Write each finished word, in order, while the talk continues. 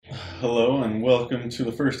Hello and welcome to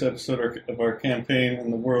the first episode of our campaign in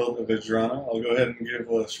the world of Edjrana. I'll go ahead and give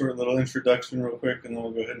a short little introduction real quick and then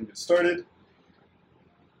we'll go ahead and get started.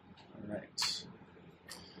 Alright.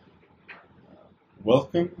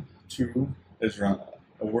 Welcome to Edjrana,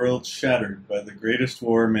 a world shattered by the greatest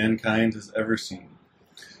war mankind has ever seen.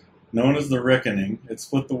 Known as the Reckoning, it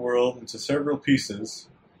split the world into several pieces,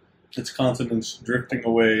 its continents drifting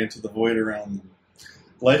away into the void around them.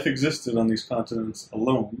 Life existed on these continents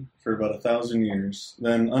alone for about 1,000 years.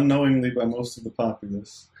 Then, unknowingly by most of the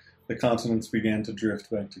populace, the continents began to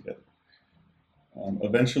drift back together,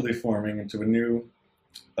 eventually forming into a new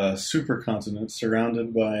supercontinent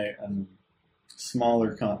surrounded by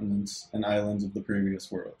smaller continents and islands of the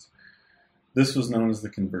previous world. This was known as the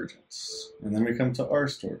Convergence. And then we come to our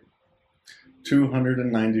story.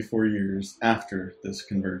 294 years after this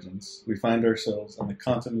convergence, we find ourselves on the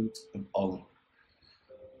continent of Olive.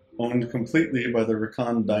 Owned completely by the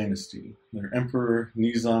Rakan dynasty, their emperor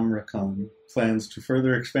Nizam Rakan plans to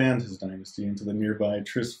further expand his dynasty into the nearby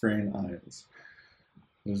Trisfrain Isles.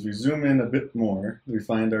 As we zoom in a bit more, we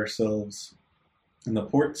find ourselves in the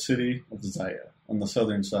port city of Zaya, on the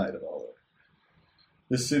southern side of Olive.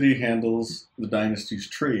 This city handles the dynasty's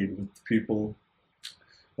trade with the people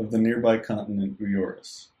of the nearby continent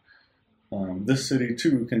Uyoris. This city,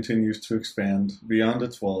 too, continues to expand beyond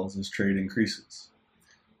its walls as trade increases.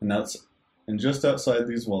 And just outside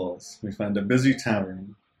these walls, we find a busy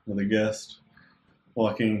tavern with a guest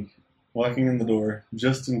walking in the door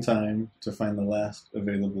just in time to find the last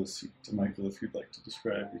available seat. Michael, if you'd like to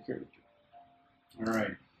describe your character. All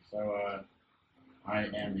right. So I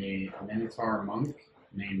am a Minotaur monk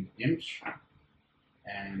named Imch,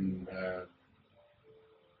 and I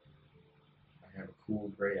have a cool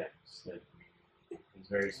great axe that is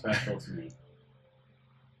very special to me.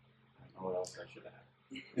 I don't know what else I should add.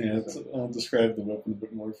 Yeah, I'll describe the weapon a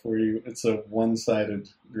bit more for you. It's a one-sided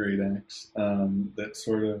great axe that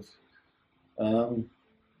sort of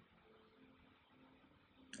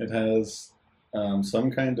it has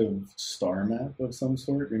some kind of star map of some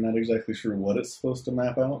sort. You're not exactly sure what it's supposed to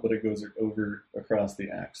map out, but it goes over across the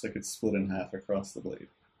axe, like it's split in half across the blade.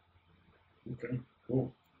 Okay,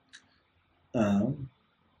 cool.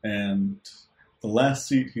 And the last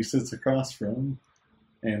seat he sits across from.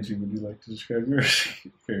 Angie, would you like to describe your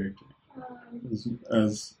character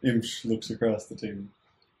as Imsh looks across the table?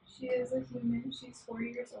 She is a human. She's 4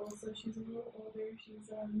 years old, so she's a little older. She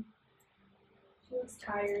looks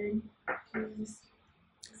tired. It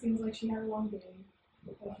seems like she had a long day.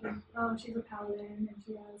 She's a paladin, and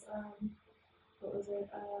she has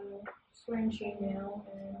she's wearing chainmail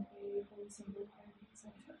and a holy symbol. I don't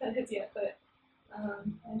know what that is yet, but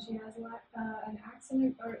and she has an axe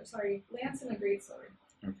and lance and a greatsword.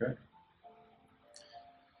 Okay.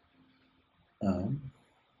 And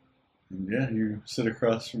yeah, you sit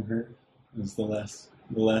across from her as the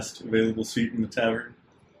last available seat in the tavern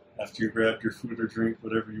after you grabbed your food or drink,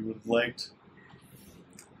 whatever you would have liked.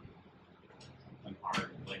 Something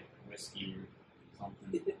hard, like whiskey or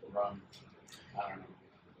something, rum. I don't know.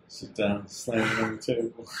 Sit down, slam it on the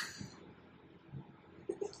table.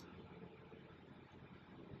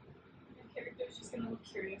 My character's just gonna look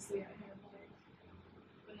curiously at him,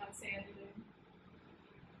 but not say anything.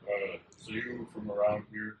 So you from around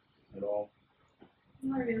here at all?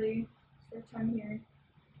 Not really. First time here.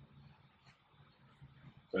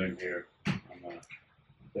 Same here. I'm a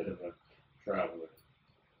bit of a traveler,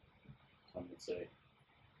 some would say.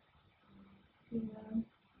 Yeah,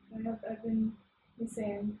 I've been the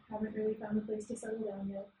same. Haven't really found a place to settle down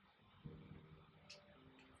yet.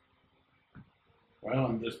 Well,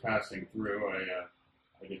 I'm just passing through. I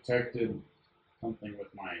detected something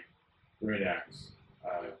with my great axe,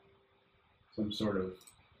 some sort of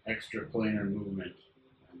extraplanar movement,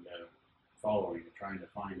 and following it, trying to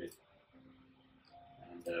find it.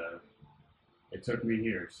 And it took me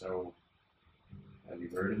here. So, have you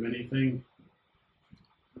heard of anything?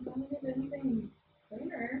 Haven't did anything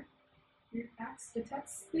planar. Your axe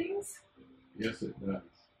detects things? Yes, it does.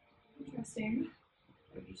 Interesting.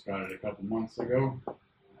 I just got it a couple months ago.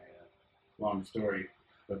 Long story,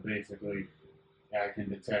 but basically, I can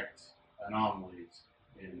detect anomalies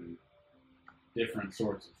in different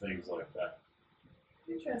sorts of things like that.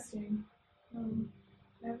 Interesting. I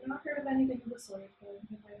have not heard of anything of the sort, but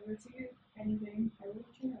if I ever see anything, I will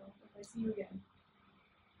let you know if I see you again.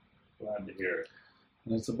 Glad to hear it.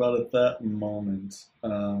 And it's about at that moment,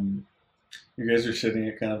 you guys are sitting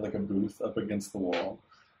at kind of like a booth up against the wall,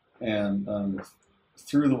 and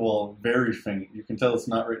through the wall, very faint, you can tell it's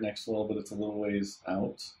not right next to the wall, but it's a little ways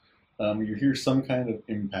out, you hear some kind of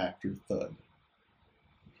impact or thud.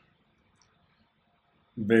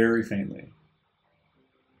 very faintly.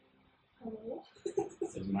 Hello?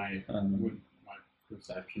 Is my would my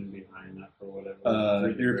perception behind that or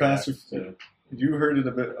whatever? Your passive. You heard it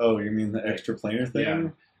a bit. Oh, you mean the extraplanar thing?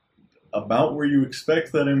 Yeah. About where you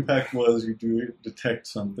expect that impact was, you do detect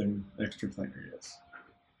something extraplanar. Yes.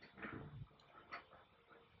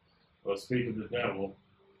 Well, speak of the devil,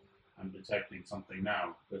 I'm detecting something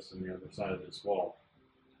now. This on the other side of this wall.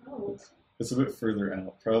 Oh. It's a bit further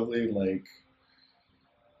out. Probably like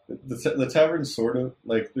the tavern, sort of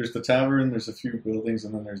like there's the tavern. There's a few buildings,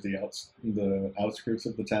 and then there's the outskirts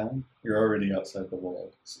of the town. You're already outside the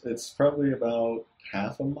wall. It's probably about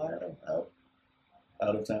half a mile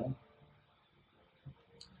out of town.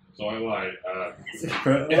 So I lied. Not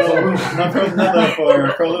that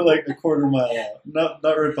far. Probably like a quarter mile out. Not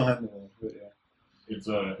right behind the wall, but yeah. It's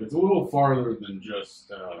a little farther than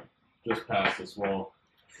just past this wall.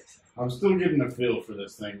 I'm still getting a feel for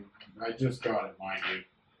this thing. I just got it, mind you.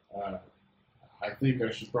 I think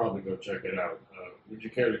I should probably go check it out. Would you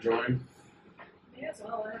care to join? May as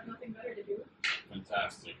well. I have nothing better to do.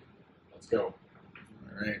 Fantastic. Let's go.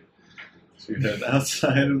 All right. So you head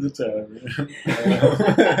outside of the tavern.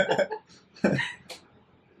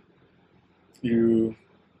 You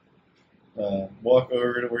walk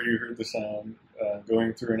over to where you heard the sound,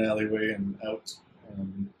 going through an alleyway and out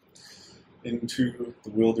into the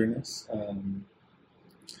wilderness.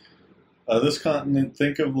 This continent,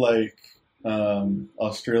 think of like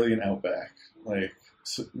Australian outback, like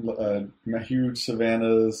huge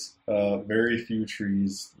savannas, very few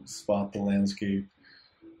trees spot the landscape.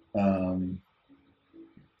 Would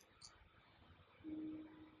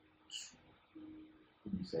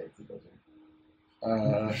you say it's a desert?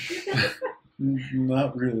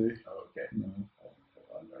 Not really. Oh, okay. No.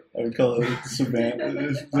 I would call it savanna.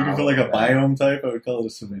 If looking for like a biome type, I would call it a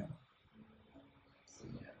savanna.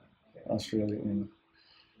 Australia. Yeah.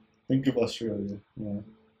 Think of Australia. Yeah.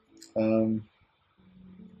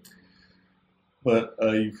 But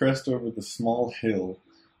you crest over the small hill,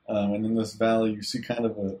 and in this valley, you see kind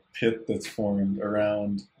of a pit that's formed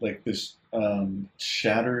around like this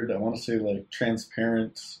shattered, I want to say like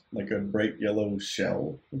transparent, like a bright yellow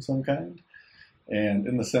shell of some kind. And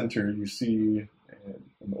in the center, you see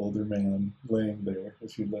an older man laying there.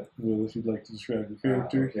 If you'd like to describe your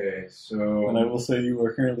character. Okay, so... And I will say you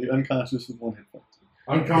are currently unconscious with 1 hit point.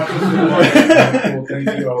 Unconscious with 1 hit point. Cool,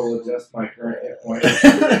 thank you. I will adjust my current hit point.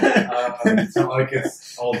 It's not like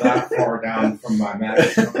it's all that far down from my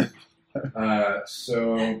maximum.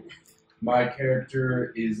 So my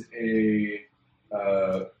character is a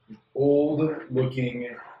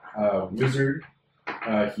old-looking wizard.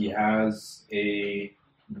 He has a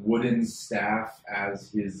wooden staff as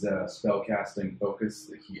his spellcasting focus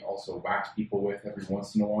that he also whacks people with every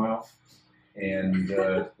once in a while, and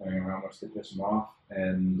depending on how much they piss him off.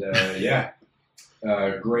 And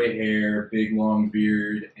gray hair, big long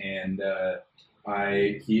beard, and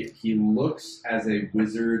he looks as a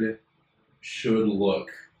wizard should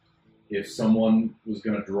look if someone was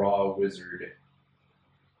going to draw a wizard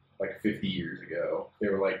like 50 years ago. They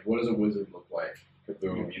were like, what does a wizard look like?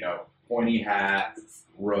 Boom, pointy hat,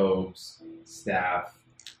 robes, staff,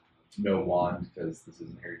 no wand because this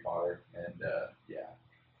isn't Harry Potter, and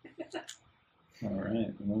All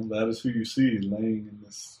right. Well, that is who you see laying in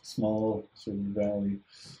this small sort of valley.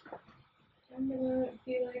 I'm gonna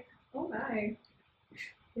be like, oh my,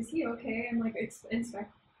 is he okay? And like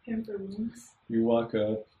inspect him for wounds. You walk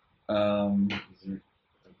up.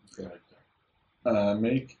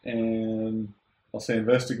 Make an, I'll say,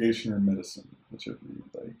 investigation or medicine, whichever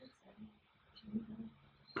you'd like.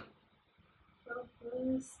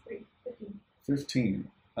 15.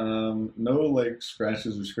 No like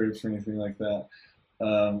scratches or scrapes or anything like that.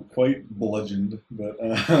 Quite bludgeoned, but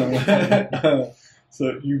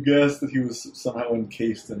so you guess that he was somehow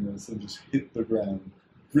encased in this and just hit the ground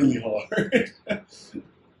really hard.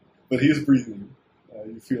 But he is breathing.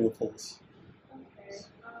 You feel a pulse. Okay.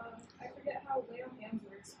 I forget how lay on hands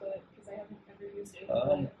works, but because I haven't ever used it.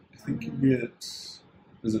 I think you get,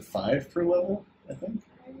 is it 5 per level? I think.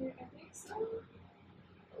 I think so. I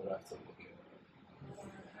would have to look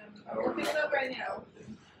I'm looking it up right now.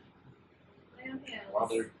 Lay on hands. While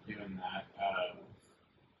they're doing that,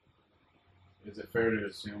 is it fair to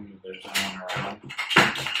assume that there's someone around?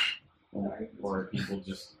 Or are people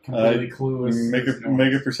just completely clueless?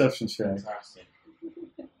 Make a perception check. Fantastic.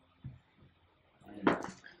 10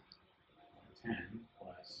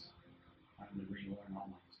 plus time to relearn all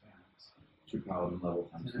my stats. 2 paladin level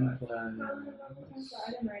times 5. I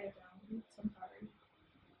didn't write it down. Oops, I'm sorry.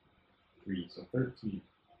 3, so 13.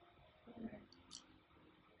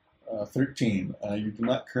 13. You do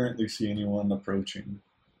not currently see anyone approaching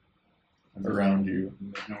around you.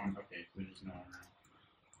 There's no one. Okay, so there's just no one around.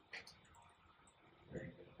 Very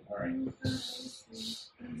good. All right.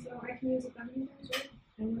 So I can use a feminine damage, right?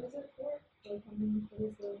 And what is it for? Like, what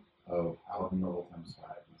is the... Oh, Paladin level times 5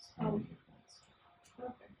 is how many hit points?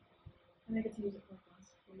 Okay. And I get to use it for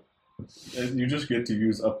once. And you just get to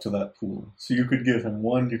use up to that pool. So you could give him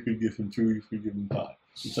 1, you could give him 2, you could give him 5.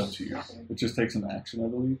 It's up to you. Okay. It just takes an action, I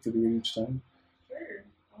believe, to do it each time. Sure.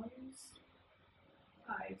 I'll use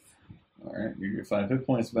 5. Alright, you get 5 hit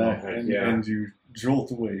points back, Okay, and, yeah. and you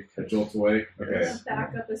jolt awake. A jolt away? Okay. Yes. I'll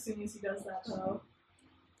back up as soon as he does that, though.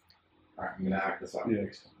 Alright, I'm gonna act this out. Yeah.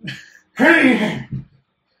 Hey!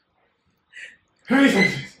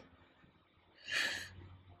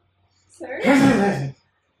 Sir?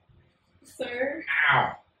 Sir?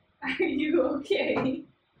 Ow! Are you okay?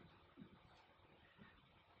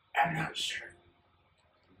 I'm not sure.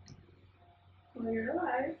 Well, you're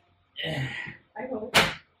alive. I hope.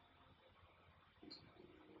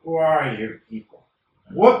 Who are you people?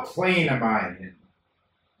 What plane am I in?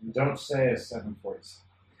 And don't say a 747.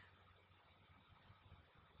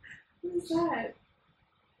 Who's that?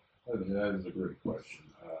 That is a great question.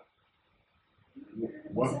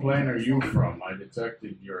 What plane are you from? I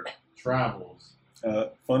detected your travels.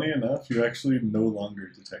 Funny enough, you actually no longer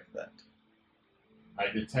detect that. I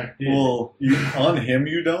detected. Well, on him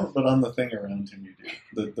you don't, but on the thing around him you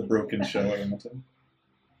do. The broken shell around him.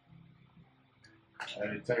 I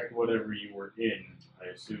detect whatever you were in. I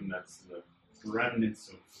assume that's the remnants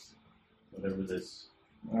of whatever this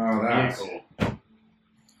Oh, that's... vehicle.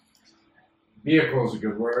 Vehicle is a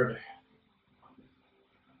good word.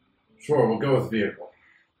 Sure, we'll go with vehicle.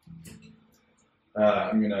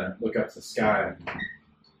 I'm gonna look up to the sky.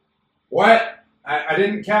 What? I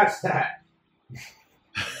didn't catch that.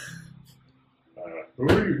 Who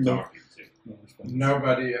are you No. talking to? No response.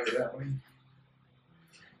 Nobody evidently.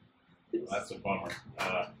 That's a bummer.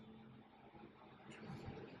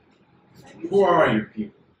 Who are you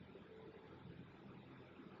people?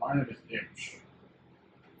 My name is Imsh.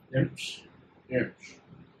 Imsh. Imsh.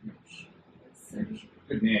 Imsh.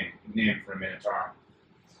 Good name. Good name for a Minotaur.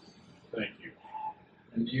 Thank you.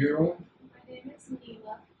 And you? My name is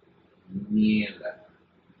Neela. Neela.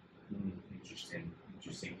 Interesting.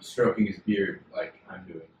 Interesting. He's stroking his beard like I'm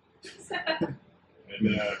doing.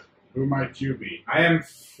 And who might you be? I am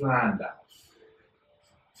Flandalf.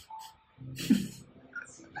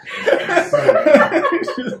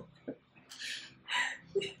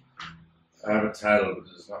 I have a title, but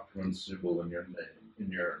it is not pronounceable in your name, in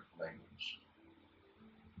your language.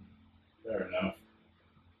 Fair enough.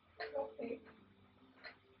 Okay.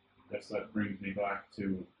 Guess that brings me back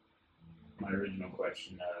to my original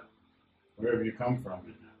question. Where have you come from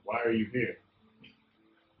and why are you here?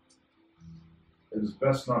 It is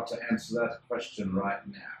best not to answer that question right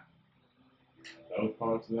now. That was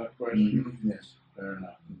part of that question? Yes. Fair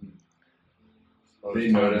enough. But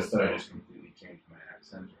you noticed that I just completely changed my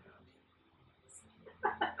accent.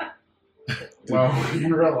 Well,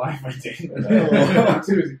 in real life I didn't. Oh. I'm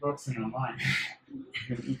too busy focusing on mine.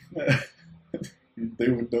 They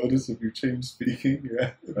would notice if you changed speaking.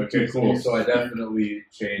 Yeah. Okay, cool. So I definitely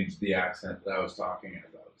changed the accent that I was talking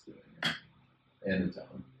as I was doing it. And the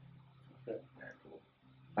tone. Okay. Yeah, cool.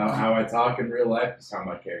 How I talk in real life is how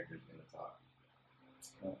my character's going to talk.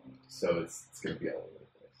 So it's going to be all over the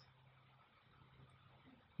place.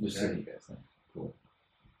 Just so you guys know. Cool.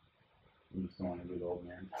 You just don't want to do the old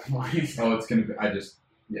man. Oh, it's going to be,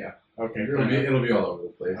 yeah. Okay, It'll be all over the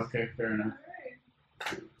place. Okay, fair enough.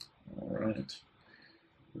 Alright.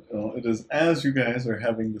 Well, it is as you guys are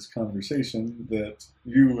having this conversation that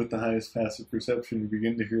you, with the highest passive perception, you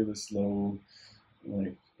begin to hear this low,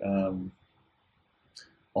 like,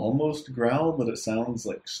 almost growl, but it sounds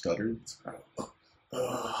like stuttered.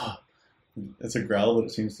 It's a growl, but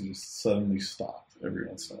it seems to just suddenly stop every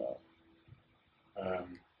once in a while.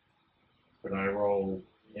 Could I roll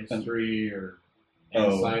history or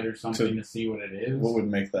insight or something to see what it is? What would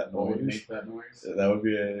make that What noise? would make that noise? That would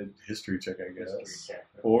be a history check, I guess. History check.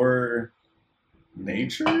 Or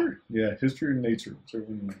nature? Yeah, history and nature. Whichever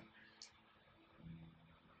one.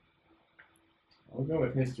 I'll go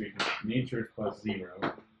with history. Nature is plus 0.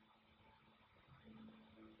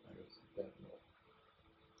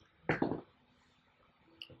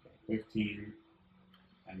 15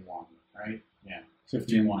 and 1, right? Yeah.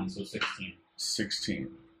 15, 1, so 16.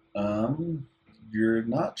 16. You're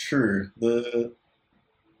not sure. The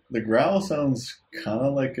growl sounds kind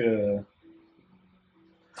of like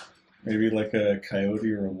maybe like a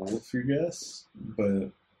coyote or a wolf, you guess,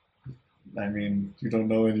 but I mean, you don't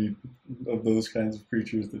know any of those kinds of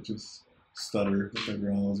creatures that just stutter with their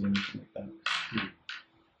growls or anything like that.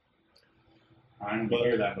 I don't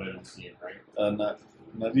hear that, but I don't see it, right?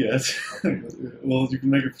 Not yet. Well, you can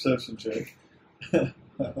make a perception check.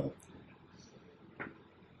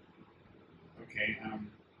 Okay,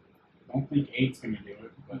 don't think 8's going to do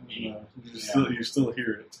it, but 8. No, you still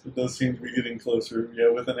hear it. It does seem to be getting closer. Yeah,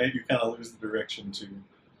 with an 8, you kind of lose the direction too.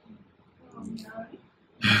 Oh,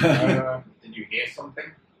 no. Did you hear something?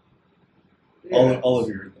 All of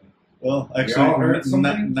you heard that. Well, all actually, heard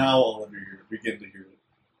something? now all of you begin to hear it.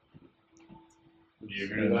 Do you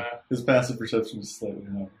hear that? His passive perception is slightly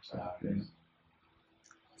higher. So, yeah.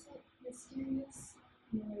 Mysterious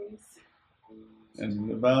noise.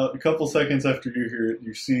 And about a couple seconds after you hear it,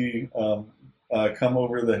 you see come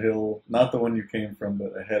over the hill, not the one you came from,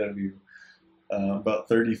 but ahead of you, about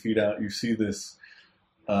 30 feet out, you see this,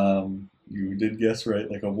 you did guess right,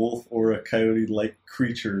 like a wolf or a coyote-like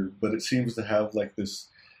creature, but it seems to have like this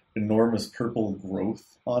enormous purple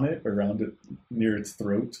growth on it, around it, near its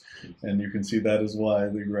throat, and you can see that is why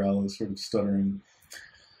the growl is sort of stuttering.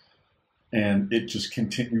 And it just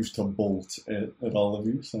continues to bolt at all of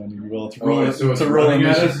you, so I need you all to roll, so it's roll running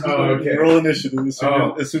at initiative. us? Oh, okay. Roll initiative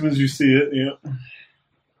as soon as you see it. Yeah.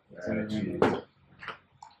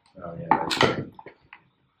 Oh, yeah. That's right.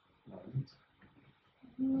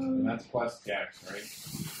 And that's plus dex, right?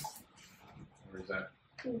 Or is that?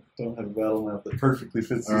 Don't have a battle map that perfectly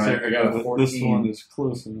fits All this. right, I got a but this 14. one is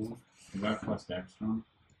close enough. Is that plus dex, John?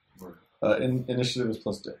 Or Initiative is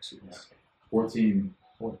plus dex. yeah, 14.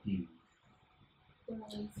 14.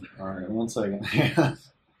 All right, 1 second.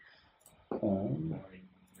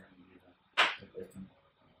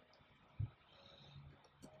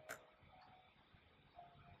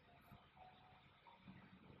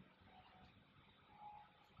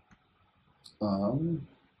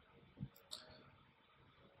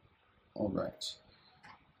 All right.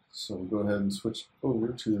 So we'll go ahead and switch over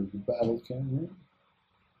to the battle camera.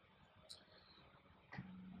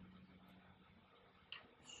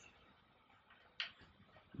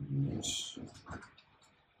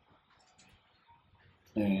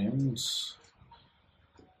 And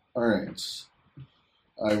all right,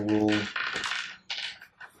 I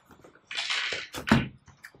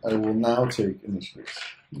will now take initiative.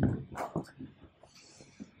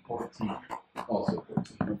 14. Also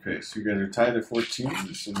 14. Okay, so you guys are tied at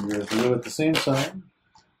 14, so you guys do it at the same time.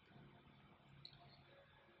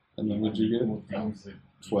 And then what'd you Cool get? things that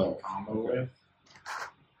 12. you can combo with.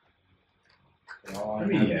 Well, I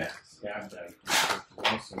mean, yeah. Stab that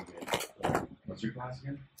is also good. What's your class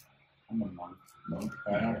again? I'm a monk. Monk.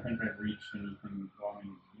 But I don't think I've reached anything. Well, I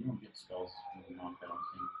mean, you don't get spells from a monk, I don't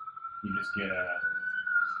think. You just get a.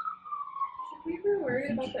 Should we be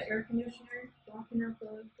worried about the air conditioner blocking out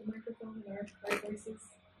the microphone and our voices?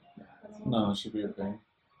 I don't know. No, it should be okay. I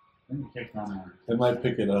think you kicked on one. They might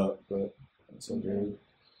pick it up, but it's okay.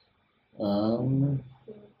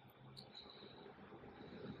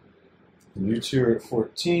 You two are at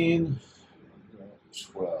 14.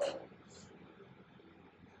 12.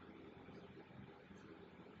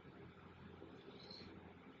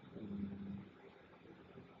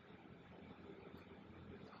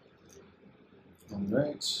 All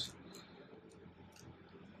right.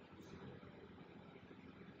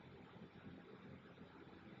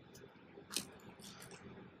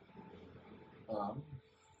 I'm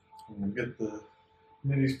gonna get the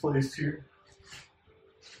minis placed here.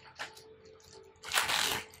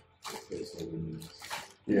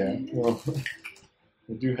 Yeah, well,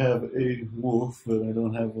 I do have a wolf, but I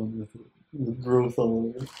don't have one with growth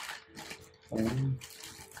all over it.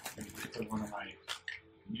 It's one of my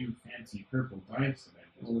new fancy purple dice that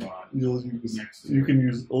I just bought. You'll use, Next to you it. can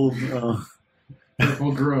use old.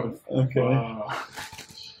 Purple growth. Okay, Wow.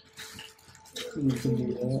 we can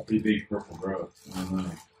do that. Pretty big purple growth.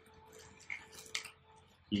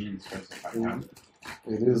 He didn't specify how.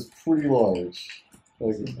 It is pretty large,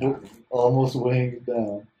 like almost weighing it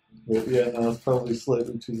down. But yeah, no, it's probably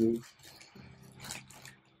slightly too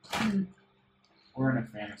big. We're in a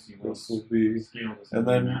fantasy world. This will be. Scale doesn't And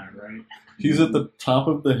then- matter, right? He's at the top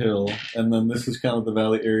of the hill, and then this is kind of the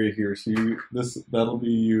valley area here. So that'll be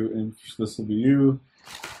you, and this will be you.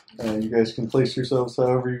 You guys can place yourselves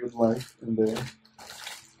however you would like in there.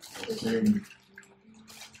 Assume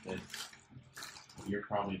that you're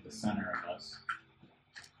probably the center of us.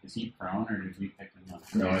 Is he prone, or did we pick him up?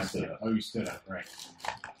 No, I stood up. Oh, you stood up, right.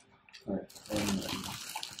 Alright.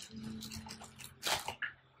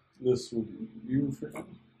 This will be you for now.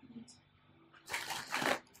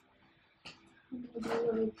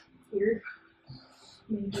 Here,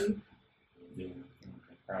 maybe. Yeah, it'd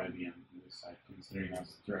probably be on this considering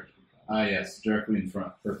that's the direction. Ah, yes, directly in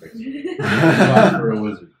front. Perfect. Spot for a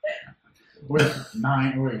wizard. With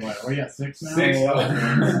 9, wait, what? We got 6 now? 6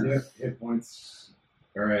 Oh. Yep, hit points.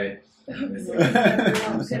 All right.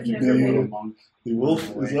 The- monk. The wolf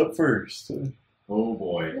is up first. Oh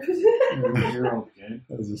boy. You're okay.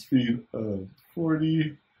 Has a speed of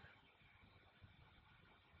 40.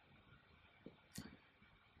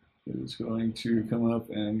 It is going to come up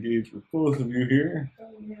and engage with both of you here Oh,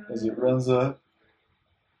 no. as it runs up.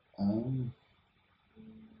 And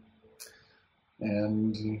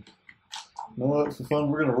you know what? For fun,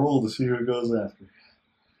 we're going to roll to see who it goes after.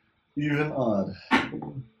 Even, odd.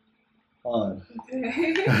 Odd.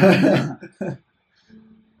 Okay.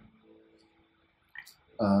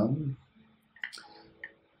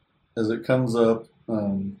 As it comes up,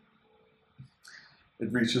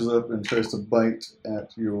 it reaches up and tries to bite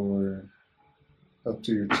at up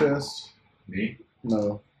to your chest. Me?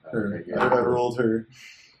 No, her. Okay, I rolled her.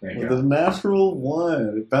 Thank With you. a natural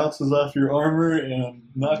 1, it bounces off your armor and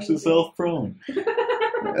knocks itself prone.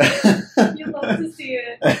 You love to see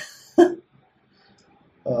it.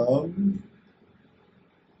 I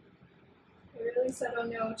really said, oh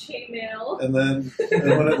no, chainmail. And then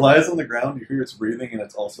when it lies on the ground, you hear it's breathing, and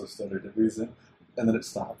it's also stuttered. It breathes in, and then it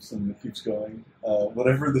stops, and it keeps going.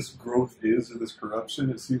 Whatever this growth is, or this corruption,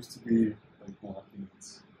 it seems to be like blocking it.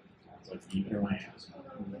 Sounds like even my ass.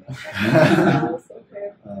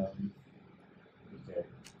 Okay. Okay.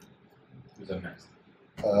 Who's up next?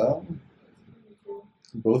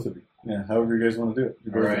 Both of you. Yeah, however you guys want to do it.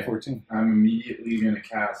 You're both Alright. at 14. I'm immediately going to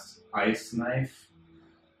cast Ice Knife,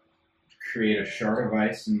 create a shard of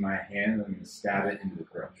ice in my hand, and I'm going to stab it into the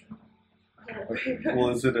corruption. Well,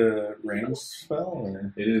 is it a ranged spell,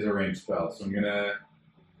 or? It is a ranged spell, so I'm going to...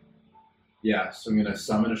 Yeah, so I'm going to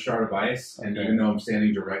summon a shard of ice, and Okay. even though I'm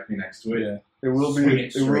standing directly next to it, Yeah, it will Swing be.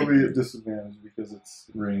 it It will straight. be at disadvantage because it's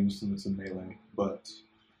ranged and it's a melee. But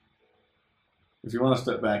if you want to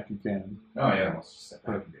step back, you can. oh yeah, let's just step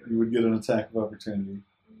But back and do it. you would get an attack of opportunity.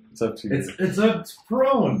 It's up to you. It's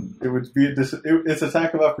prone. It would be its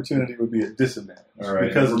attack of opportunity would be at disadvantage. All right,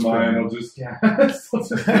 because never it's mind. prone. I'll just cast. Let's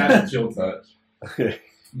just cast Chill Touch. Okay.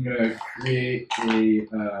 I'm gonna create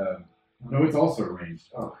a. No, it's also ranged.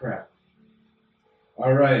 Oh crap!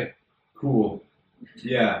 All right, cool.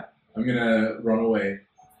 Yeah, I'm gonna run away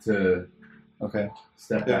to Okay.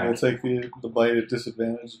 step It will back. take the bite at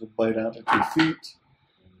disadvantage. The bite out at your feet.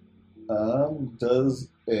 Does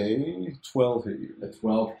a 12 hit you? A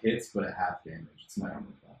 12 hits, but at half damage. It's my armor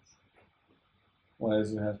class Why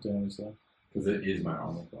does it have damage though? because it is my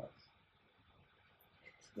armor class.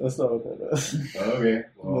 That's not what that does. Okay,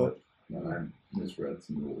 well, then I misread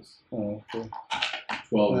some rules. Oh, okay.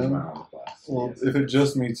 12 is my armor class. Well, Yes. if it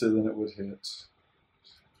just meets it, then it would hit.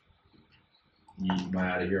 Am I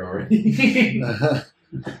out of here already? We love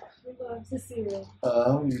to see it.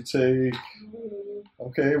 You take.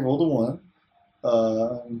 Okay, roll to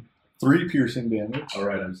 1. 3 piercing damage All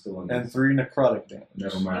right, I'm still in. and 3 necrotic damage.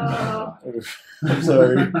 Never mind. Oof. I'm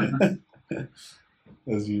sorry.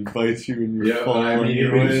 As you bite you and you Yeah, fall I on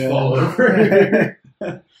your immediately way just in. fall over.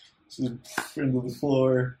 Just into the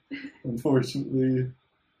floor, unfortunately,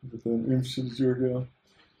 with an imp should your go.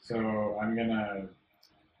 So I'm gonna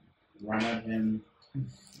run at him,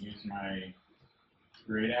 use my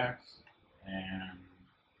great axe, and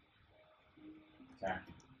attack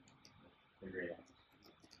the great axe.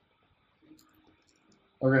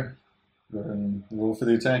 Okay. Go ahead and roll for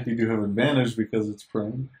the attack. You do have advantage because it's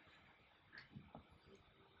prone.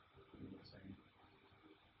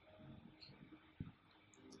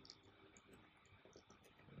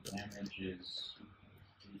 Damage is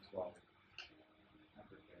D12. I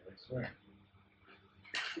swear.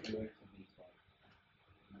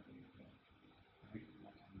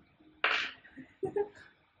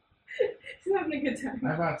 He's having a good time.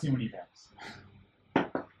 I bought too many dice.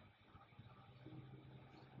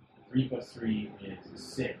 3 plus 3 is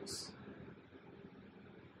 6.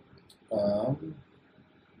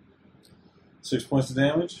 6 points of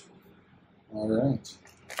damage. All right.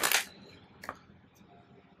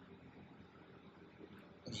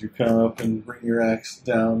 As you come up and bring your axe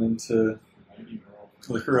down into I didn't even roll.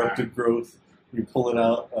 the corrupted growth, you pull it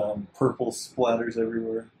out. Purple splatters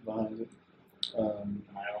everywhere behind it. And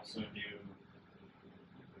I also do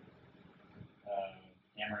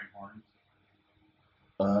hammering horns.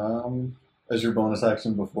 As your bonus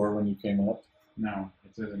action before when you came up. No,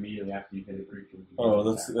 it says immediately after you hit a creature. Oh,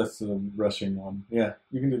 that's the rushing one. Yeah,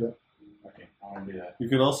 you can do that. Okay, I want to do that. You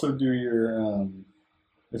could also do your,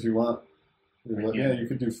 if you want. Yeah, you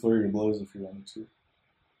could do flurry of blows if you wanted to.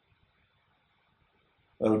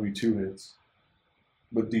 That would be 2 hits.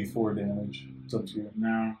 but D4 damage. It's up to you.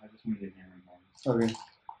 No, I just want to get hammer more. Okay.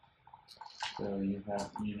 So you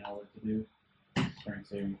know what to do. Strength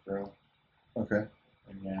saving throw. Okay.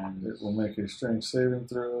 Again, It will make a strength saving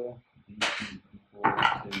throw. DC equal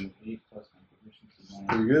to 8 plus my proficiency.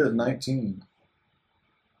 Pretty good. 19.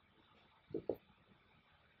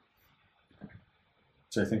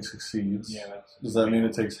 Which I think succeeds. Yeah, that's. Does that mean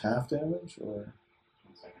it takes half damage, or?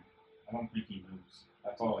 1 second. I don't think he moves.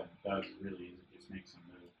 That's all it does, really, is it just makes him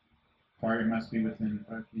move. Target must be within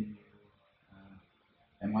 5 feet.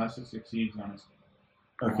 Unless it succeeds on his.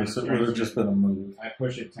 Okay, so it would have just been a move. I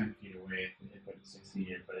push it 10 feet away if it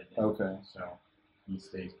succeeded, but it didn't. Okay. So he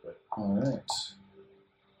stays put. All right.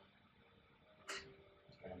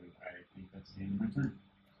 And I think that's the end of my turn.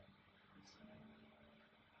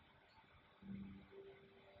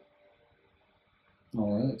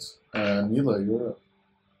 All right. Mila, you're up.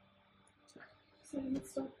 So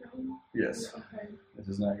it's still prone? Yes. Okay. It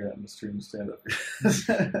has not gotten the stream to stand up.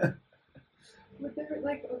 Would there,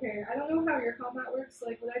 like, okay, I don't know how your combat works.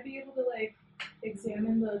 Like, would I be able to, like,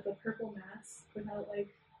 examine the purple mass without, like,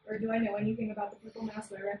 or do I know anything about the purple mass?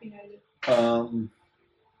 Do I recognize it?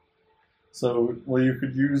 So, well, you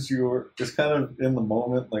could use your, it's kind of in the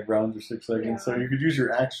moment, like rounds or 6 seconds, Yeah. so you could use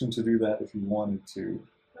your action to do that if you wanted to,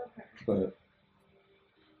 Okay. but,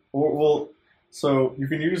 well, so you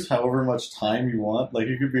can use however much time you want, like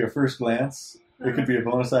it could be a first glance, it could be a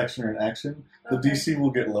bonus action or an action, the Okay. DC will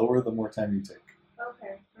get lower the more time you take.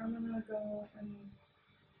 Okay. I'm gonna go and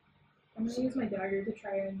I'm gonna use my dagger to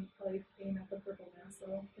try and, like, aim at the purple mass, so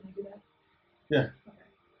can I do that? Yeah.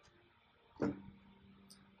 Okay.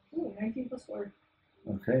 Ooh, 19 plus 4.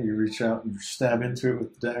 Okay, you reach out and stab into it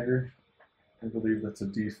with the dagger. I believe that's a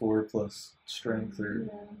D4 plus strength or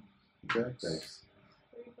Yeah. dex.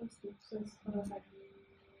 3 plus 2, so it's 5.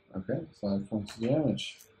 Okay, 5 points of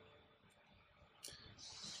damage.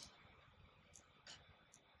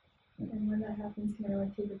 And when that happens, can I,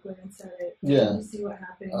 like, take a glance at it? Yeah. And see what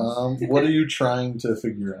happens? What are you trying to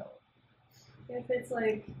figure out? If it's,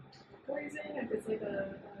 like, poison, if it's, like,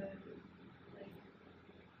 a like,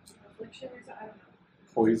 affliction or something, I don't know.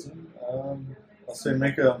 Poison? I'll say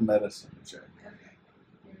make a medicine check. Okay.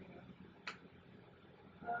 Here we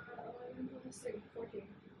go. 11 plus 3, 14.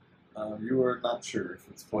 You are not sure if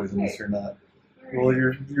it's poisonous Okay. or not. Alright. Well,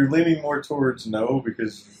 you're leaning more towards no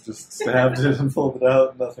because you just stabbed it and pulled it out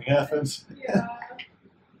and nothing happened. Yeah.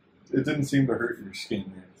 It didn't seem to hurt your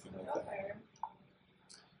skin or anything like Okay.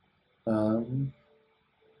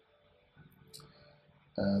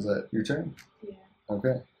 that. Is that your turn? Yeah.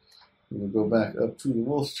 Okay. We will go back up to the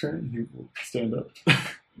wolf's turn. He will stand up.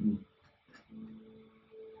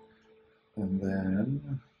 And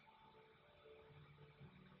then...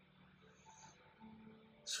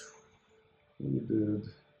 We did... I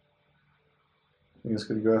think it's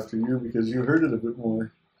going to go after you because you heard it a bit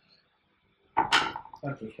more.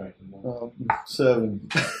 That's respectable. 7.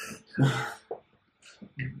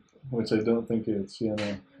 Which I don't think it's, you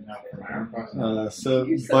know. Now for my arm crossing. So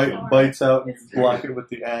You're so smart. bites out and It's block it with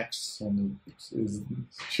the axe and is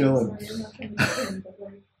chilling. Sorry, I'm not trying to get in, but,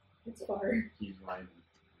 like, it's far. He's vibing.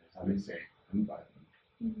 That's how they say. I'm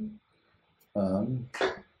vibing. Mm-hmm.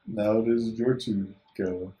 Now it is your to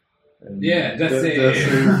go. And Yeah, that's it. That's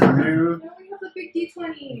it from you. Now we have the big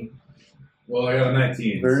D20. Well, I got a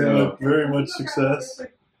 19. Very much success.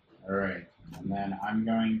 Alright. And then I'm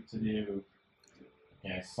going to do.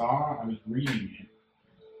 Okay, I was reading it.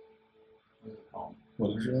 What is it called?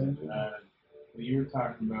 What did you want to do? You were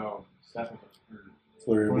talking about step of the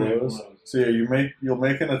Flurry of blows. So yeah, you'll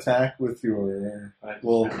make an attack with your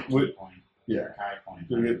well, key point. yeah. High point.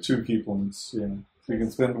 You'll get 2 key points. Yeah, so you can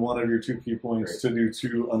spend one of your 2 key points to do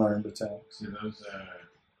 2 unarmed attacks. So those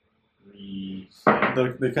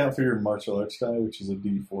reset. They count for your martial arts die, which is a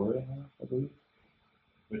D4, I believe.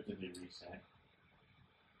 What did they reset?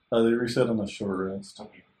 They reset on a short rest.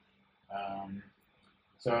 Okay.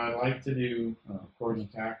 So I'd like to do of course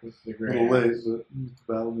attack with the A great little late, axe. but the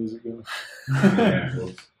battle music goes.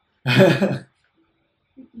 And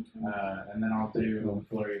then I'll do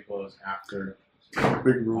flurry of blows after.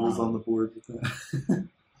 Big rules on the board with that.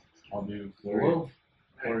 I'll do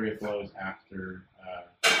flurry of blows after.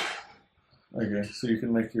 Okay, so you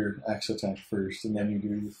can make your axe attack first, and then you do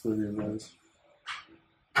your flurry of blows.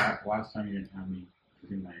 Last time you didn't have me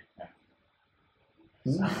do my attack.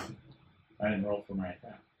 Hmm? I didn't roll for my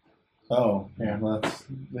attack. Oh, yeah,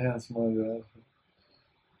 that's my bad.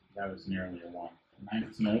 That was nearly a 1.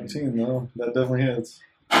 19. 19, though. That definitely hits.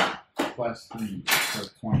 Plus 3, so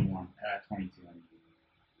 21. 22.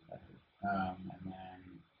 And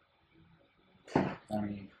then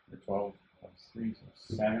 20 or 12 plus 3,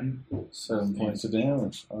 so 7. 7 points of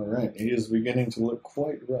damage. All right. He is beginning to look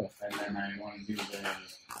quite rough. And then I want to do the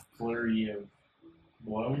flurry of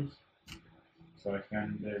blows. So I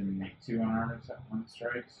can then make 2 unarmed one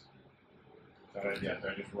strikes. So I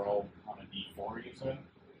just roll on a d4, you said?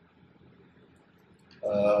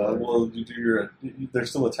 Well, you do your. They're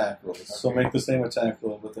still attack rolls, so Okay. make the same attack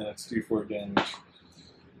roll, but then it's d4 damage.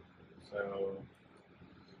 So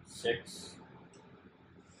 6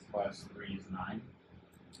 plus 3 is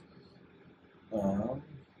 9.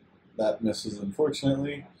 That misses,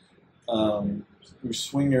 unfortunately. You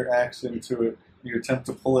swing your axe into it. You attempt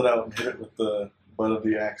to pull it out and hit it with the butt of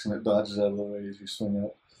the axe, and it dodges out of the way as you swing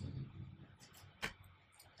it.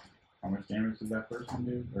 How much damage did that person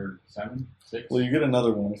do? Or 7? 6? Well, you get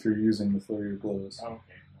another one if you're using the flurry of blows. Oh, okay.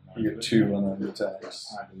 You get 2 unarmed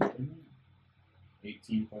attacks. I believe in it.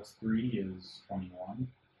 18 plus 3 is 21. And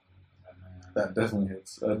then That definitely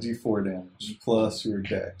hits. D4 damage plus your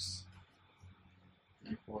dex.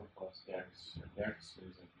 4 plus dex. So dex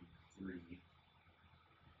is a d3. I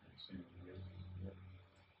assume it is.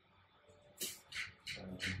 Yep. So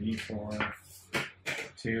d4,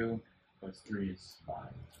 2 plus 3 is 5.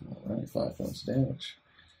 Alright, 5 points of damage.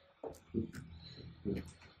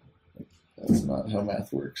 That's not how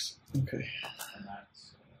math works. Okay. And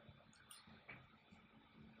that's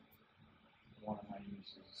one of my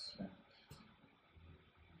uses spent.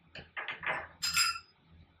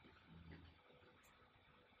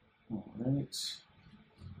 Alright. Is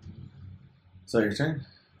that your turn?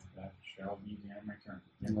 That shall be the end of my turn.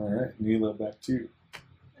 Alright, Neela, back to you.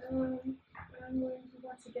 I'm going to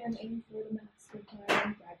once again aim for the mask with my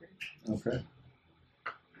own dagger. Okay.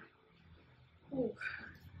 Oh.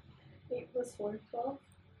 8 plus 4, 12.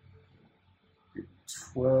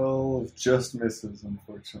 12 just misses,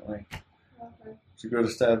 unfortunately. Okay, As you go to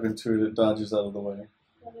stab into it, it dodges out of the way.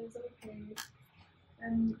 that is okay.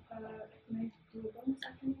 And can I do a bonus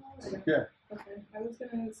action now? Or no? Yeah. Okay, I was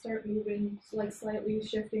gonna start moving, like slightly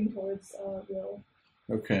shifting towards Will.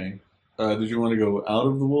 Okay. Did you want to go out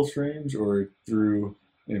of the wolf's range or through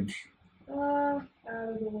Imsh? Out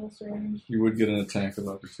of the wolf's range. You would get an attack of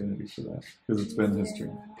opportunity for that, because it's been his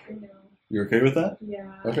turn. I know. You okay with that?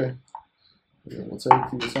 Yeah. Okay. Yeah, we'll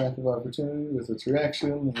take the attack of opportunity with its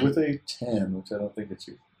reaction with a 10, which I don't think it's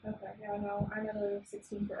you. Okay, yeah, no, I'm at a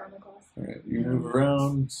 16 for armor class. Alright, you move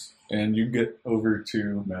around, and you get over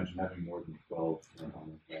to... Imagine having more than 12 for an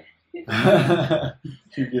armor class.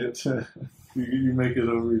 you get... you make it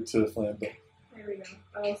over to Flambeau. There we go.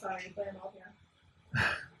 Oh, sorry, Flambeau, yeah.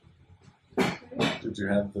 Okay. Did you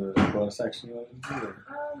have the bonus action you wanted to do? Or?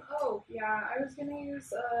 Oh, yeah, I was gonna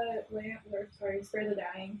use, Spare the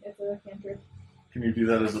Dying. It's a cantrip. Can you do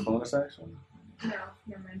that as a bonus action? No,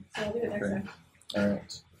 never mind. So I'll do it next Okay. time.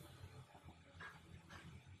 Alright.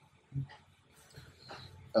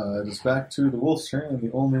 It is back to the wolf's turn, and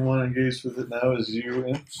the only one engaged with it now is you,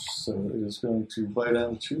 Imp. So it is going to bite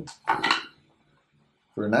out at you.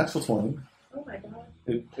 For a natural 20, Oh my god.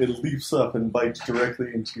 it leaps up and bites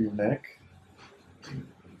directly into your neck.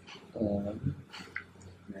 Man,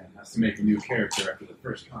 has to make a new character after the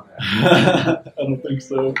first combat. I don't think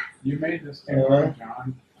so. You made this too hard,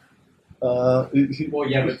 John. Well,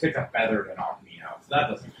 yeah, but it took a feather to knock me out, so that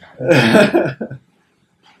doesn't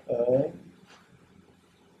count.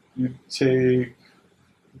 You take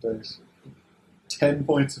 10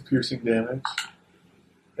 points of piercing damage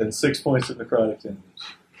and 6 points of necrotic damage.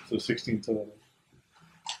 So 16 total.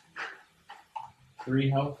 3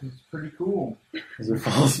 health is pretty cool. As it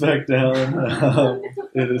falls back down,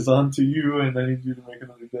 it is on to you, and I need you to make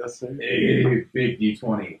another death save. Hey, big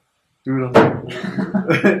D20. Do it on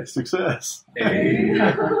the success. Hey,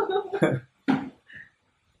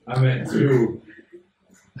 I'm at 2.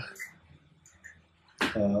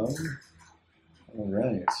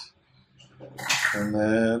 Alright. And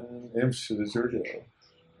then, Imsh, it is your go.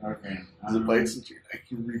 Okay. As it bites into your neck,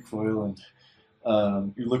 you recoil, and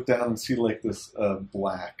you look down and see like this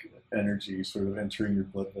black energy sort of entering your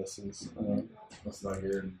blood vessels. That's not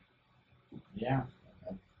here. Yeah,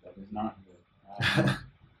 that is not good. I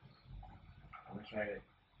wish I was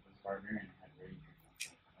barbarian and had rage.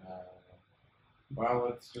 Well,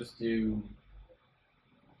 let's just do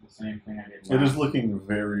the same thing I did last. It is looking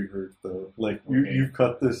very hurt though. Like Okay. you've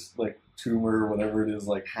cut this like tumor or whatever it is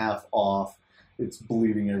like half off. It's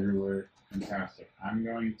bleeding everywhere. Fantastic. I'm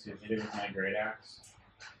going to hit it with my great axe,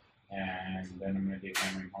 and then I'm going to do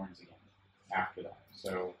hammering horns again after that.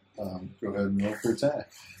 So Go ahead and roll for attack.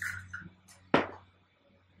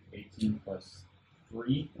 18 plus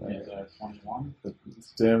 3 is 21.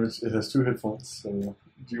 It's damage. It has 2 hit points. So, do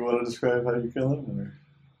you want to describe how you kill him, or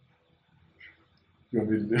do you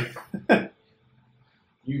want me to do?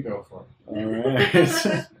 You go for it. Alright.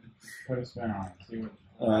 Put a spin on it. See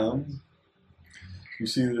what You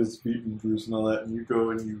see this beaten bruise and all that, and you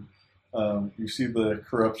go and you see the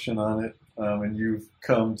corruption on it, and you've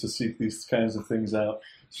come to seek these kinds of things out.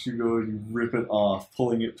 So you go and you rip it off,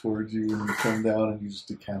 pulling it towards you, and you come down and you just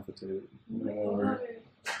decapitate it. Over.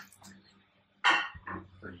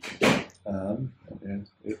 And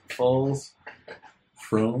it falls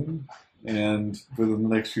prone, and within the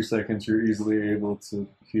next few seconds, you're easily able to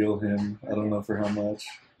heal him. I don't know for how much.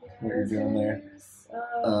 What you're doing there.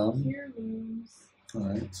 Cure wounds.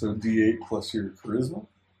 Alright, so D8 plus your charisma.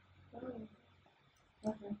 Oh.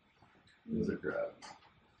 Okay. Is it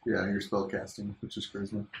yeah, your spell casting, which is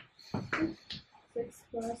charisma. 6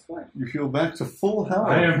 plus 4. You heal back to full health.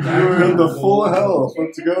 I am You're back in the to full full health.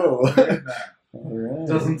 Let's go. It Alright.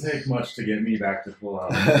 doesn't take much to get me back to full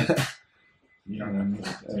health. you don't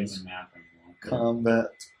have to take a nap anymore. Combat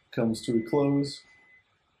comes to a close.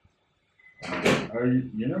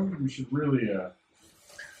 You know, we should really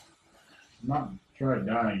not try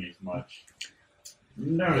dying as much.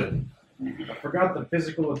 Noted. I forgot that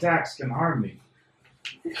physical attacks can harm me.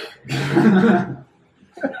 I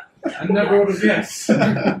never would have guessed.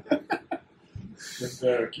 Just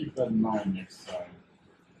keep that in mind next time.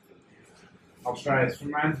 I'll try. This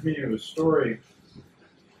reminds me of a story.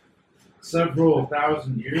 Several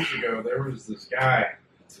thousand years ago, there was this guy,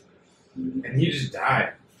 and he just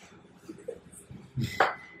died.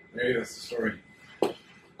 Maybe that's the story.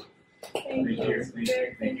 Thank you.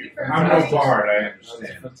 Thank you for I'm no inviting- bard, I That's a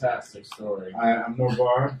understand. fantastic story. I'm no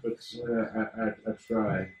bard, but I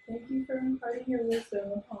try. Thank you for imparting your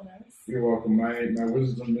wisdom upon us. You're welcome. My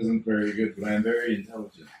wisdom isn't very good, but I'm very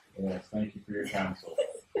intelligent. Yes, thank you for your counsel.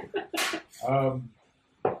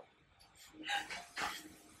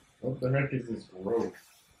 What the heck is this growth?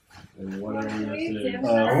 Or whatever this is.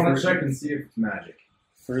 I want to check and see if it's magic.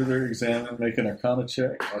 Further examine, make an Arcana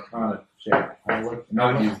check. Arcana check. I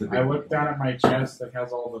look down at my chest that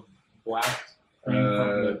has all the black thing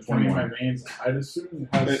from the 21. my veins. I'd assume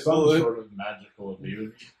it has some sort of magical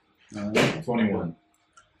ability. 21.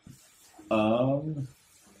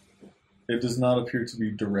 It does not appear to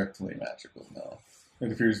be directly magical, no.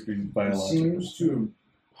 It appears to be It biological. seems to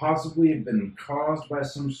possibly have been caused by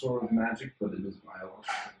some sort of magic, but it is biological.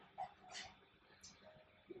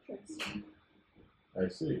 Interesting. I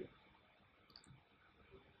see.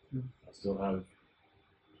 I still have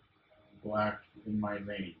black in my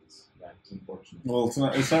veins. That's unfortunate. Well,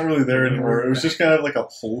 it's not really there anymore. It was just kind of like a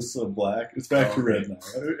pulse of black. It's back to red now.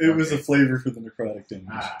 It was a flavor for the necrotic damage.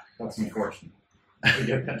 Ah, That's unfortunate. To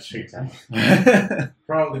get that shit out. You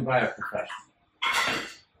Probably by a professional.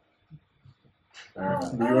 fair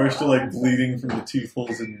enough. are still like bleeding from the teeth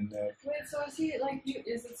holes in your neck. Wait, so is he like?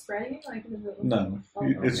 Is it spreading? Like, is it looking? No, Oh,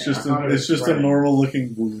 it's okay. just I thought it was it's just a spreading. normal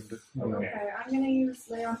looking wound. Okay, I'm gonna use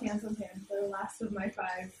lay on hands on him for the last of my 5.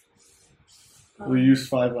 We used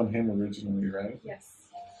 5 on him originally, right? Yes.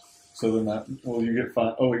 So then that, well, you get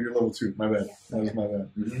 5. Oh, you're level 2. My bad. Yeah. That was my bad.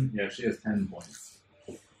 Mm-hmm. Yeah, she has 10 points.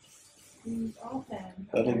 Use all 10.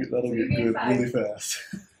 That'll get So you good five. really fast.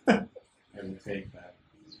 I will take that.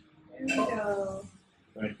 There we go.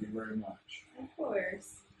 Thank you very much. Of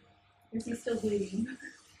course. Is he still bleeding?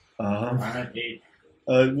 Uh-huh. I'm at 8.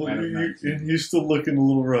 Well, Out of 19. you're still looking a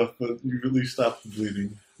little rough, but you've at least stopped the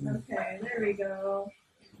bleeding. Okay, there we go.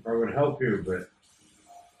 I would help you, but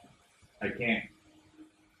I can't.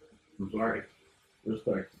 I'm sorry.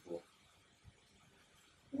 Respectable.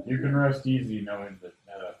 You can rest easy knowing that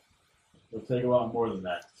it'll take a lot more than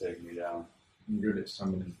that to take me down. I'm good at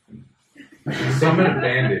summoning. I can summon a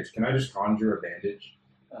bandage. Can I just conjure a bandage?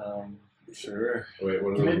 Sure. Wait,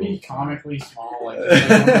 what are Can it the be rules? comically small, like one of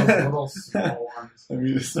those little small ones? I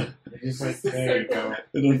mean, it's not, You're just like, there you go. it I want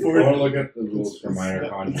to unfortunately, look at the rules for minor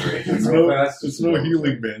conjuration. it's real no, fast. it's no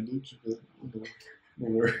healing bandage, but don't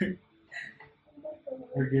worry.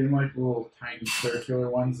 We're getting like little tiny circular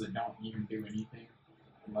ones that don't even do anything.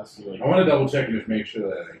 Unless you like. I want to double check and just make sure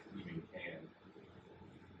that I even can.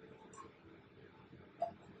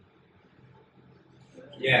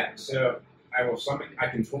 Yeah, so I will summon. I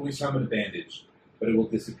can totally summon a bandage, but it will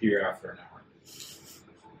disappear after an hour.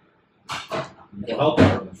 It'll help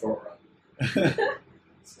out in the short run.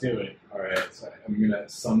 Let's do it. Alright, so I'm gonna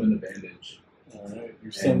summon a bandage. Alright,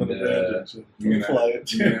 you summon a And, bandage. I'm gonna- Apply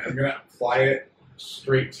it. I'm gonna apply it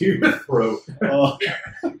straight to your throat. Oh.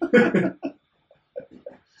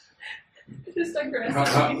 Just How-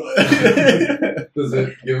 aggressive. Does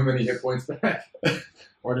it give him any hit points back?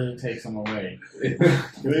 Or did it take some away?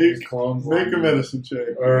 Make, Clones make a medicine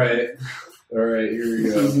check. Alright, here we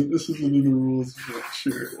This go. isn't in the rules, but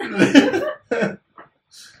sure.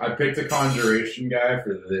 I picked a conjuration guy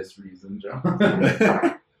for this reason, John.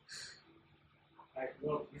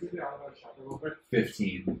 Well, you can be out of shop real quick.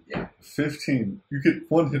 15. Yeah. 15. You get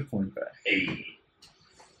 1 hit point back. Hey.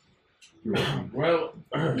 You're welcome. Well,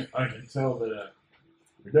 I can tell that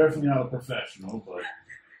you're definitely not a professional, but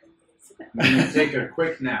I'm going to take a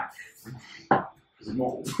quick nap. Because I'm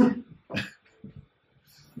old. Okay,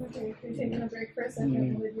 you're taking a break for a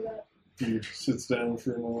second. We'll do that. He sits down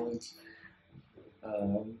for a moment.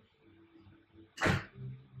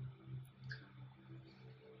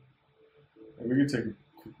 We can take a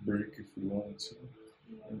quick break if we want to.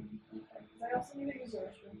 I also need to use the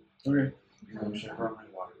restroom. Okay. I'm sure I brought my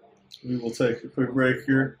water bottle. We will take a quick break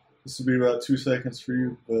here. This will be about 2 seconds for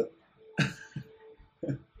you, but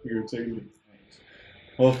you're taking it.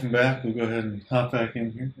 Welcome back. We'll go ahead and hop back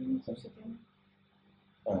in here.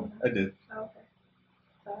 Oh, I did. Oh, okay.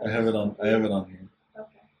 I have it on here.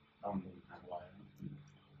 Okay. I don't know why.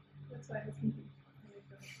 That's why I was confused.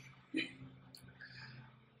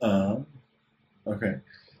 Okay.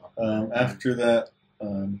 After that,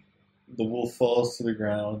 the wolf falls to the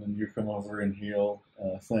ground, and you come over and heal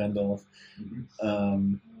Flandolf.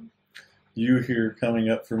 You hear coming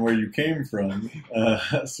up from where you came from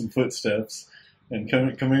some footsteps, and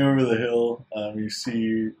coming over the hill, you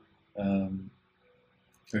see a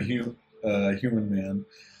human man.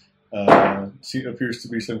 Appears to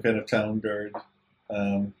be some kind of town guard.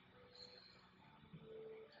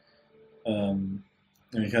 And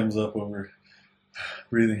he comes up over,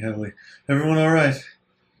 breathing heavily. Everyone all right?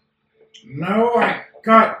 No, I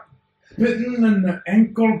got bitten in the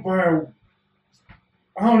ankle by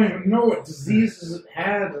I don't even know what diseases it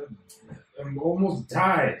had and almost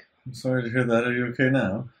died. I'm sorry to hear that. Are you okay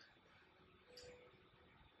now?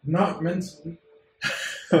 Not mentally.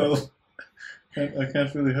 Well, I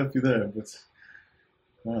can't really help you there, but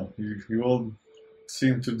wow, you all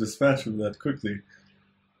seem to dispatch of that quickly.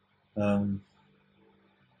 Yeah,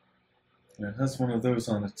 it has one of those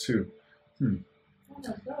on it too. One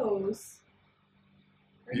of those?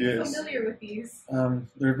 Are you Yes. familiar with these?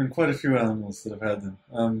 There have been quite a few animals that have had them.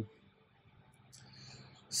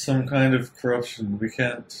 Some kind of corruption. We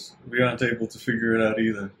aren't able to figure it out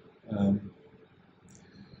either.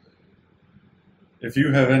 If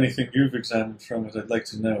you have anything you've examined from it, I'd like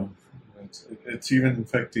to know. It's even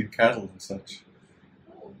infecting cattle and such.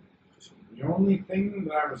 The only thing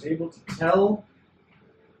that I was able to tell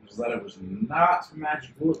was that it was not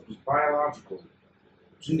magical, it was biological.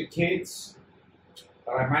 Which indicates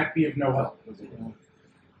that I might be of no help.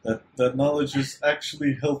 That knowledge is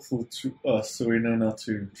actually helpful to us, so we know not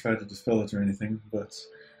to try to dispel it or anything. But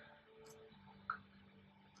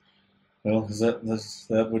well, is that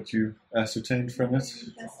what you ascertained from it?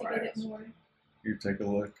 Investigate it more. You take a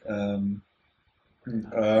look.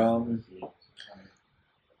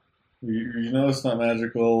 You know it's not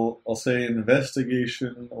magical. I'll say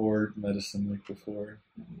investigation or medicine, like before.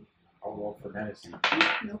 I'll roll for medicine.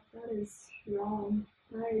 Nope, that is wrong.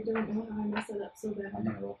 I don't know how I messed it up so I'm bad.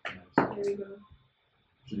 gonna roll for medicine. There you go.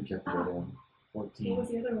 Should have kept the other one. What 14. was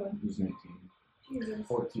the other one? Who's 19? Jesus.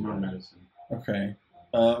 14 on medicine. Okay.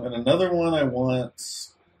 And another one I want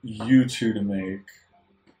you two to make.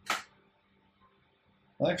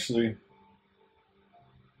 Actually,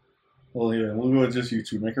 well, yeah, we'll go with just you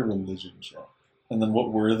two. Make a religion check. And then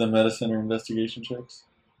what were the medicine or investigation checks?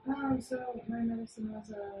 So my medicine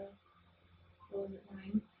was what was it,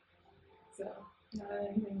 9? So not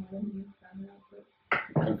anything more than you found out, but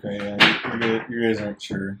Okay, yeah, you guys aren't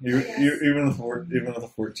sure. Even with a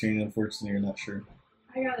 14, unfortunately, you're not sure.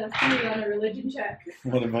 I got a 3 on a religion check.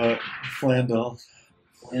 What about Flandel?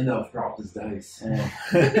 Flandolf dropped his dice.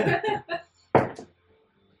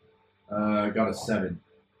 Got a 7.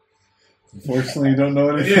 Unfortunately, you don't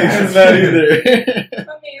know anything Yeah. from that either.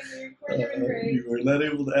 Amazing. We're doing great. You were not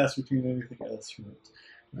able to ascertain anything else from it.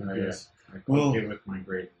 Yes. I Well- poke it with my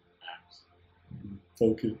great axe.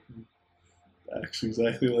 Poke it. Acts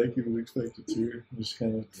exactly like you would expect it to. Just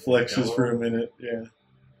kind of flexes for a minute. Yeah.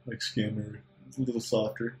 Like skin or a little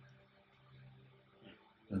softer.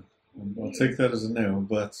 I'll take that as a no,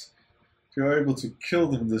 but if you are able to kill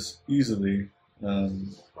them this easily,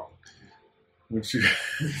 which you...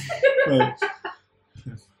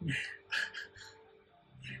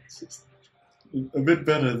 it's just a bit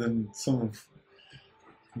better than some of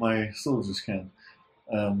my soldiers can.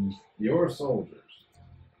 Your soldiers.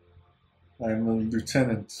 I'm a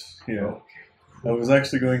lieutenant here. I was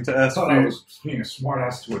actually going to ask I thought you... I was being a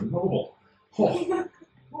smartass to a noble. Oh.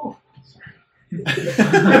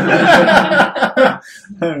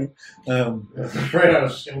 I'm afraid I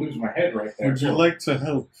was going to lose my head right there. would you like to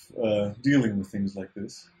help dealing with things like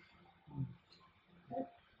this?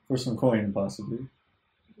 For some coin, possibly.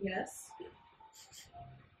 Yes.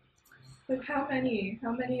 But how many?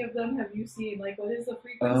 How many of them have you seen? Like, what is the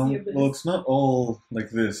frequency of this? Well, it's not all like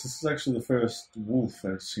this. This is actually the first wolf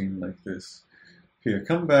I've seen like this. Here,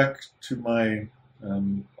 come back to my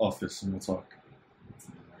office and we'll talk.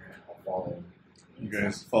 I'll follow. You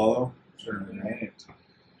guys follow? Sure. Alright.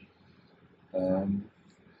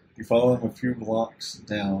 You follow him a few blocks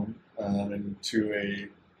down into a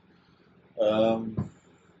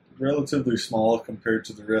relatively small compared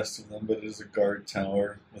to the rest of them, but it is a guard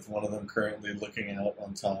tower with one of them currently looking out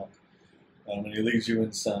on top. And he leads you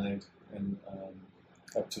inside and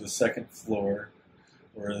up to the second floor,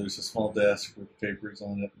 where there's a small desk with papers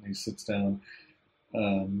on it, and he sits down.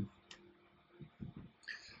 And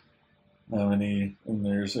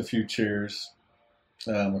there's a few chairs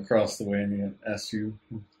across the way, and he asks you,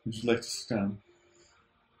 "Would you like to sit down?"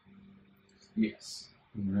 Yes.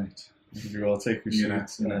 All right. You all take your Yeah.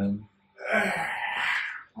 seats. And, On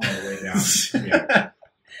the way down. Yeah.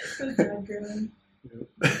 Good job, Dylan.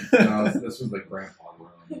 No, this was the grandpa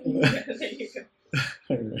room. Yeah, there you go.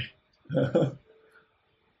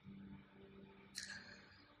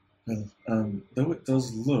 Well, though it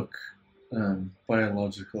does look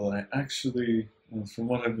biological, I actually, from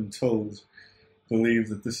what I've been told, believe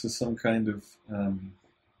that this is some kind of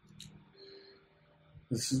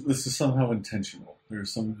this is somehow intentional.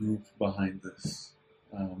 There's some group behind this,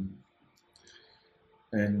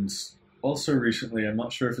 and also recently, I'm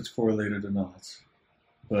not sure if it's correlated or not,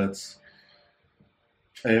 but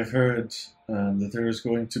I have heard that there is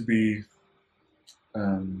going to be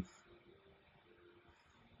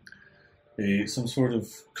some sort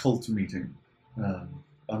of cult meeting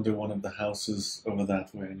under one of the houses over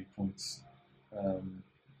that way, and he points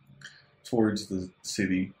towards the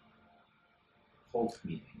city. Cult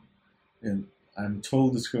meeting. And I'm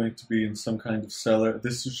told it's going to be in some kind of cellar.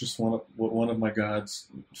 This is just what one of my guards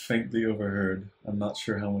faintly overheard. I'm not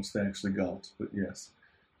sure how much they actually got, but yes.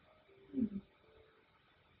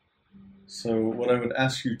 So what I would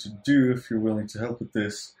ask you to do, if you're willing to help with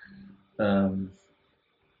this,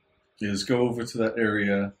 is go over to that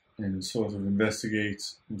area and sort of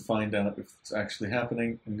investigate and find out if it's actually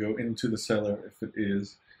happening, and go into the cellar if it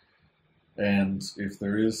is. And if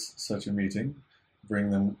there is such a meeting,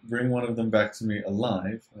 bring one of them back to me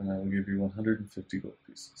alive, and I will give you 150 gold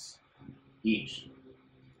pieces. Each.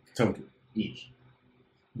 Total. Each.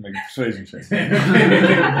 Make a persuasion check.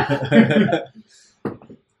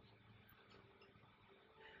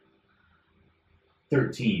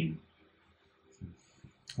 13.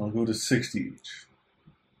 I'll go to 60 each.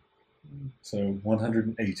 So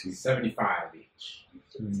 180. 75 each.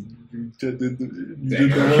 You did the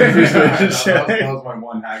Dang one it. persuasion that check. was my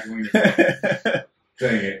one haggling.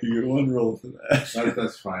 Dang it. You get one roll for that.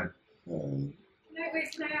 That's fine. Can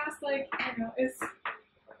I ask, like, I don't know,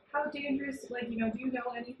 how dangerous, like, do you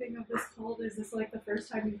know anything of this cult? Is this, like, the first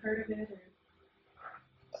time you've heard of it,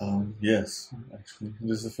 or? Yes, actually. It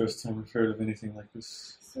is the first time I've heard of anything like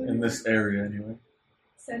this. So In this area, anyway.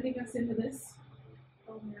 sending us into this?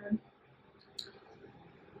 Oh, man.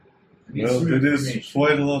 Well, it is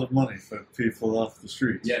quite a lot of money for people off the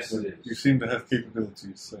street. Yes, but it is. You seem to have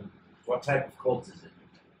capabilities, so What type of cult is it?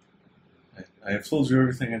 I have told you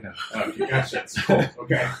everything I know. You gotcha. So,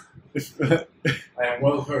 okay. I am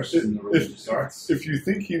well versed in the religious arts. If you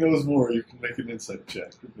think he knows more, you can make an insight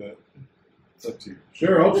check, but it's up to you.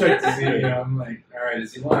 Sure, I'll check to see. I'm like, alright,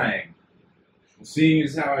 is he lying? Well, seeing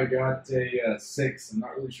as how I got a 6, I'm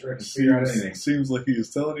not really sure I can figure out anything. Seems like he is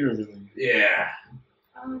telling you everything. Yeah.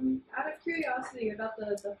 Out of curiosity about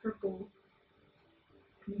the purple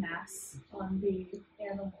mass on the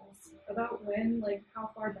animals, about when, like,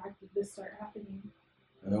 how far back did this start happening?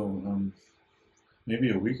 Oh,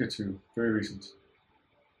 maybe a week or two. Very recent.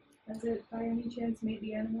 Has it, by any chance, made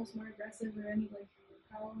the animals more aggressive, or any, like,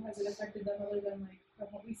 how has it affected them other than, like, from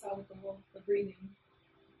what we saw with the breathing?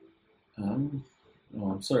 Oh,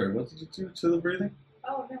 I'm sorry. What did it do to the breathing?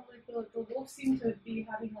 Oh, no, like, the wolf seemed to be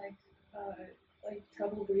having, like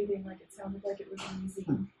trouble breathing, like, it sounded like it was easy.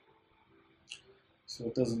 So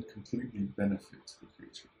it doesn't completely benefit the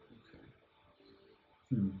creature.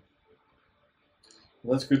 Okay.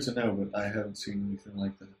 Well, that's good to know, but I haven't seen anything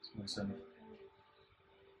like that myself.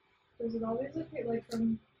 Does it always appear, like,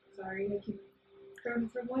 from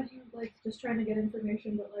what you, like, just trying to get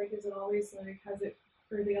information, but, like, is it always, like, has it,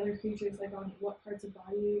 for the other creatures, like, on what parts of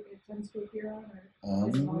body it tends to appear on, or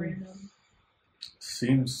is it all random?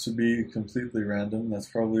 Seems to be completely random. That's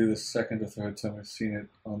probably the second or third time I've seen it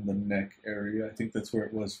on the neck area. I think that's where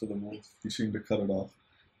it was for the wolf. You seem to cut it off.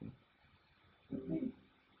 Okay.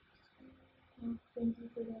 Well, thank you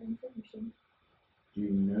for that information. Do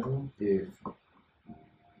you know if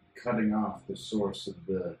cutting off the source of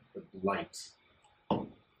the blight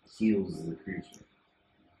heals the creature?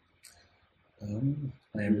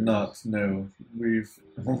 I am not. No, we've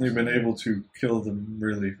only been able to kill them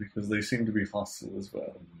really because they seem to be hostile as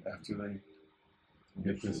well after they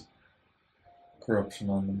get this corruption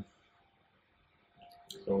on them.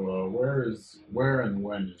 So where and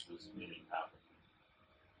when is this meeting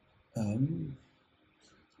happening?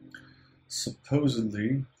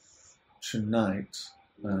 Supposedly tonight,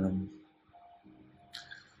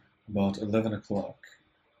 about 11 o'clock.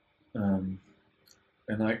 And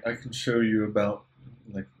I can show you about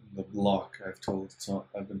like the block I've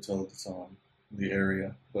been told it's on the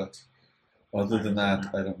area, but other than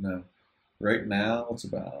that, I don't know. Right now it's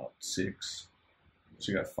about 6.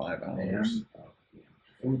 So you got 5 hours.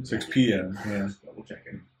 6 p.m. Yeah. Double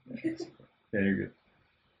checking. Yeah, you're good.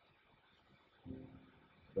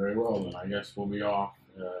 Very well, then I guess we'll be off.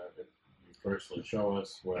 If you firstly show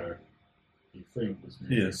us where you think this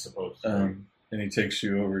meeting is supposed to be. And he takes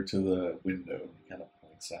you over to the window and kind of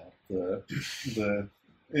points out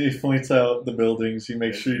he points out the buildings. He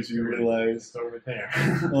makes sure you realize. It's over there.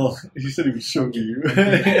 Well, he said he would show you.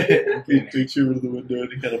 He takes you over to the window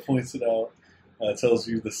and he kind of points it out. Tells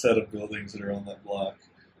you the set of buildings that are on that block.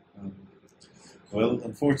 Well,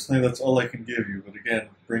 unfortunately, that's all I can give you. But again,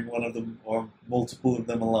 bring one of them or multiple of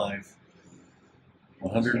them alive.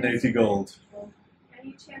 180 gold.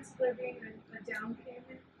 Any chance of there being a down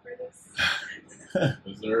payment for this?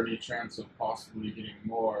 Is there any chance of possibly getting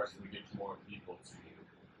more if we get more people to you?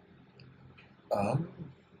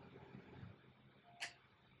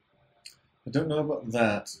 I don't know about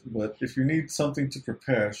that, but if you need something to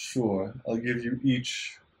prepare, sure. I'll give you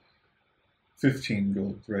each 15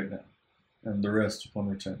 gold right now, and the rest upon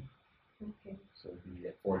return. Okay. So you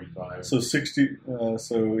get 45. So 60.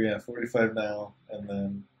 45 now, and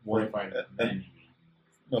then 45 then you mean?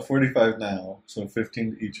 No, 45 now. So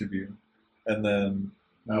 15 to each of you, and then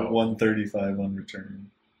 135 on return.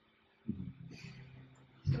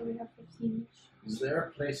 So we have 15 each. Is there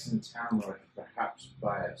a place in town where I could perhaps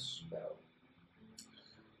buy a spell?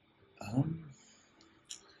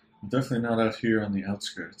 Definitely not out here on the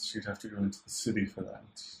outskirts. You'd have to go into the city for that.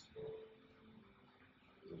 Is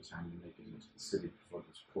there time to make it into the city before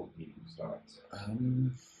this court meeting starts?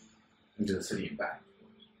 Into the city and back.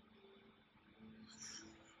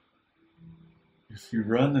 If you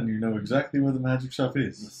run and you know exactly where the magic shop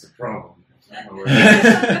is. That's the problem. I don't know where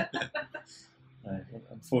it is.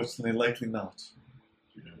 Unfortunately, likely not.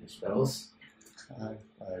 Do you know any spells? I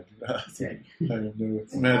do not. Okay. I have no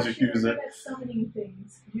So magic you're user. good at summoning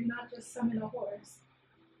things. You do not just summon a horse.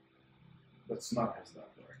 That's not how that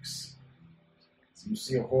works. So you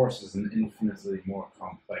see, a horse is an infinitely more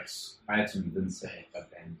complex item than, say, a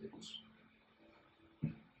bandage.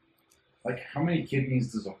 Like, how many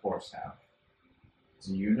kidneys does a horse have?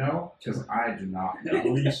 Do you know? Because I do not know. At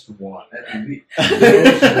least one. At least,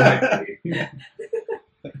 most likely.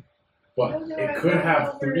 But No, it I could don't have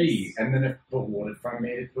know 3, and then but what if I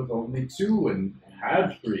made it with only 2 and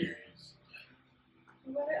had 3?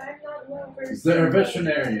 What, I'm not well versed Is there a in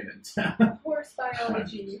veterinarian in town? horse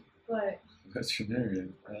biology, but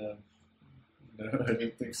Veterinarian. No, I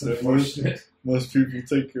don't think so. Unfortunate. Most people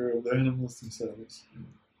take care of their animals themselves.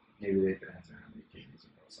 Maybe they can answer how many kidneys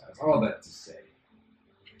and horse has. All that to say.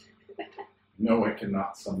 No, I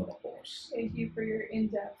cannot summon a horse. thank you for your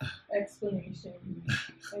in-depth explanation.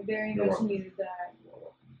 I very You're much welcome. needed that.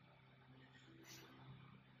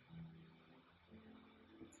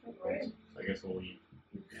 Okay. I guess we'll eat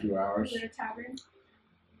a few hours. Is there a tavern?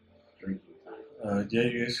 Drinking time. Yeah,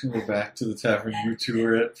 you guys can go back to the tavern you two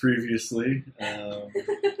were at previously.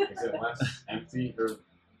 Is it less empty or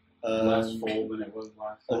less full than it was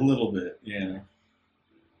last A time? little bit, yeah.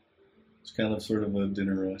 It's kind of sort of a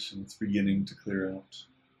dinner rush, and it's beginning to clear out.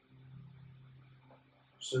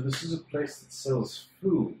 So this is a place that sells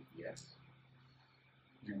food, yes?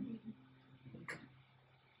 As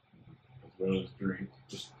well as drink.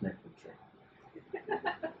 Just drink the drink.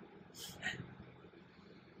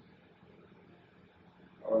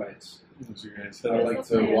 Alright. As you guys head, I'd over, like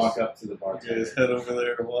to walk up to the you bartender. guys head over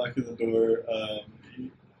there, walk in the door.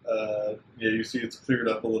 You see it's cleared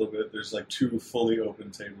up a little bit. There's like 2 fully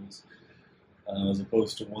open tables, as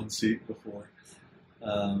opposed to 1 seat before.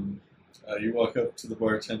 You walk up to the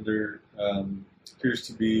bartender. Appears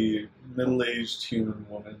to be a middle-aged human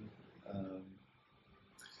woman,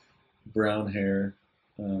 brown hair,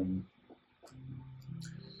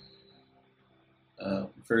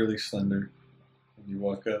 fairly slender. And you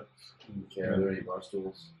walk up. Okay, are there any bar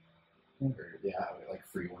stools? Or, yeah, like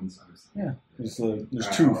free ones. Yeah, there's 2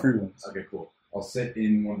 Alright, free ones. Okay, cool. I'll I'll sit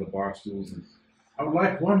in one of the bar stools and I would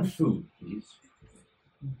like one food, please.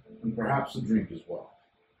 And perhaps a drink as well.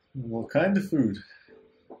 What kind of food?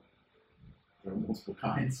 There are multiple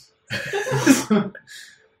kinds.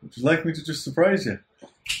 Would you like me to just surprise you?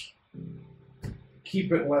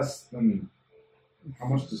 Keep it less than... How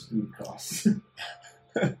much does food cost?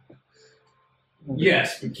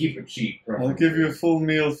 Yes, but keep it cheap. I'll Preferably. give you a full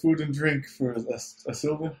meal, food and drink for a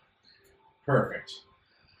silver. Perfect.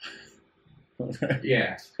 Alright.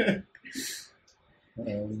 Yeah.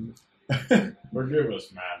 Forgive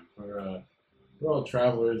us, man. We're all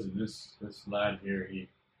travelers, and this lad here, he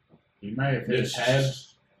may have hit his head.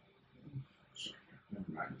 Never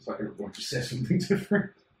mind. I thought you were going to say something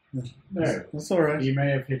different. No, That's alright. he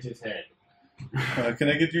may have hit his head. Can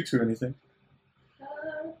I get you two anything?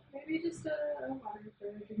 Maybe just a water for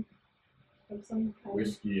a drink of some kind.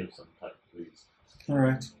 Whiskey of some type, please.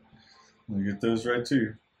 Alright. I'll get those right to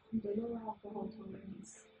you. Little alcohol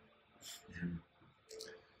tolerance.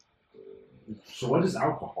 So what is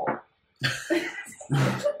alcohol?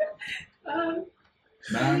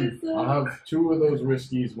 Man, Please, I'll have 2 of those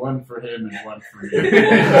whiskeys, one for him and one for you.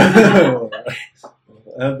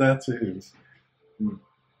 Add that to his.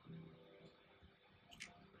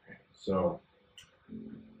 So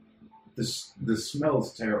the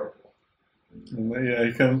smell's terrible. And then, yeah,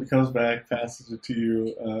 he comes back, passes it to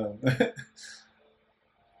you,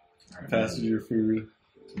 passes you your food.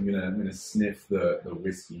 I'm gonna sniff the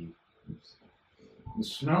whiskey. The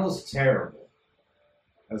smell is terrible.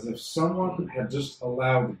 As if someone had just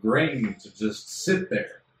allowed grain to just sit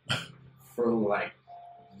there for like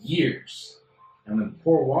years and then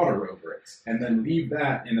pour water over it and then leave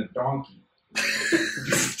that in a donkey.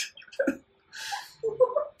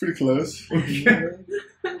 Pretty close. Fair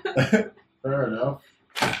enough.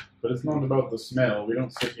 But it's not about the smell. We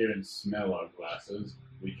don't sit here and smell our glasses.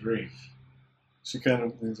 We drink. She kind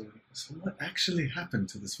of leans over. So what actually happened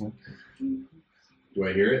to this one? Do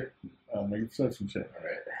I hear it? Make a perception check. All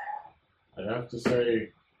right. I'd have to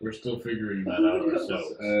say we're still figuring that out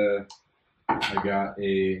ourselves. I got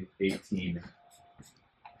a 18.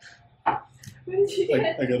 What did you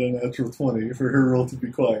get? I got a natural 20 for her roll to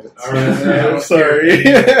be quiet. All right. I'm sorry.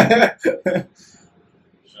 I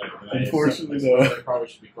Unfortunately, no. no. I probably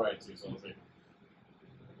should be quiet too, so I'll say,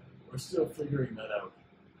 we're still figuring that out.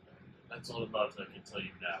 That's all about it, I can tell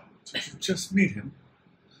you now. Did you just meet him?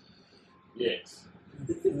 Yes.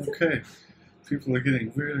 Okay. People are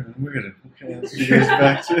getting weirder and weirder. Okay, so you guys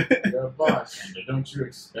back to it. You're a bartender. Don't you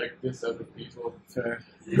expect this out of people? Fair.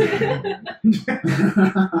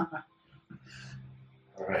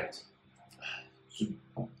 All right. So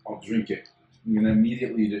I'll drink it. I'm gonna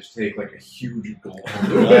immediately just take like a huge gulp.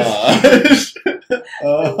 Gosh.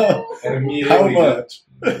 And immediately How much?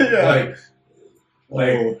 Yeah.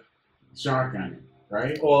 like Shotgun,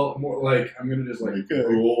 right? well, more like I'm gonna just like Okay.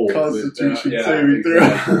 roll it Constitution down. saving throw.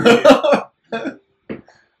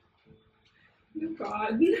 exactly. Oh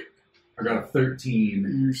God. I got a 13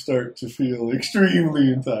 You start to feel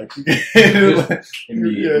extremely intoxicated.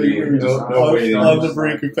 immediately. you were just no waiting. on the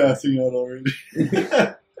brink of passing out already.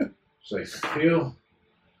 Just like Feel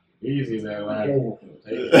easy there, lad. Oh.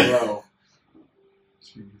 Take it slow.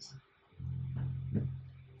 Jeez.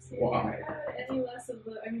 So, Why? any less of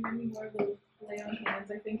the, any more of the lay on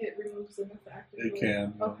hands, I think it removes an effect. It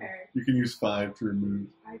can. Okay. You can use 5 to remove.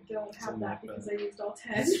 I don't have Something that like because that. I used all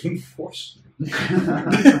 10. It's unfortunate.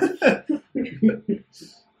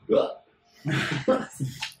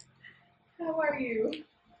 How are you?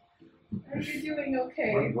 Are you doing My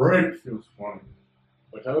okay? brain feels funny.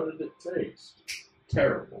 But how did it taste?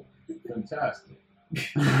 Terrible. Fantastic.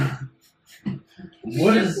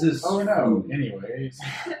 What is this? Oh no. Anyways,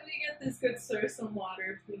 Can we get this good sir some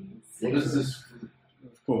water, please? What is this?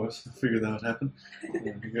 Of course, I figured that would happen.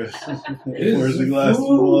 He goes, Is pours a glass of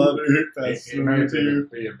food. water, it, passes it it may over to you.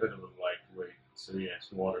 be a bit of a lightweight. So yes,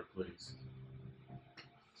 water, please.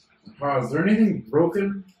 Is there anything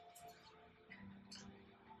broken?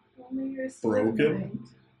 Only your Broken?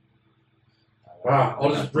 mind. I'll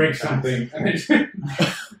just break something. And I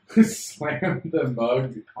just slam the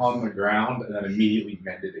mug on the ground and then immediately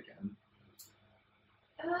mend it again.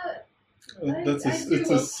 That's I do it's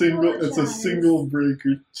a apologize. single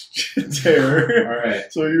breaker tear.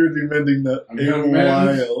 Alright. So you would be mending that I'm a gonna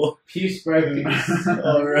mend. while. Piece by piece.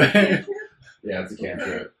 All right. Yeah, it's a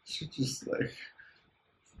cantrip. Should just like.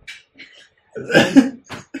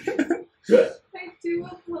 I do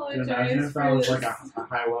apologize Imagine if that for was this. like a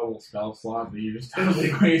high level spell slot that you just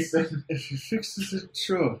totally wasted. If he fixes it,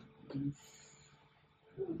 sure.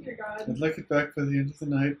 Oh dear God. I'd like it back by the end of the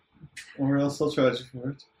night, or else I'll charge you for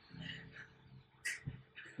it.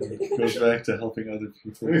 Goes back to helping other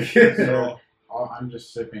people. So I'm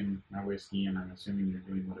just sipping my whiskey, and I'm assuming you're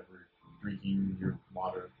doing whatever, drinking your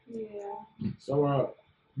water. Yeah. So,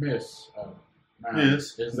 Miss, ma'am,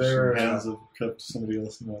 Yes. is there? She hands a cup to somebody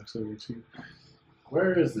else and walks over to you.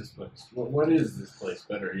 Where is this place? What is this place?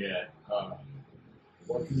 Better yet,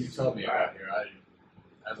 what can you tell me about here?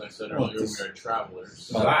 As I said Well, earlier, this- we are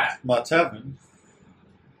travelers. My tavern.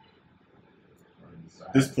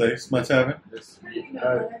 This place, my tavern. This, How do you know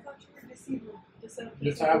that? I thought you were deceptive.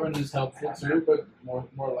 your tavern is helpful too, but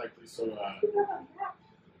more likely so.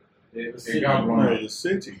 It city. got Oh, run. the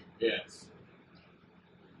city. Yes.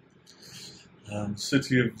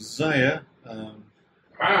 City of Zaya.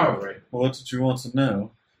 Wow, right. What did you want to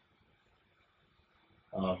know?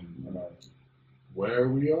 Where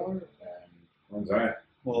we are and When's that?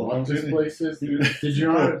 Well, what this I'm place is. you- Did you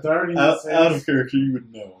not already out, say out this? of character, you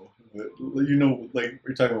would know. But, you know, like,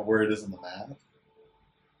 you're talking about where it is in the map?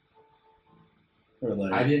 Or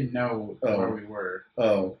like, I didn't know Oh. where we were.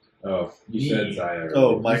 oh, Oh, you said Zaya.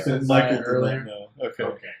 oh, You Michael, said Michael Zaya did earlier? not know. Okay.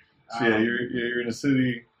 Okay. So yeah, you're in a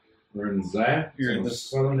city. We're in Zaya. You're in on the this-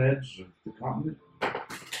 southern edge of the continent. I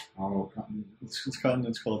don't know what continent. This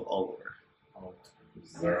continent's called Oliver.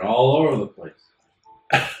 They're all over the place.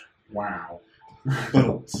 Wow.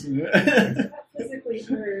 But That physically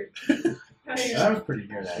hurt. That was pretty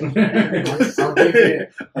good, actually. I'll give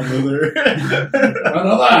it. another.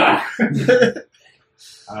 Another.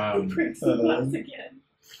 Breaks the glass again.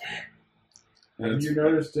 Have you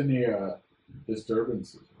noticed any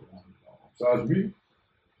disturbances? Besides me.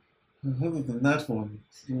 Other than that one,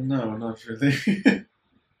 no, not really.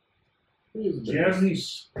 He is a Do bit you have any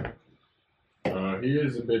he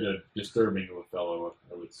is a bit disturbing of a fellow,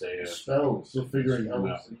 I would say. spells? Still figuring him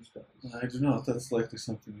out. Any spells? I do not. That's likely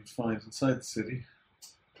something you'd find inside the city.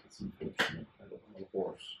 That's unfortunate. I don't have a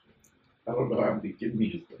horse. I don't know how many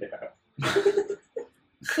kidneys they have.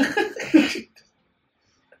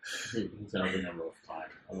 He's having a rough time.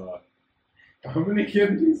 How many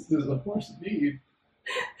kidneys does a horse need?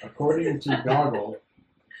 According to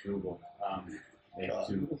Google, they have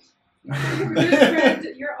two. Your good friend,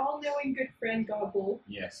 your all-knowing good friend Gobble.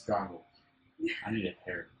 Yes, Goggle. I need a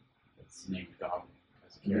hair that's named Goggle.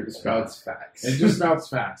 As a It character. spouts facts. It just spouts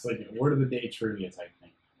facts, like word of the day trivia type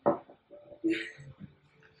thing.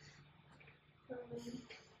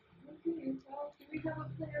 Okay, well, do we have a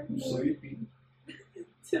plan I'm for sleepy.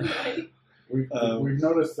 tonight? We've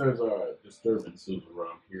noticed there's disturbances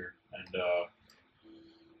around here, and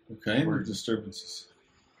Okay, what disturbances?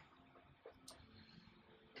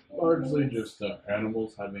 largely just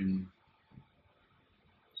animals having.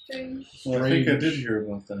 Strange. Well, I think I did Strange. hear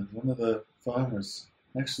about that. One of the farmers,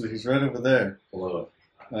 actually, he's right over there. Hello.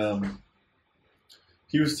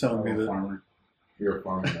 He was telling me that. Farmer. You're a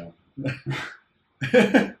farmer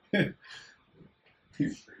now.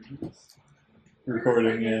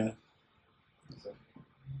 Recording, yeah.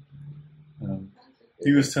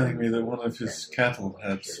 He was telling me that one of his cattle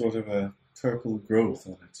had sort of a purple growth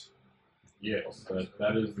on it. Yes,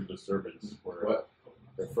 that is the disturbance we're What?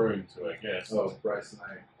 referring to, I guess. Oh, Bryce and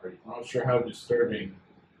I are. I'm not sure how disturbing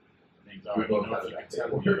things are. We I don't both know have if you that. can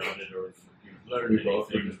tell me about it or if you've learned We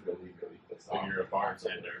both were anything. just really pissed When off. you're a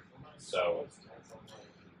bartender, so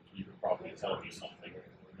you could probably tell me something,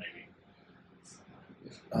 maybe.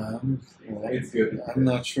 Well, It's good. I'm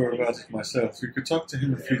not sure about it myself. You could talk to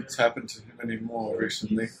him if you'd happened to him any more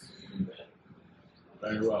recently.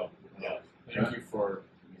 Very well. Yeah. Thank you for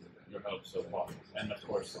your help so far, and of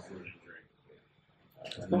course the food and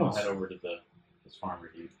drink. And then I'll head over to this farmer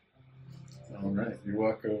dude. All right, you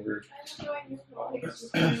walk over. I don't know, I knew politics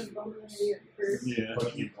was kind of bumbling at first. Yeah.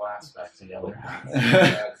 Putting your glass back together.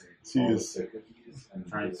 She just,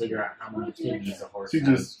 Trying to figure out how many kidneys a horse she has.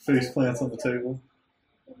 just face plants on the table.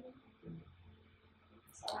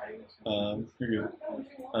 Sorry. You're good.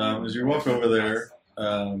 As you walk over there,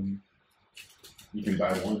 You can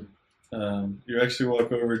buy one. you actually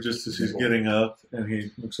walk over just as he's getting up, and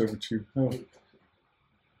he looks over to you. Oh,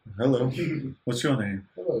 hello. What's your name?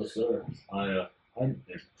 Hello, sir. I'm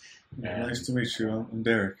Nice to meet you. I'm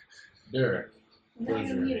Derek. Derek. And then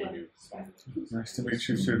Pleasure, you hey, you. Nice to meet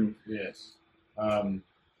you too. Yes. I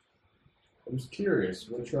was curious.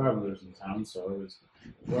 We're travelers in town, so I was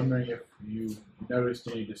wondering if you noticed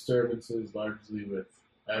any disturbances, largely with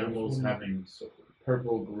animals having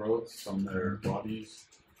purple growths on their bodies.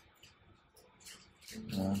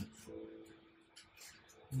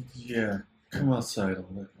 Yeah, come outside.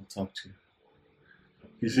 I'll talk to you.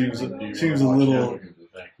 He Do you seems a wanna watch little. out?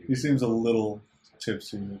 Thank you. He seems a little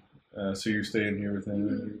tipsy. So you're staying here with him,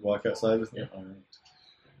 and you walk outside with him. Yeah.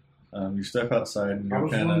 All right. You step outside, and I you're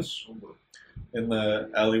was kind of. once sober. in the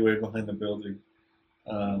alleyway behind the building.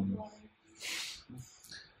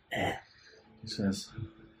 He says,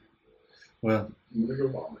 "Well, I'm gonna go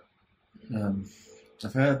vomit.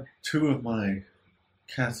 I've had 2 of my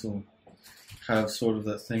cattle have sort of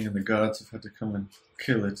that thing, and the gods have had to come and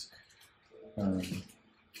kill it,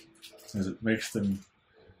 as it makes them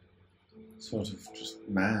sort of just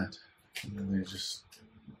mad, and then they just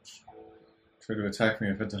try to attack me.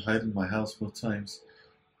 I've had to hide in my house both times.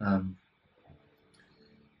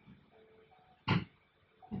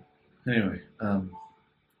 Anyway,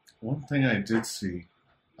 one thing I did see,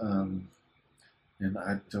 and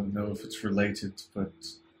I don't know if it's related, but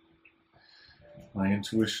my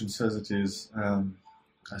intuition says it is.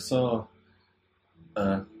 I saw,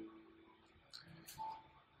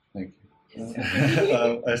 thank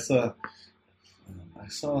you. I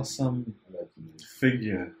saw some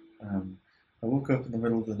figure. I woke up in the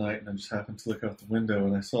middle of the night and I just happened to look out the window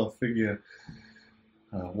and I saw a figure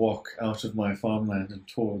walk out of my farmland and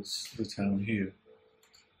towards the town here.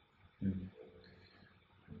 And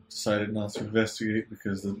decided not to investigate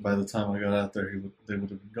because by the time I got out there, they would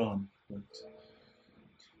have been gone. But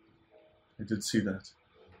I did see that.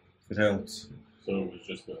 If it helps. So it was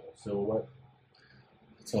just a silhouette?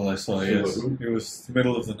 That's all I saw, yes. It was the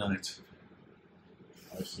middle of the night.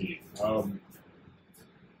 I see. I'm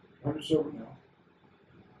just over now.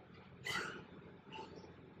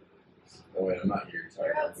 Oh wait, I'm not here.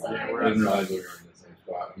 Sorry. You're outside. Yeah, I didn't realize we were in the same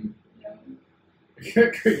spot. Yeah. I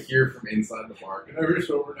could hear from inside the bar. Can I reach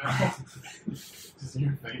over now? Just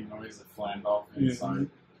hear faint noise that flamed off inside.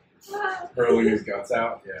 Hurling his guts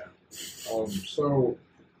out. Yeah. So,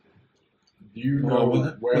 do you know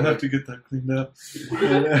Well, where? we'll have to get that cleaned up.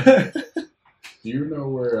 Do you know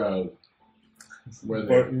where But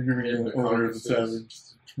they you're giving hid an the owner of the carcasses? savage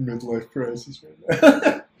midlife crisis right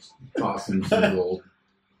now. Toss him some gold.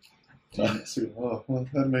 Oh, well,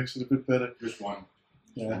 that makes it a bit better. Just one.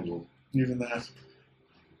 Yeah, even that.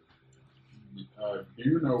 Do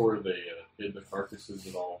you know where they hid the carcasses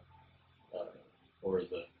at all? Or I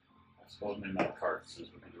suppose maybe not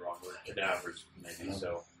carcasses would be the wrong word, cadavers maybe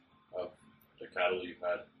so, of the cattle you've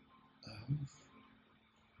had.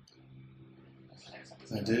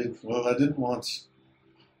 I did. Well, I didn't want.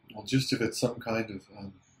 Well, just if it's some kind of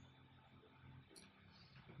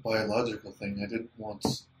biological thing, I didn't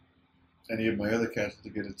want any of my other cattle to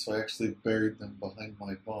get it, so I actually buried them behind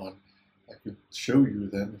my barn. I could show you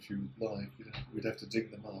them if you like. We'd have to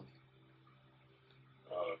dig them up.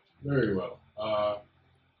 Very well. How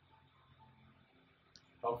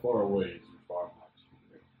far away is your farmhouse?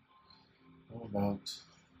 Oh, about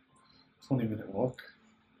 20-minute walk.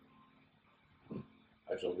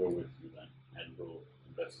 I shall go with you then, and go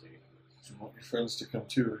investigate. Do you want your friends to come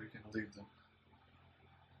too, or you can leave them?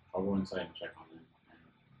 I'll go inside and check on them.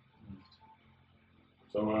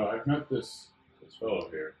 So I've met this fellow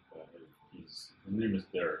here. His name is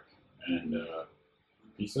Derek, and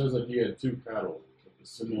he says that he had 2 cattle with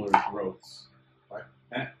similar growths. What?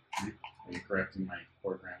 Are you correcting my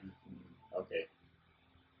poor grammar? Okay.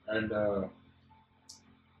 And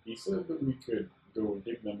he said that we could go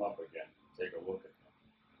dig them up again, take a look at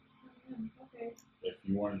them. Okay. If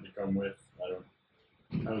you wanted to come with,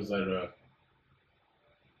 how's that?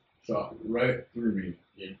 Shot right through me.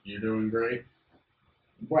 You're doing great.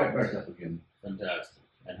 Right back up again. Fantastic.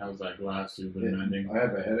 And how's that glass you've been mending? I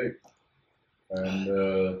have a headache. And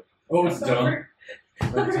It's done.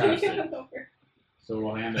 Fantastic. So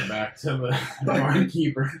we'll hand it back to the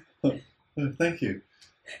barkeeper. Thank you.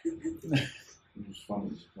 It was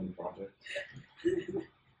fun. It's a fun project.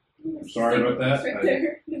 Sorry about that. Right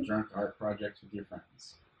there. Drunk art projects with your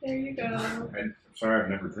friends. There you go. I'm sorry, I've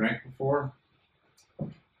never drank before.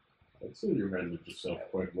 I'd say you handled yourself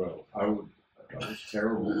quite well. That was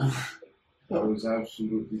terrible. That was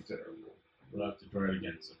absolutely terrible. We'll have to try it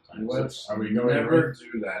again sometime. Let's Are we going never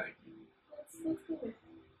do that again. Let's do it.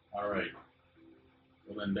 All right.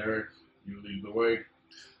 Well then, Derek, you lead the way.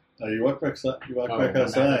 You walk back outside, Back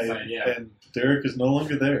outside, yeah. and Derek is no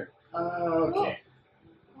longer there. Okay. Oh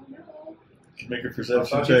no. You can make a I perception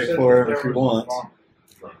thought you check said for him there if you was a want. farm.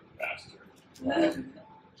 Drunk bastard.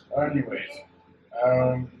 Anyways,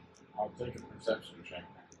 I'll take a perception check,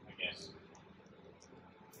 I guess.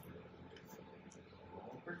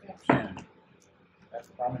 Perception. That's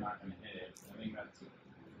probably not going to hit it. I think that's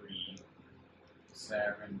 3,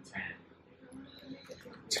 7,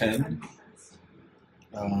 10. 10.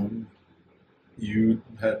 You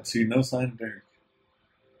had see no sign of Derek.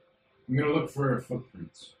 I'm gonna look for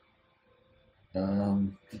footprints.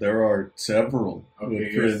 There are several Okay,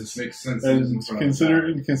 yes, footprints. this makes sense. And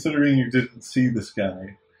considering you didn't see this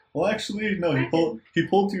guy, Well, actually, no. He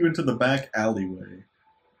pulled you into the back alleyway.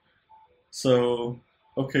 So,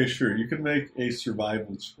 okay, sure. You can make a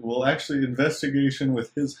survival. Well, actually, investigation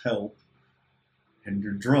with his help. And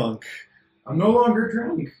you're drunk. I'm no longer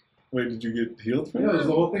drunk. Wait, did you get healed from Yeah, it?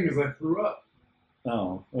 the whole thing is I threw up.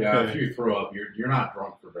 Oh, okay. Yeah, if you throw up, you're not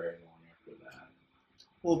drunk for very long after that.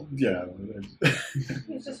 Well, yeah.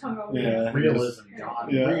 He's just hungover. Yeah. Realism, John.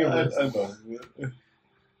 Yeah, Realism. I know.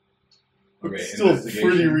 Okay, Still investigation.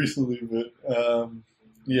 pretty recently, but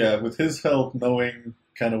yeah, with his help, knowing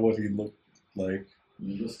kind of what he looked like.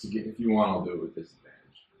 If you want, I'll do it with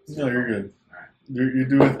disadvantage. No, you're good. Alright. You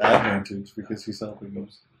do it with advantage because he's helping you.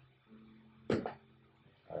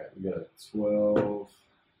 Alright, we got a 12.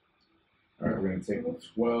 Alright, we're going to take a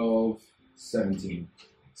 12, 17.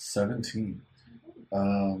 17.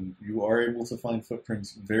 You are able to find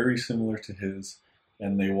footprints very similar to his,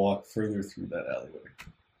 and they walk further through that alleyway.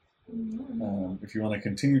 If you want to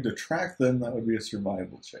continue to track them, that would be a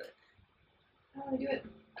survival check. How do I do it?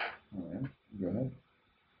 All right, go ahead.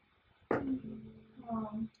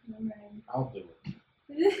 Never mind. I'll do it.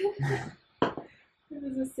 It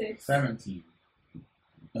was a 6. 17.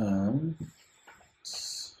 I'm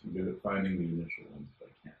good at finding the initial ones, but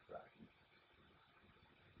I can't track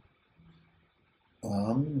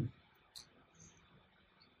them.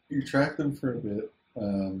 You track them for a bit,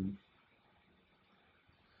 and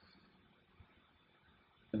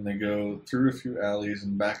they go through a few alleys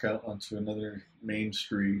and back out onto another main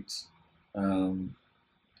street.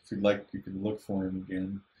 If you'd like, you can look for him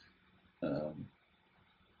again.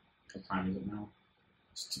 What time is it now?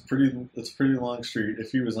 It's a pretty long street.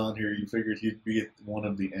 If he was on here, you figured he'd be at one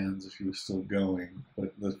of the ends if he was still going.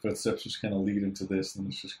 But the footsteps just kind of lead into this, and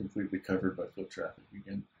it's just completely covered by foot traffic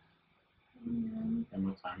again. And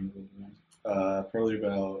what time is it again? Probably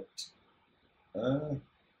about.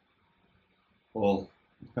 Well,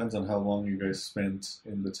 depends on how long you guys spent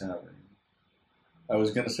in the tavern. I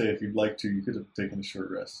was gonna say if you'd like to, you could have taken a short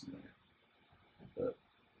rest in there. But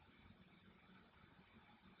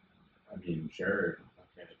I mean, sure.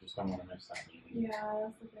 Okay, I just don't want to miss that meeting. Yeah,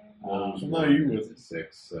 that's the thing. So no, you It's would. at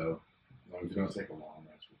 6, so as long as you don't take a long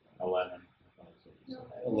rest. 11. I thought it was what you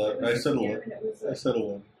said. 11. I said 11. I said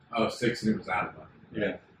 11. Oh, 6 and it was out of 11.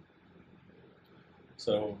 Yeah.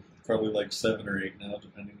 So probably like 7 or 8 now,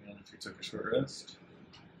 depending on if you took a short rest.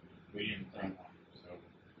 We didn't think one, so.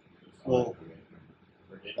 Well,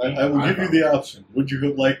 Forget I me. will give you the option. Would you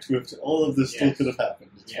have liked to have? All of this still Yes. could have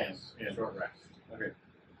happened. It's Yes, fine. Yeah. short rest. Okay.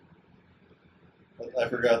 I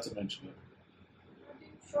forgot to mention it. Do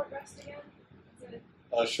short rest again? Is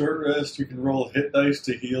it? Short rest, you can roll hit dice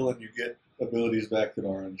to heal, and you get abilities back that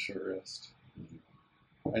are on short rest.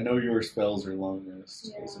 I know your spells are long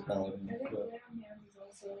rest as a I paladin, think but Lay on Hands is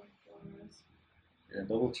also short rest. yeah,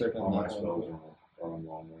 double check All on my that spells one. are on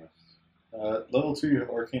long rest. Level 2, you have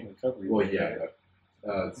arcane recovery. Well, yeah, but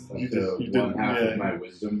it's You like did- the you one did- half yeah. of my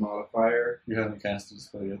wisdom modifier. You haven't casted a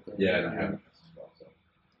spell yet, though. Yeah, and I haven't cast a spell, so.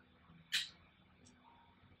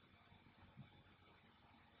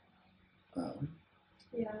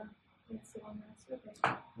 Yeah, it's long rest.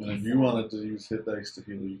 Okay. And if you wanted to use hit dice to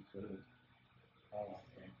heal, you could. Oh,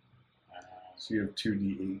 okay. So you have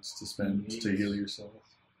 2d8s to spend to heal yourself.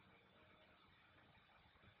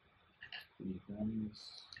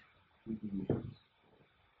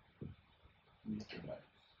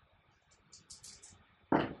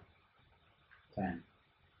 Ten.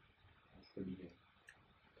 That's pretty good.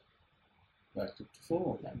 Back up to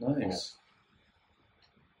full. Back to Nice.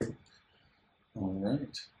 All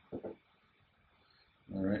right.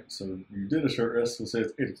 All right. So you did a short rest. We'll say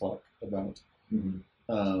it's 8 o'clock about.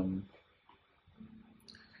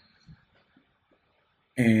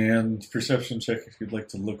 And perception check if you'd like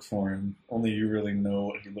to look for him. Only you really know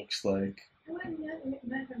what he looks like. Oh, I met him with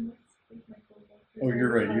my coworker. Oh,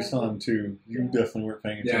 you're right. You saw him too. You Yeah. definitely weren't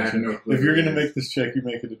paying Yeah, I have attention. no clue If you're who going to he is. make this check, you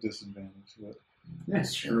make it a disadvantage. Yeah,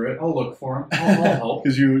 screw it. I'll look for him. I'll help.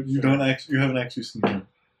 Because you don't actually, you haven't actually seen him.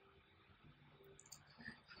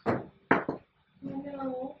 Oh,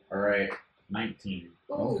 no. All right, 19.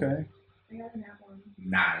 Oh, Okay. I got an apple.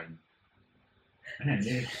 9.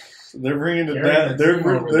 So they're bringing it Carry down. the They're team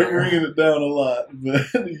over they're there. bringing it down a lot.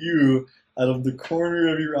 But you, out of the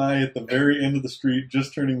corner of your eye, at the very end of the street,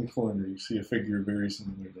 just turning the corner, you see a figure very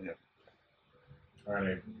similar to him.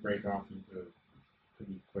 Alright, I break off into a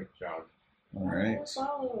pretty quick jog. All right. I'll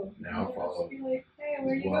follow. Now I'll follow. Just be like, hey,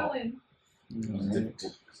 where are you Well. going? It's All right.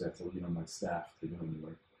 difficult because I have to lean on my staff to go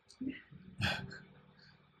anywhere.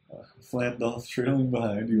 Flandolf trailing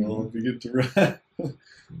behind, you all begin to run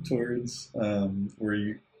towards where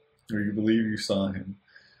you believe you saw him.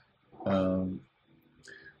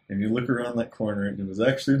 and you look around that corner, and it was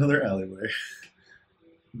actually another alleyway.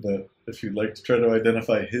 But if you'd like to try to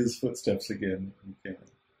identify his footsteps again, you can.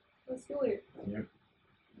 Let's do it. Yep.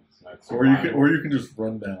 So that's Or you can just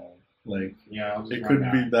run down. Like yeah, I'll just it run couldn't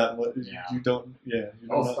down. be that much. Yeah. You don't. Yeah. You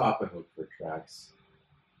I'll don't stop and look for tracks.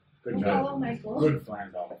 Good We'll job. follow Michael. Good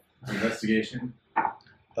plan, dog. Investigation?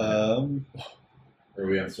 Or Or are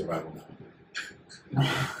we on survival now?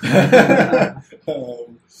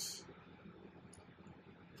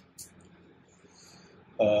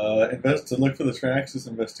 invest to look for the tracks is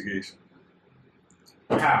investigation.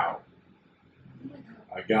 How?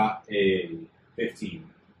 I got a 15.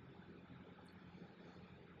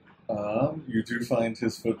 You do find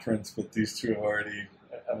his footprints, but these two have already.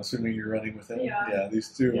 I'm assuming you're running with him. Yeah. These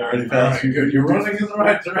two have Yeah, already all passed right, you. You're running in the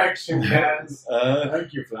right direction, guys. Uh,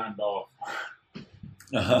 Thank you, Flandolf.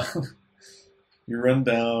 you run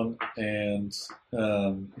down and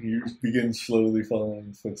you begin slowly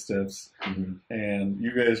following footsteps, Mm-hmm. and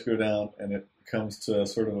you guys go down, and it comes to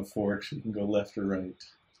sort of a fork. So you can go left or right.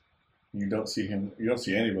 You don't see him. You don't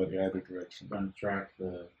see anybody either direction. I'm going to track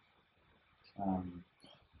the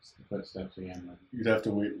footsteps again. You'd have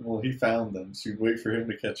to wait. Well, he found them, so you'd wait for him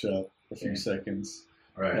to catch up a few Okay. seconds,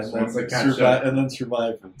 Alright, and, so then once I catch up, and then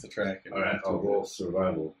survive him to track him. alright, I'll roll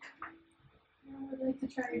survival. I'd like to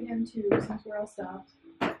try again too, since we're all stopped.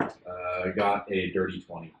 I got a dirty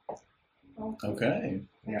 20. Oh, Okay.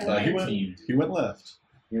 Yeah, He 19. went left.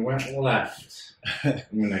 You went left. I'm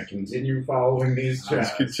going to continue following these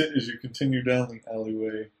tracks. As you continue down the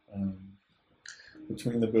alleyway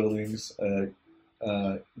between the buildings,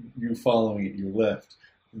 you following it, you left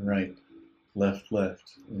and right, left,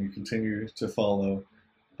 and you continue to follow,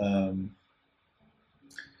 and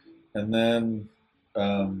then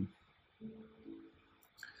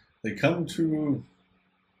they come to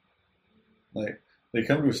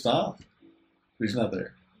a stop. He's not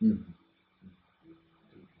there.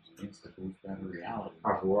 It's the proof that reality.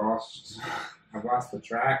 I've lost the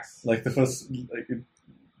tracks. Like the first, you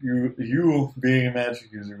being a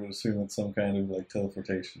magic user would assume it's some kind of like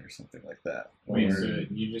teleportation or something like that. Wait, Or- so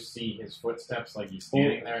you just see his footsteps like he's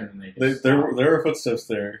standing there, and then they just there stop? are footsteps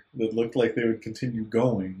there that looked like they would continue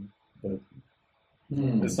going, but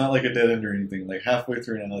it's not like a dead end or anything. Like halfway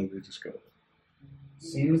through an alley, they just go.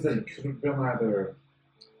 Seems that it could have been either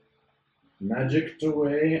magicked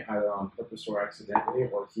away, either on purpose or accidentally,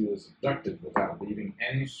 or he was abducted without leaving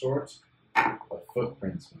any sort of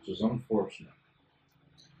footprints, which is unfortunate.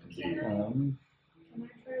 Indeed. Can I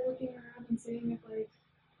try looking around and seeing if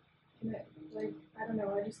I don't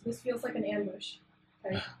know, this feels like an ambush.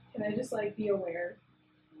 Like, can I just be aware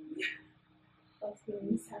of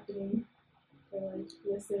things happening, or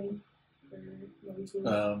listen for noises?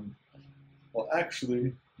 Well,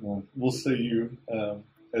 actually, we'll say you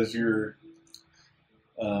as you're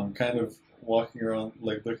kind of walking around,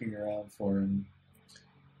 like looking around for him.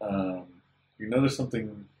 You notice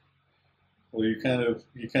something. Well, he kind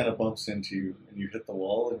of bumps into you, and you hit the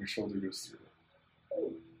wall, and your shoulder goes through.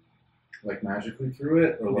 Like magically through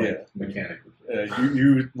it, or like Yeah. mechanically?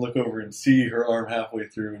 You look over and see her arm halfway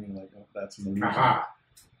through, and you're like, "Oh, that's an illusion." Aha!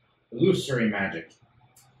 Illusory magic.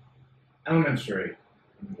 Elementary.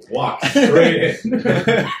 Walk straight in.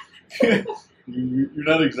 You're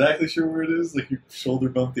not exactly sure where it is. Like you shoulder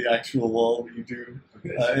bump the actual wall, but you do.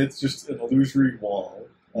 It's just an illusory wall,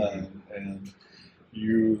 and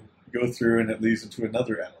you go through, and it leads into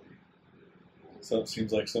another alley. So it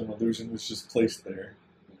seems like some illusion was just placed there.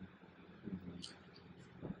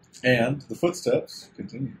 And the footsteps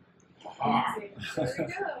continue. Aha! There we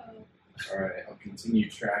go. Alright, I'll continue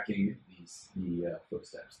tracking the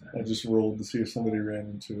footsteps now. I just rolled to see if somebody ran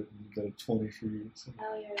into it and got a 20 for you. So.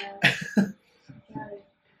 Hell yeah. Got it.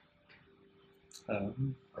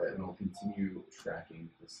 Alright, and I'll continue tracking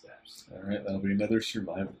the steps. Alright, that'll be another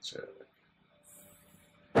survival check.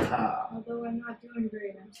 Although I'm not doing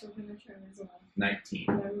great, I'm still gonna try as well. 19.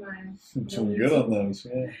 Never mind. Doing good on those,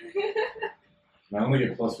 yeah. I only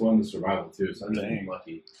get +1 to survival too, so I'm just Dang.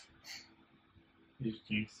 lucky. You just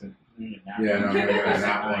jinxed it. Yeah, no, I'm gonna get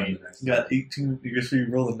that one. You got 18. You guess you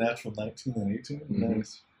rolled a natural 19 and 18? Mhm.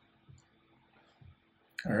 Nice.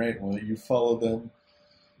 Alright, well, you follow them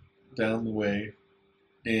down the way,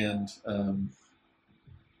 and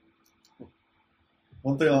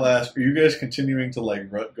one thing I'll ask, are you guys continuing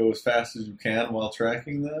to go as fast as you can while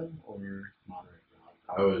tracking them, or? Moderate.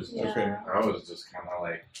 I was Yeah. Okay. I was just kind of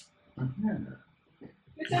like,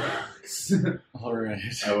 Alright.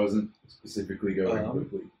 I wasn't specifically going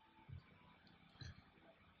quickly.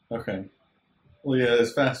 Okay. Well, yeah,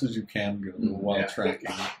 as fast as you can go while Yeah. tracking.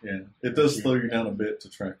 Yeah, it does slow you down a bit to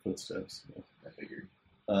track footsteps. I figured.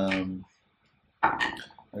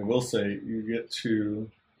 I will say you get to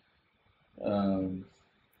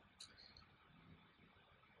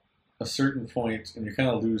a certain point and you kind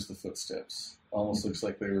of lose the footsteps. Almost looks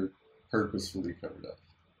like they were purposefully covered up.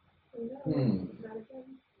 Not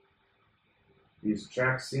again. These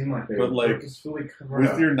tracks seem like they But, were like, purposefully covered With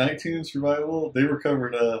up. your 19 in survival, they were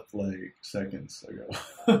covered up like seconds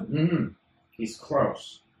ago. He's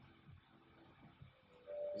close.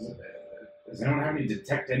 Does anyone have any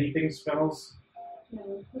detect anything spells?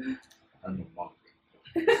 No. I'm a monk.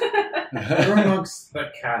 There are monks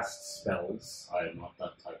that cast spells. I am not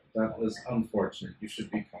that type. That was unfortunate. You should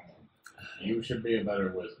become one. You should be a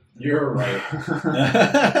better wizard. You're right. Can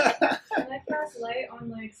I cast light on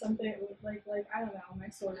like something like I don't know, my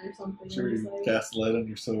sword or something? Sure, Just, you like, cast light on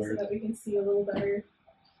your so sword. that we can see a little better.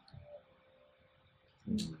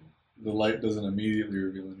 The light doesn't immediately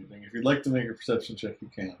reveal anything. If you'd like to make a perception check, you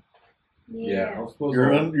can. Yeah, I suppose.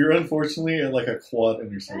 You're unfortunately at like a quad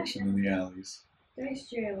intersection in the alleys. Dice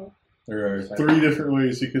jail. There are 3 different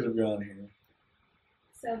ways you could have gone here.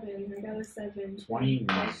 7. I got a 7. 21.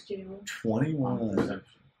 Dice jail. 21. Perception.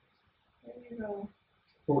 There you go.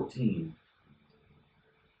 14.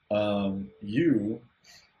 You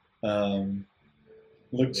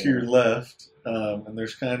look to your left, and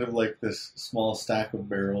there's kind of like this small stack of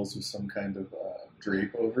barrels with some kind of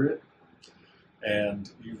drape over it. And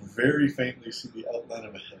you very faintly see the outline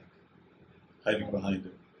of a head hiding behind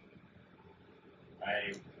it.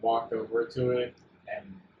 I walk over to it and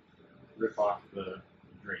rip off the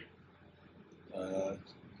drape.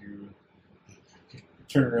 You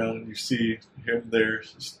turn around and you see him there,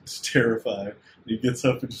 just terrified. He gets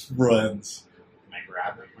up and just runs. Can I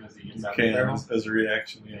grab it as he You gets out of the can, barrel? as a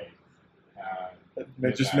reaction, yeah.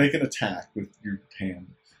 Just make an attack with your hand.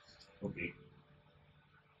 Okay.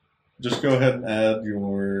 Just go ahead and add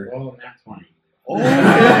your... Roll a nat 20.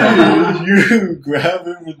 Oh, you grab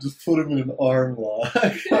him and just put him in an arm lock.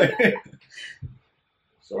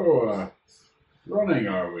 So, running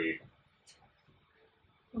are we?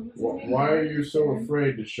 Why are you so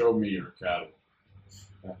afraid to show me your cattle?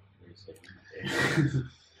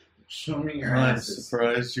 Show me your I'm asses.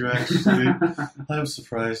 surprised you actually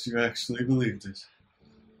believed it.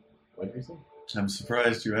 What did you say? I'm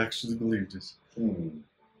surprised you actually believed it.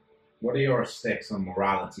 What are your stakes on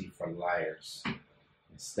morality for liars? I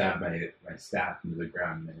stab my staff into the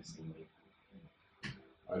ground menacingly.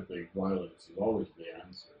 I think violence is always the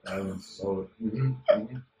answer. So,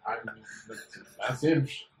 That's him.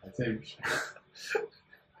 That's him.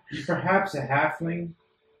 he's perhaps a halfling,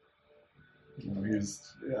 No, he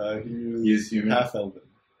is He is human. half elven.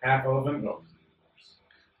 half elven. No.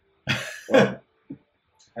 Well,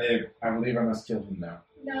 I believe I must kill him now.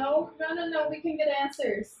 No. We can get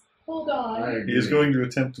answers. Hold on. I He is agree. going to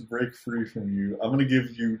attempt to break free from you. I'm going to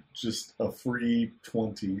give you just a free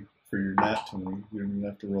 20 for your nat 20. You don't even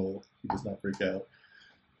have to roll. He does not break out.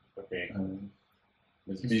 Okay.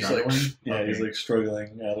 Is he He's like, struggling? yeah, he's Okay. like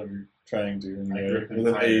struggling out of your trying to. I Anyway. grip him With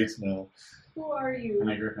an tighter. 8, no. Who are Can you?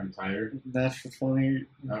 I grip him tired? Natural 20.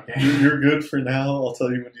 Okay. You're good for now. I'll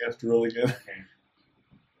tell you when you have to roll again. Okay.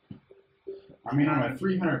 I mean, I'm a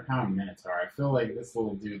 300-pound minotaur. I feel like this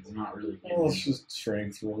little dude's not really getting Well, it's just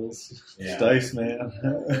strength rolls. Yeah. It's dice, man.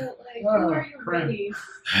 Who are you crap. really?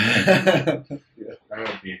 That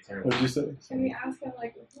would be a terrible. What'd you say? Can we ask him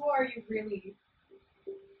like, who are you really?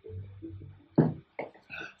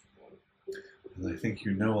 I think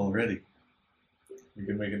you know already. You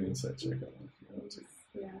can make an insight check on it if you want to.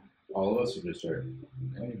 Yeah. All of us are just her.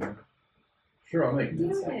 Anyway. Sure, I'll make an Do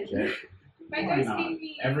insight it. check. My Why dice not? gave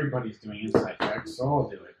me. Everybody's doing insight checks, so I'll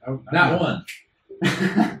do it. Oh, Not one.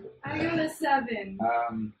 I got a 7.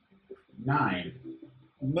 9.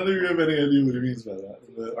 None of you have any idea what he means by that.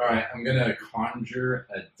 But, Alright, I'm gonna conjure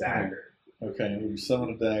a dagger. okay, you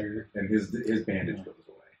summon a dagger. And his bandage goes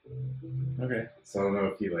away. Okay. So I don't know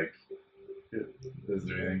if he, like, does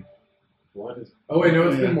anything. What is? Oh, wait, no,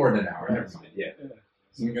 it's Yeah. been more than an hour. Never mind. Yeah. Yeah.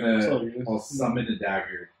 So I'm That's all gonna, good. I'll summon a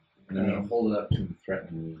dagger, and I'm gonna hold it up to him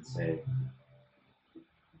threateningly and say,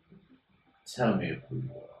 tell me who you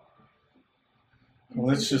are. Well,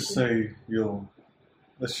 let's just say you'll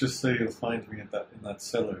find me in that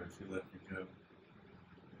cellar if you let me go.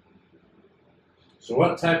 So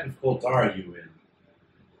what type of cult are you in?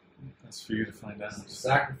 That's for you to find out.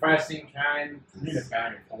 Sacrificing kind? I need a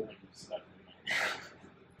bag of holding stuff.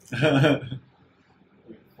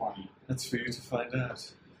 Funny. That's for you to find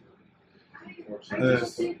out. I don't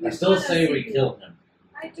think we I still wanna say see we him. kill him.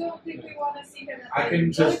 I don't think we want to see him. I can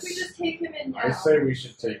What just- if we just take him in now? I say we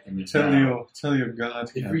should take him. Tell your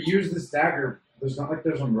God. If we use this dagger, there's not like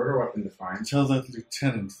there's a murder weapon to find. Tell that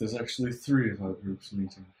lieutenant there's actually 3 of our groups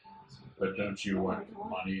meeting. But don't you want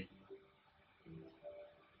money?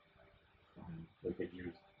 We could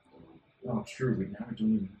use. Oh, true, but now I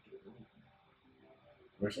don't even have to roll.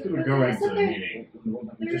 We're still going to the meeting. Well,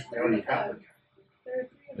 we There's just already three of have them. There are 3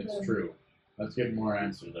 of them. It's true. Let's get more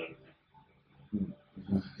answers out of him.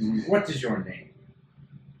 What is your name?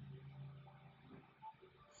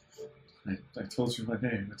 I told you my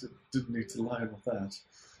name. I didn't need to lie about that.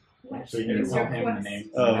 What So you can is tell your him the quest? name.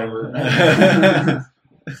 Oh. Never.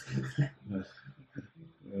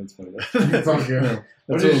 That's my bad. It's all good. I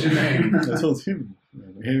What told- is your name? I told him.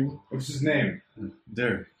 Him. What's his name?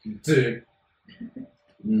 Derek. Dick.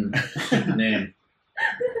 Name.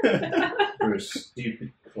 You're a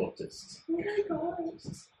stupid cultist. Oh my god.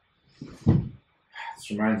 This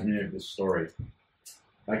reminds me of this story.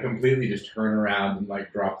 I completely just turn around and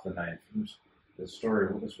like drop the knife. The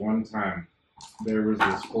story was one time there was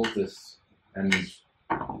this cultist and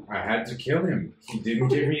I had to kill him. He didn't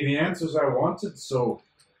give me the answers I wanted, so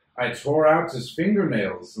I tore out his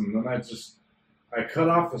fingernails and then I cut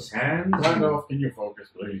off his hands. Randolph, can you focus,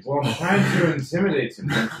 please? Well, I'm trying to intimidate him,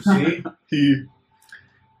 don't you see?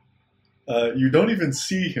 You don't even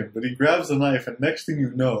see him, but he grabs a knife, and next thing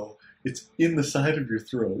you know, it's in the side of your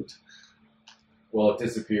throat. Well, it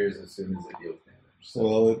disappears as soon as I deal with damage.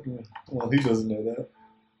 So Well, he doesn't know that.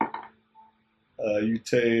 You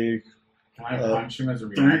take Can I punch him as a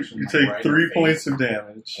three. reaction? You like, take right in 3 the points face? of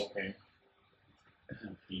damage, Okay.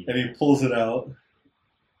 and he pulls it out.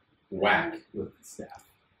 whack with the staff.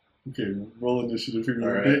 Okay, roll initiative here. All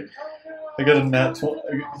right. Okay. I got a nat 20.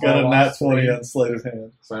 I got a nat 20 on sleight of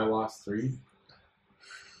hand. So I lost 3.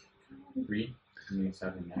 3? And you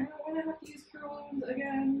said I next. don't want to have to use Cure Wounds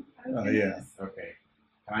again. I don't Oh, think yeah. this- Okay.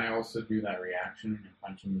 Can I also do that reaction and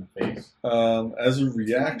punch him in the face? As a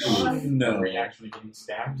reaction, no, A reaction to getting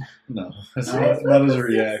stabbed? no, that's No. not as a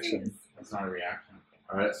reaction. That's not a reaction.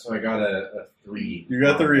 Alright, so I got a 3. You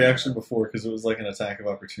got the reaction before because it was like an attack of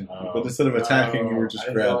opportunity, Oh. but instead of attacking, you were I just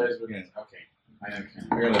didn't grabbing. realize what- Yeah. Okay. I understand.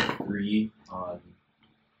 I got a 3 on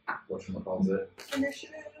whatchamacallit it?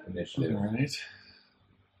 Initiative. Initiative. All right,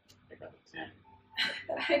 I got a 10.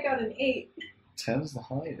 I got an 8. 10 is the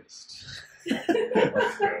highest.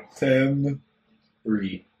 Let's go. 10,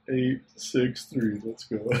 3. 8, 6, 3. Let's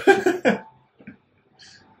go.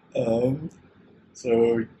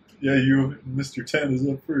 So yeah, Mr. 10 is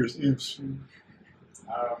up first. Oops.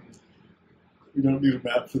 We don't need a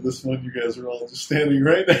map for this one. You guys are all just standing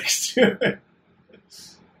right next to it.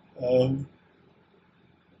 One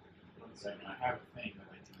second. I have a thing that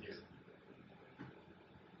I can do.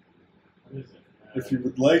 What is it? If you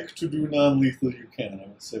would like to do non-lethal, you can. I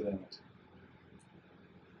would say that.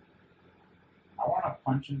 I want to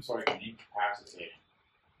punch him so I can incapacitate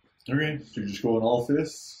him. Okay, so you're just going all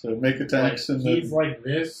fists. So make attacks Like, and he's then like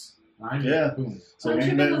this. And I just Yeah. boom. so Punch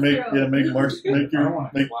make, him in the make throat. yeah make martial I don't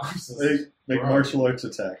want to make collapse this. make Bro. martial arts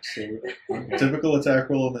attacks. So Okay. typical attack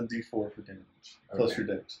roll and then D4 for damage plus Okay.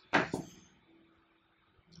 your dex.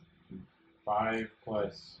 5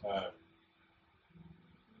 plus. I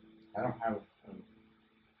don't have.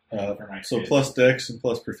 For my So kids. plus dex and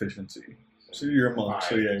plus proficiency. So you're a monk. 5,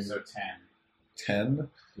 So yeah, So 10. 10.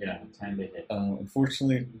 Yeah, 10 to hit.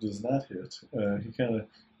 Unfortunately, does not hit. He kind of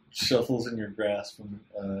shuffles in your grasp and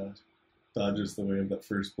dodges the way of that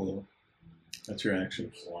first blow. That's your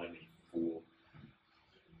action. Slimy fool.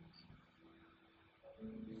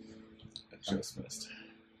 Just missed.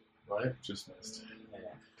 What? Just missed. Yeah.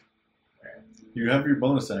 You have your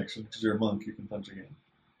bonus action because you're a monk. You can punch again.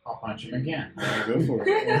 I'll punch him again. Go for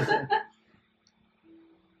it.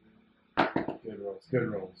 Good rolls. Good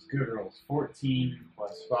rolls. Good rolls. 14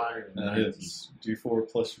 plus 5 and That 19. hits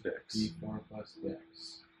D4 plus your dex. D4 plus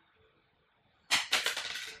dex.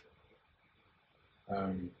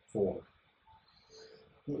 4.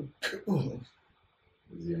 Is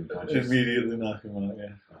he unconscious? Immediately knock him out. Yeah,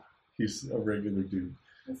 he's a regular dude.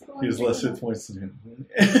 Let's go He has on less take hit points than him.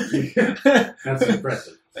 That's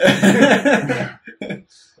impressive.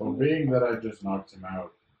 Well, being that I just knocked him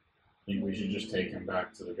out, I think we should just take him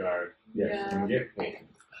back to the guard Yes, Yeah. and get paid.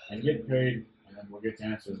 and get paid, and then we'll get to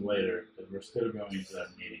answers later, because we're still going to that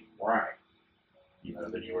meeting. Why? You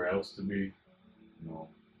have anywhere else to be? No.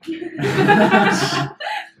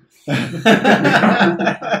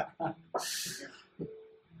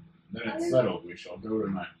 Then it's settled. We shall go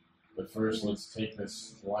tonight. But first, let's take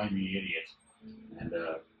this slimy idiot and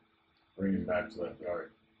bring him back to that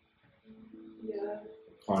guard. Yeah.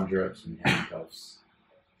 Conjure up some handcuffs.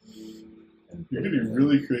 And You're getting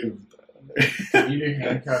really creative. Can you do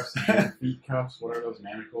handcuffs and feet cuffs? What are those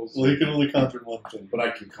manacles? Well, you can only conjure one thing. But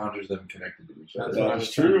I can conjure them connected to each other. That's what I That's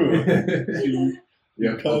was true. you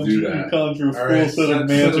Yeah, I'll do You that. conjure a full Alright, set of set him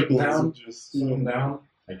magicals down. and just, Sit him down.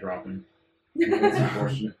 I drop him. That's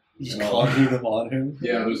unfortunate. just conjure them on him.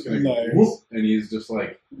 Yeah, I'm just gonna go, Nice. whoop, and he's just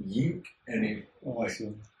like, yeek, and he,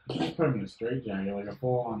 Awesome. Just put him in a straight jacket, like a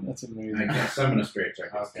full on. That's I amazing. guess I'm in a straight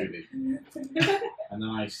check. That's Okay. too big. And then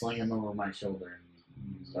I sling him over my shoulder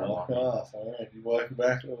and start Walk walking. off. All right. You walk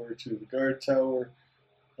back over to the guard tower.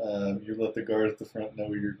 You let the guard at the front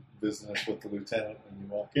know your business with the lieutenant when you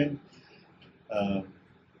walk in.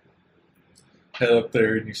 Head up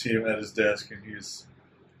there and you see him at his desk and he's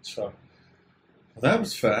shocked. Well, that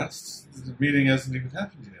was fast. The meeting hasn't even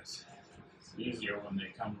happened yet. It's easier when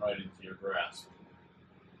they come right into your grasp.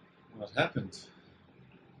 What happened?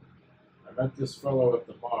 I met this fellow at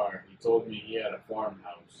the bar. He told me he had a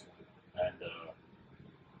farmhouse, and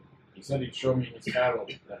he said he'd show me his cattle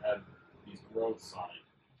that had these growths on it,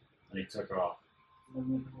 and he took off.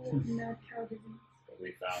 Someone called mad cow disease. But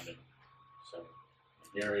we found him, so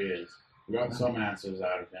here he is. We got some answers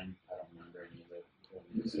out of him. I don't remember any of it. What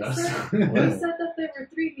we He discussed. said that there were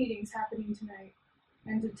 3 meetings happening tonight,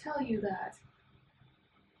 and to tell you that.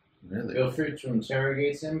 Really? Feel free to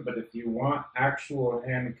interrogate him, but if you want actual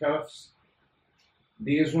handcuffs,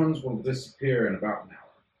 these ones will disappear in about an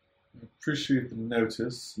hour. Appreciate the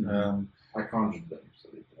notice. I conjured them, so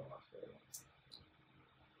they can last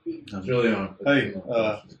very long. Um, Really on. Hey,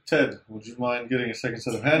 Ted, would you mind getting a second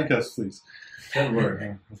set of handcuffs, please?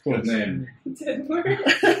 Edward. Of Good course. name. It did work.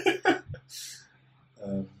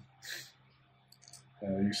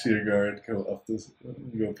 You see a guard go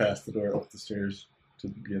past the door, up the stairs to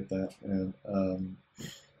get that, and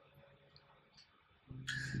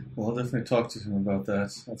well, I'll definitely talk to him about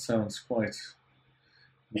that. That sounds quite,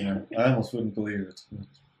 I almost wouldn't believe it. But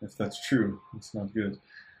if that's true, it's not good.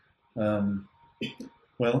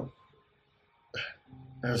 Well,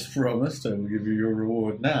 as promised, I will give you your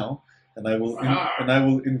reward now, and I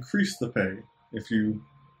will increase the pay if you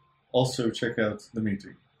also check out the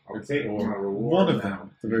meeting. I'll take Or my reward one of now.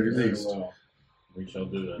 them, at the very Very least. well. We shall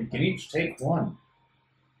do We that. can each take one.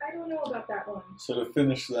 I don't know about that one. So to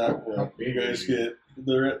finish that, you guys get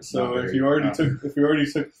the so Not if very you already enough.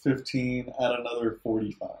 took 15, add another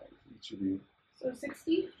 45 each of you So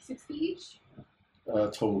 60? 60 each?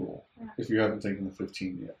 total. Yeah. If you haven't taken the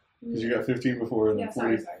 15 yet, because you got 15 before and then Yeah,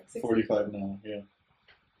 40, sorry. 60. 45 now. Yeah.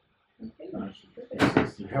 Okay. No,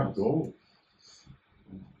 Perfect. You have gold.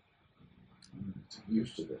 I'm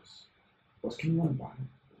used to this. What can one buy?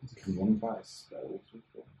 Can one buy spells with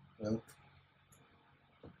gold? Well,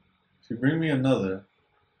 if you bring me another,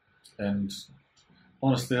 and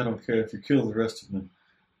honestly, I don't care if you kill the rest of them.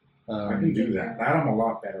 I can do that. That I'm a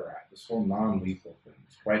lot better at. This whole non-lethal thing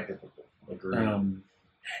is quite difficult. Agreed. I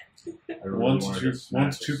really One to wanted two, to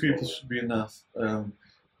smash two this people skull. should be enough.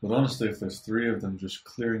 But honestly, if there's 3 of them, just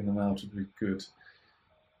clearing them out would be good.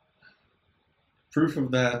 Proof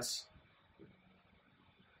of that.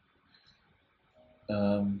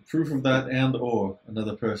 And or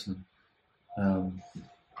another person. We'll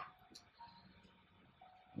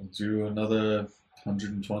do another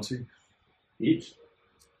 120 Each?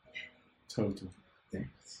 total.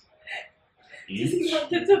 Thanks. Does he Each? not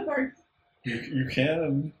get to bark? You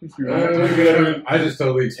can if you want. I just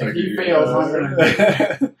totally If expected he you to fails, go. I'm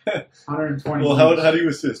gonna 120. Well, how do you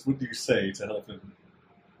assist? What do you say to help him?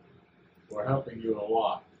 We're helping you a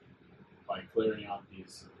lot by clearing out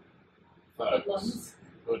these thugs, Hoodlums.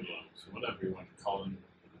 hoodlums, whatever you want to call them.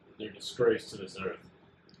 They're disgrace to this earth.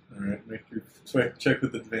 All right, make your check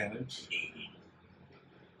with advantage.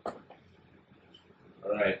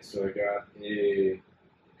 Alright, so I got a.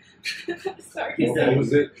 Sorry. What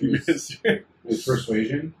was it? Yes. With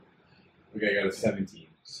persuasion? Okay, I got a 17.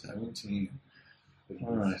 17.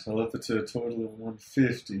 All right, I'll up it to a total of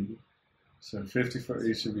 150. So 50 for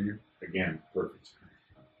each of you. Again, perfect.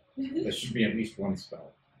 There should be at least one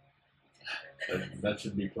spell. That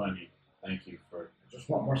should be plenty. Thank you for I just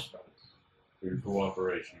want more spells. your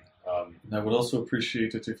cooperation. And I would also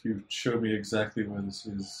appreciate it if you show me exactly where this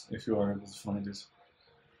is, if you are able to find it.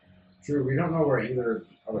 True, we don't know where either of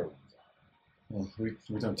the other ones are. Well, we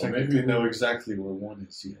don't Well, technically maybe- know exactly where one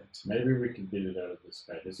is yet. Maybe we can get it out of this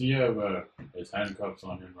guy. Does he have his handcuffs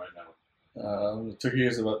on him right now? It took you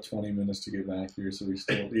guys about 20 minutes to get back here, so we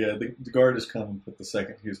still... Yeah, the guard has come and put the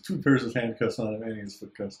second. He has 2 pairs of handcuffs on him and he has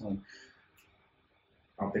foot cuffs on.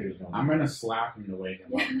 I don't think there's no. I'm gonna slap him to wake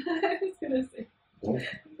him up. I was gonna say.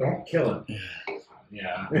 Don't kill him.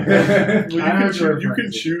 Yeah. Well, I you have your can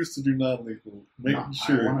references. choose to do non-lethal. Make I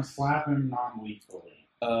sure. want to slap him non-lethally.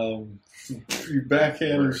 You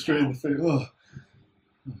backhand him straight in the face. Oh.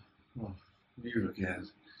 You again.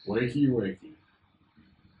 Wakey, wakey.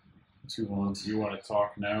 What you want? You want to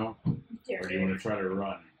talk now, or do you want Derek. to try to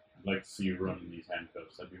run? I'd like to see you run in these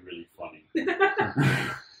handcuffs. That'd be really funny.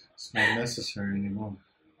 It's not necessary anymore.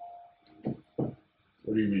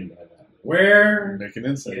 What do you mean by that? Where Make an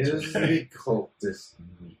insight is check. the cultist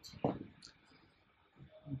meeting?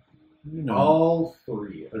 You know, All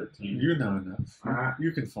three of them. 13. you know enough.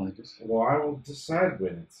 You can find it. Well, I will decide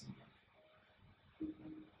when it's.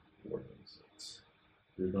 Where is it?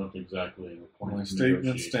 You're not exactly in a point My of statement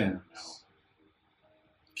negotiation stands.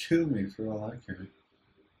 Kill me for all I care.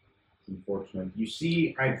 It's unfortunate. You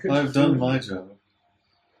see, I could. I've done my job.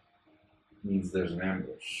 Means there's an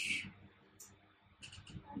ambush.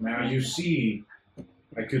 Now you see,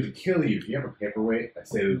 I could kill you. Do you have a paperweight? I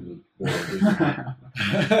say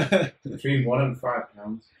between 1 and 5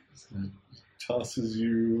 pounds. Tosses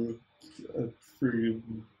you a free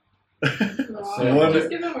Wrong. One- Just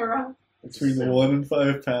give him a rock. between the 1 and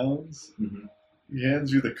 5 pounds. Mm-hmm. He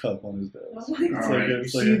hands you the cup on his desk. Oh my It's All like right. a- You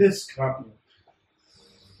it's see like a- this cup?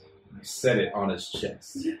 I set it on his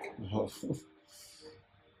chest. Oh,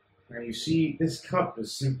 Now you see, this cup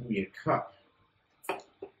is simply a cup.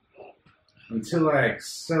 Until I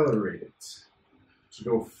accelerate it to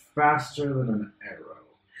go faster than an arrow.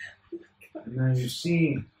 And now you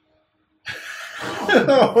see,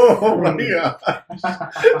 oh my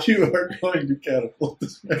gosh. You are going to catapult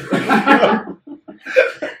this man.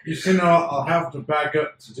 you see now I'll have to back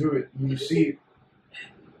up to do it. And you see,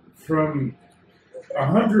 from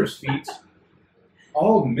 100 feet,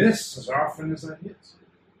 I'll miss as often as I hit.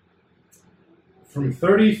 From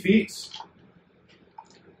 30 feet,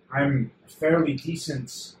 I'm a fairly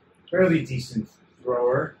decent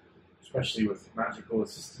thrower, especially with magical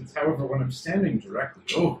assistance. However, when I'm standing directly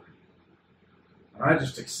over, and I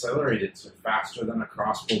just accelerate it to faster than a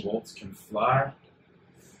crossbow bolt can fly,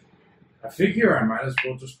 I figure I might as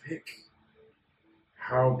well just pick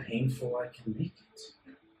how painful I can make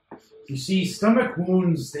it. You see, stomach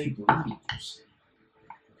wounds, they bleed.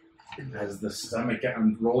 As the stomach,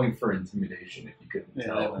 I'm rolling for intimidation if you couldn't Yeah,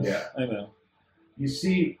 tell. Yeah. I know. You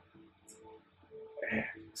see,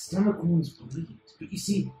 stomach wounds bleed, but you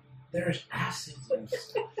see, there's acid in the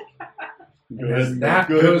stomach. Go And ahead as and that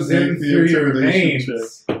go ahead goes and in make the through your intimidation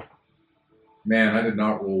veins. check. Man, I did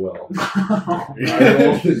not roll well. I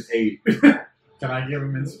rolled an 8. Can I give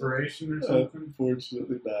him inspiration or something?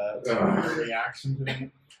 Unfortunately not. A reaction to that?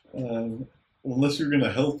 Unless you're going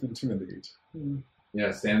to help intimidate.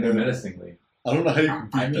 Yeah, stand there menacingly. I don't know how you can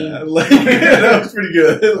beat I mean- that. Like, that was pretty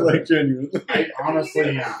good. Like, genuinely. I You honestly,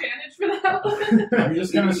 get an advantage for that one. I'm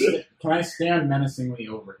just gonna. Can I stand menacingly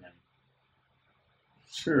over him?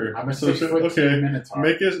 Sure. I'm a So, 6 foot okay. minotaur.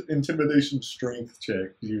 Make an intimidation strength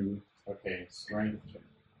check. You. Okay, strength check.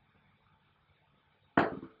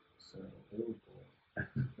 So, oh boy.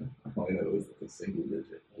 All I know is a single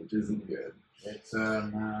digit, which isn't good. It's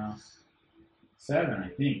 7, I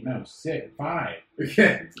think. No, 6, 5.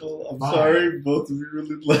 Okay. Well, I'm Fine. sorry. Both of you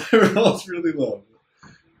really low. really low.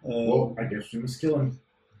 Well, I guess we must kill him.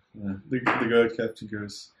 Yeah, the guard captain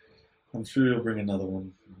goes, I'm sure you'll bring another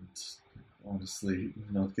one. And honestly,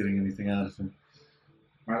 not getting anything out of him.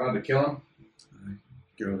 Am I allowed to kill him?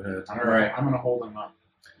 Go ahead. All right, I'm gonna hold him up.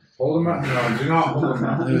 Hold him up? No, do not hold him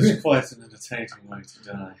up. It was quite an entertaining way to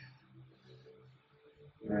die.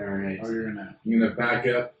 Alright. Oh, you're gonna. I'm gonna back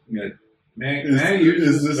up. I'm gonna. May Is, I use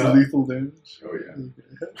is this spell? lethal damage? Oh,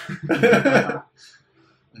 yeah.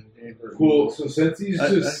 Cool. So since he's I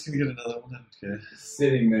just can get another one. Okay.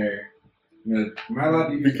 sitting there, am I allowed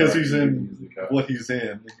to use Because my he's action to in use the cup? what he's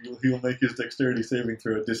in, he'll make his dexterity saving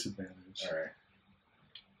throw at disadvantage. Alright.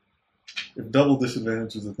 If double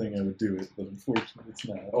disadvantage was a thing, I would do it, but unfortunately, it's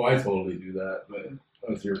not. Oh, I totally do that, but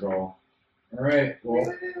that's your call. Alright, well.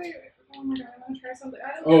 Wait. Oh my god, I want to try something.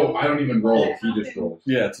 I don't Oh, know. I don't even roll. He just rolls.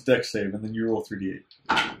 Yeah, it's a dex save, and then you roll 3d8.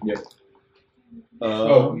 Yep.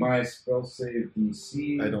 Oh, my spell save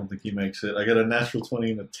DC. I don't think he makes it. I got a natural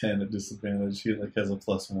 20 and a 10 at disadvantage. He has a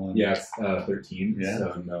 +1. Yeah, it's 13. Yeah.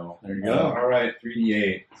 So no. There you go. Alright,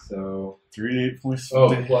 3d8. So. 3d8 points. Oh,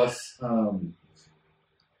 of damage. plus. No,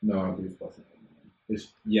 I don't think it's plus.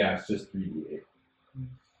 It's just 3d8.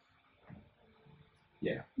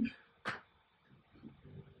 Yeah.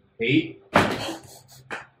 8.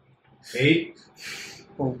 8.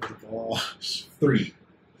 Oh my gosh. 3.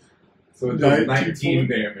 So it does 19 19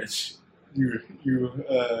 damage. You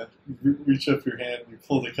reach up your hand, you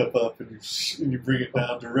pull the cup up, and you bring it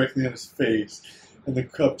down directly on his face, and the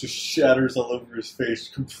cup just shatters all over his face,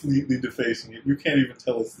 completely defacing it. You can't even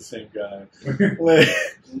tell it's the same guy. Like,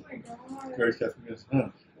 Oh my god. guard captain goes,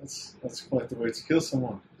 "Oh, that's quite the way to kill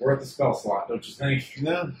someone." We're at the spell slot, don't you think?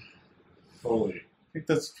 No, Fully. think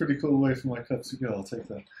that's a pretty cool way for my cups to go. I'll take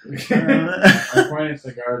that. I point at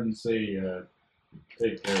the guard and say,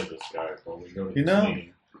 take care of this guy while we go to You the know-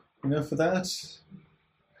 meeting. For that,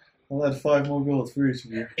 I'll add 5 more gold for each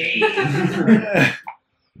of you.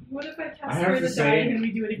 What if I cast I have Fear to the say- Dying and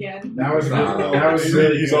we do it again? That was No, that was he's,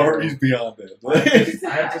 really he's, good. already, he's beyond it. I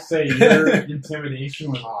have to say, your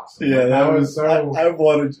intimidation was awesome. Yeah, that was so. I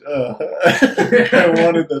wanted. I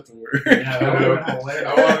wanted that to work. Yeah, that would have been hilarious.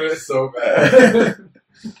 I wanted it so bad.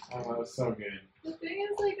 Oh, that was so good. The thing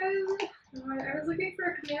is, like, I was looking for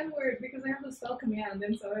a command word because I have the spell command,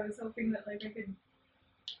 and so I was hoping that like I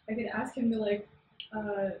could ask him to like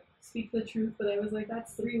speak the truth, but I was like,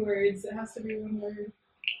 that's 3 words. It has to be 1 word.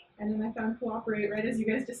 And then I found cooperate right as you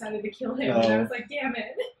guys decided to kill him, and I was like, damn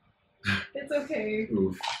it. It's okay.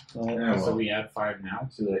 Oof. Yeah, So we add 5 now.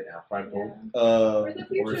 Too late now. 5 gold. For the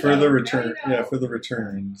future, for the though. return. Now you know. Yeah, for the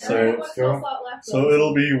return. And I So have let's one spell go. slot left, so though.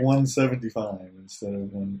 it'll be 175 instead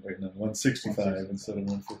of 165 instead of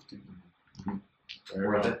 150. Very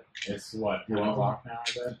well. It's what, 10 o'clock now,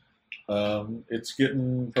 I bet? It's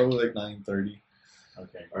getting probably like 9:30.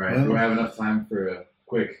 Okay. All right. Do I have enough time for a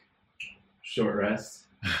quick, short rest?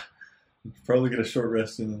 Probably get a short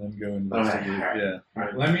rest in and then go investigate. Alright. Yeah. All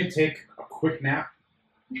right, let me take a quick nap,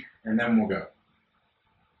 and then we'll go.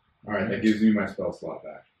 All right. That gives me my spell slot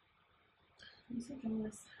back. I'm so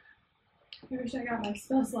jealous. I wish I got my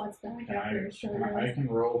spell slots back after a short I rest. can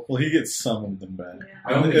roll. Well, he gets summoned them back. Yeah.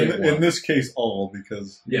 I only get In one. this case, all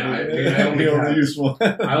because Yeah, I he only only have- used one.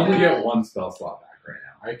 I only get 1 spell slot back right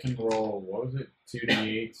now. I can roll, what was it?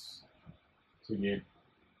 2d8s to get.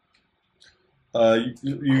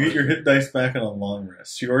 You get your hit dice back on a long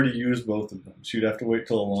rest. You already used both of them, so you'd have to wait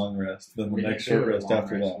till a long rest, then the We next didn't short do a rest long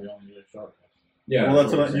after rest, that. We only did a short rest. Yeah. Well,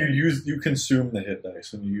 that's what what I'm you saying. use. You consume the hit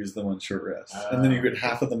dice when you use them on short rest, and then you get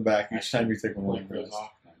half of them back each time you take a long Like goes rest.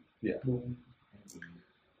 off then. Yeah.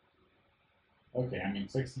 Okay, I mean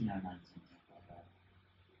 16 or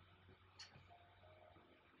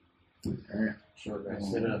 19. All right. Short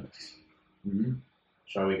rest. Sit up. Mm-hmm.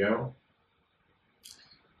 Shall we go?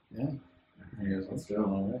 Yeah. Let's go.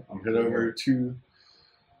 All right. I'll head over to.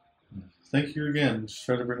 Thank you again. Just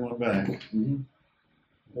try to bring one back. Mm-hmm.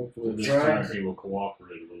 Hopefully this Try. time he will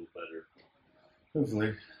cooperate a little better.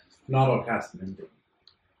 Hopefully. Not all cast an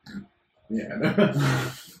invite. Yeah.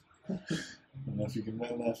 I don't know if you can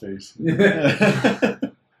mend that face.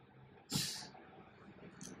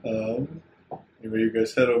 Anyway, you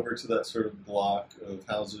guys head over to that sort of block of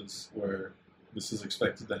houses where this is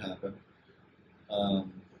expected to happen.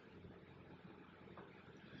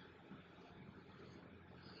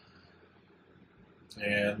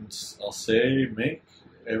 And I'll say,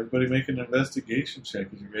 everybody make an investigation check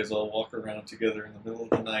as you guys all walk around together in the middle of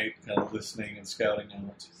the night, kind of listening and scouting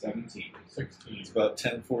out. 17. 16. It's about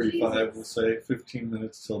 10:45, we'll say, 15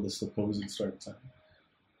 minutes till the supposed start time.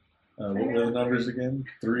 What were the numbers again?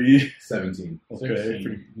 3. 17. Okay,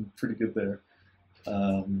 16. pretty good there.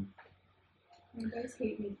 You guys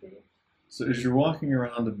hate me, babe. So as you're walking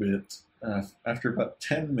around a bit, after about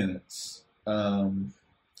 10 minutes,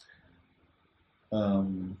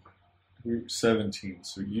 group 17,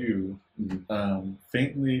 so you,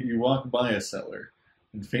 faintly, you walk by a cellar,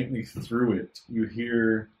 and faintly through it, you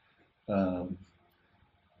hear,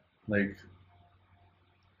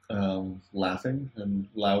 laughing and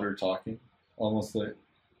louder talking, almost like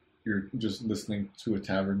you're just listening to a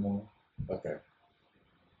tavern more. Okay.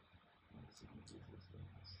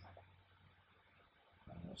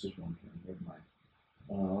 That's just one thing. Never mind.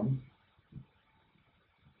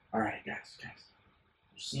 Alright, guys. There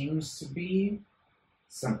seems to be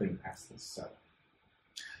something past this cellar.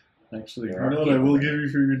 Actually, you There are know what I people will there. give you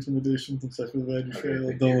for your intimidation since I feel bad you Okay, failed.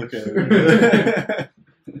 thank Don't you. look at it.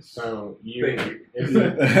 So Thank you.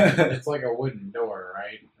 it's like a wooden door,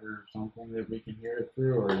 right? Or something that we can hear it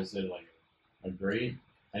through, or is it like a grate?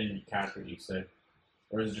 I didn't catch what you said.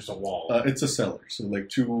 Or is it just a wall? It's a cellar, so like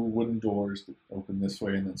 2 wooden doors that open this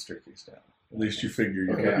way and then staircase down. At least you figure.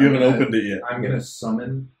 You Okay, haven't, you I'm haven't gonna- opened it yet. I'm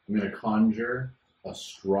gonna conjure a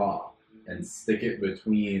straw and stick it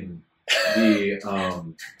between the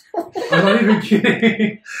I'm not even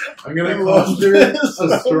kidding. I'm gonna I love conjure this.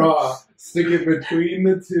 a straw, stick it between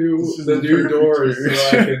the This is two the perfect doors trick.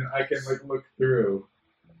 so I can like look through.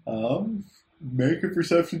 Make a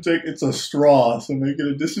perception check. It's a straw, so make it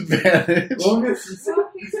a disadvantage. Well, it's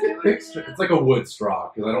Well, he's doing it's it. like a wood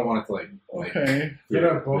straw because I don't want it to like Okay. Get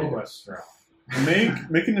a boa straw.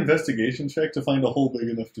 Make an investigation check to find a hole big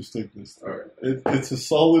enough to stick this through. Alright. It's a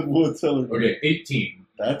solid wood cellar. Okay, 18.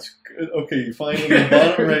 That's good. Okay, you find in the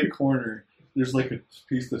bottom right corner, there's like a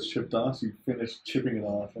piece that's chipped off, so you finish chipping it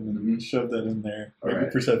off and then shove that in there. Make a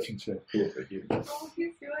Alright. perception check. Cool, thank you. Oh,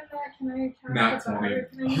 he's doing that. Can I count Not the 20. bar?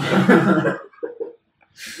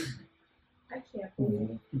 Can I can't believe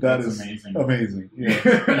it. That That's is amazing. amazing. Yeah. I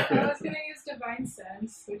was gonna use Divine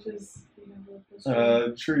Sense, which is,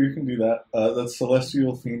 the Sure, you can do that. That's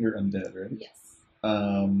Celestial, Fiend, or Undead, right? yes.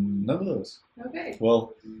 None of those. Okay.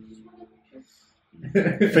 Well,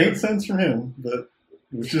 faint sense from him, but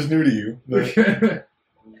which is new to you. But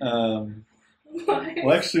Why?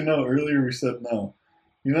 well, actually, no. Earlier we said no.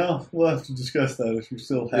 You know, we'll have to discuss that if you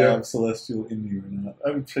still have Celestial in you or not.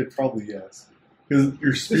 I would say probably yes, because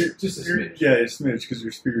your spirit, just a smidge. yeah, a smidge, because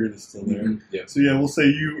your spirit is still there. Yeah. So yeah, we'll say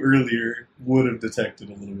you earlier would have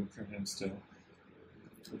detected a little bit from him still,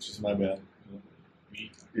 which is my bad.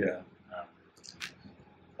 Me? Yeah.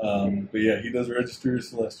 But yeah, he does register as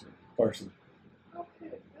Celestial, partially.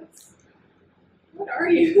 Okay, that's. What are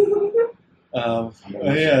you?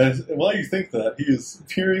 Yeah, while you think that, he is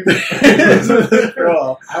peering the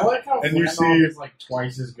draw. I like how And you Flandolf see- is like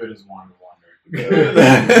twice as good as Wand of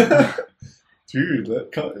Wonder. Dude,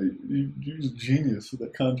 you use genius with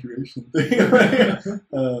that conjuration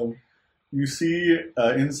thing. You see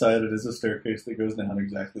inside it is a staircase that goes down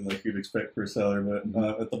exactly like you'd expect for a cellar,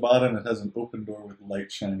 but at the bottom it has an open door with light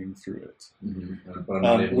shining through it. But I'm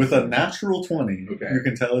not able With to- a natural 20, Okay. you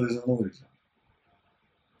can tell it is an illusion.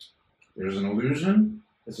 There's an illusion.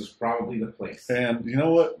 This is probably the place. And you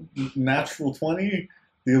know what? Natural 20,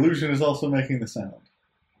 the illusion is also making the sound.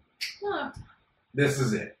 Huh. This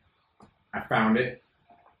is it. I found it.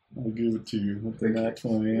 I'll give it to you with the Thank nat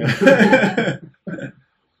 20.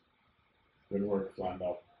 Good work,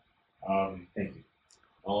 Flandolf. Thank you.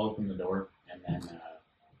 I'll open the door and then.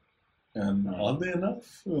 And oddly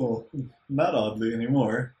enough, well, not oddly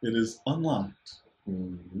anymore, it is unlocked.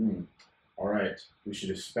 Mm-hmm. All right. We should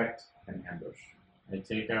expect an ambush. I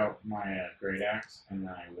take out my great axe, and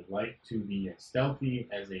I would like to be as stealthy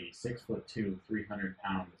as a 6'2",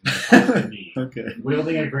 300-pound being, Okay.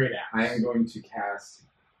 wielding a great axe. I am going to cast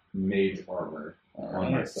Mage Armor.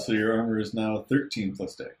 Alright, myself. so your armor is now 13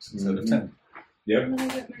 plus dex instead of Mhm. 10. Yep. I'm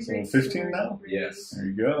gonna get my So great 15 sword now? ready. Yes. There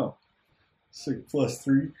you go. 6 plus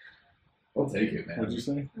 3. I'll take it, man. What'd you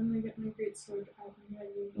say? I'm gonna get my great sword out and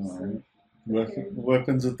ready. Alright. Okay.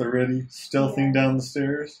 Weapons at the ready. Stealthing Yeah. down the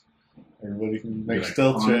stairs. Everybody can I'm make gonna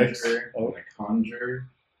stealth checks. I'm Oh, going to conjure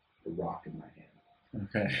the rock in my hand.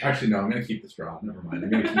 okay. Actually, no, I'm going to keep the straw. Never mind. I'm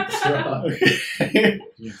going to keep the straw. Okay.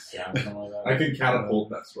 You can stab something like that. I can catapult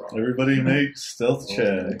that straw. Everybody make stealth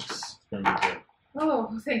checks. It's gonna be good.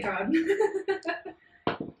 Oh, thank God.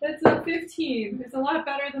 That's a 15. It's a lot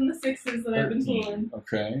better than the 6s that I've been 13. pulling.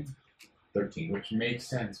 Okay. 13. Which makes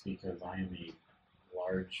sense because I am a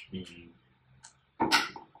large being.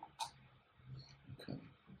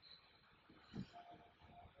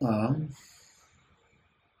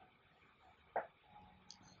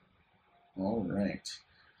 All right.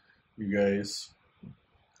 You guys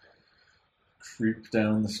creep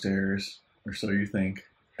down the stairs, or so you think.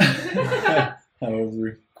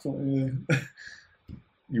 However, you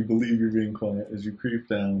believe you're being quiet as you creep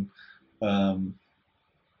down.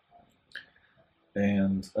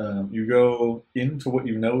 You go into what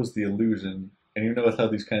you know is the illusion, and you know with how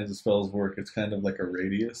these kinds of spells work, it's kind of like a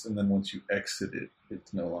radius, and then once you exit it,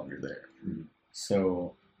 it's no longer there. Mhm.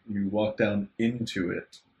 So you walk down into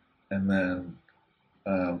it, and then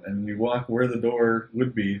and you walk where the door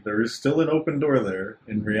would be. There is still an open door there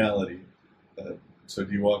in reality. So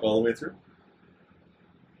do you walk all the way through?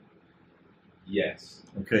 Yes.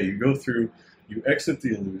 Okay, you go through, you exit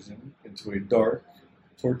the illusion into a dark,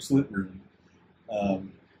 torchlit room.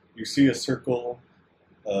 You see a circle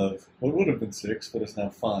of what would have been 6, but it's now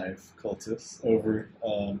 5 cultists over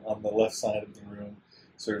on the left side of the room,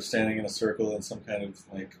 sort of standing in a circle in some kind of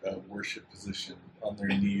like worship position on their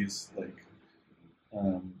knees, like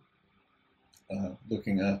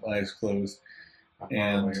looking up, eyes closed. How far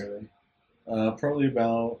And- away are they? Probably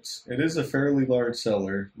about. It is a fairly large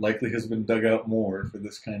cellar. Likely has been dug out more for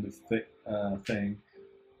this kind of thing.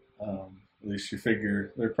 At least you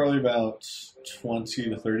figure they're probably about 20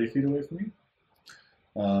 to 30 feet away from you.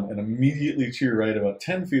 And immediately to your right, about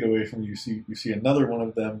 10 feet away from you, you see another one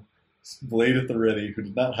of them, blade at the ready, who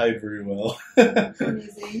did not hide very well.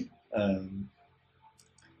 Amazing.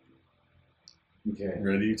 Okay.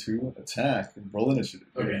 Ready to attack and roll initiative.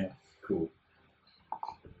 Okay. Cool.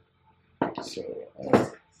 So,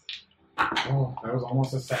 Oh, that was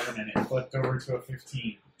almost a 7, and it flipped over to a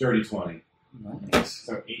 15. Dirty 20. nice.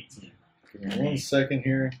 So 18. Give me 1 second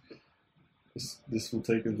here. This will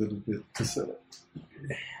take a little bit to set up.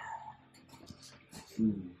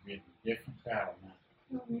 Ooh, different battle, man.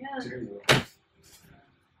 Oh man. Two. I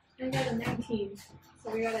got a 19.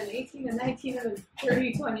 So we got an 18, a 19, and a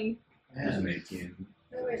 30, 20. There's an 18.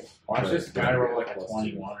 Oh, wait. Watch this guy roll like a Plus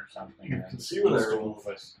 21 or something. You can see what I rolled.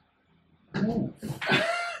 What is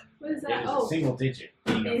It that? is a Oh, single digit.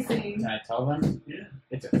 amazing. Can I tell them? Yeah.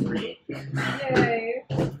 It's a 3. Yay.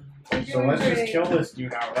 You're So doing let's just great. kill this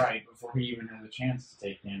dude outright before he even has a chance to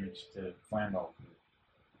take damage to Flandel.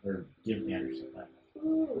 Or give damage to Flandel.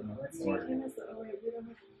 Ooh, let's take him as the. Oh, wait,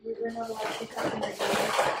 we're not allowed to take him right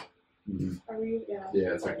now. Mm-hmm. Are we? Yeah.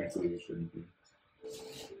 Yeah, technically we shouldn't be.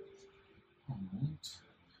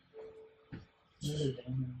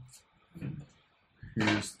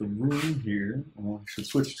 Here's the room here. I should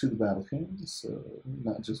switch to the battle cam so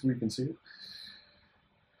not just we can see it.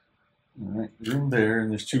 Alright, room there,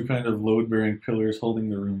 and there's two kind of load-bearing pillars holding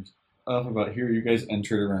the rooms up about here. You guys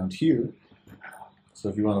entered around here. So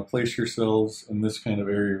if you want to place yourselves in this kind of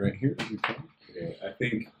area right here, you can. Okay, I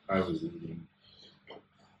think I was leading.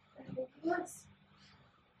 Yes.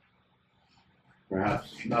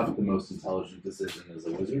 Perhaps not the most intelligent decision as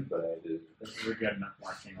a wizard, but I did. This is a good enough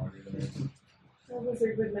marching order there. That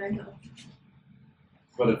wizard would know.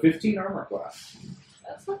 But a 15 armor class.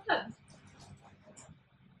 That's not bad.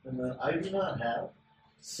 And then I do not have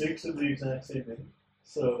 6 of the exact same mini.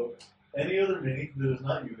 So any other mini that is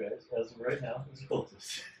not you guys, as of right now, is a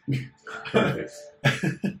cultist. Perfect.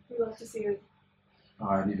 We love to see it. Oh,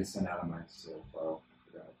 I need to send out my soul file.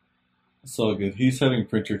 Forgot. It's all good. He's having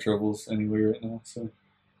printer troubles anyway right now, so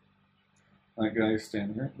that guy's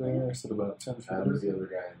standing right there. I said about 10 feet. There's the other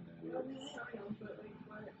guy in I there. mean, I know, but like,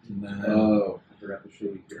 what? And then Oh, I forgot the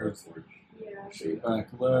shade. Hero Forge. Yeah. Shade. back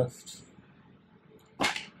left.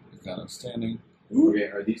 Kind of standing. Okay,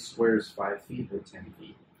 are these squares 5 feet or 10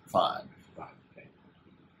 feet? 5. 5. Okay.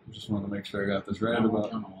 Just want to make sure I got this right Now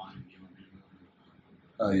about. on the line. You want me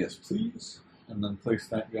to- Yes, please. And then place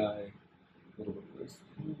that guy a little bit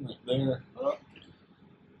right there.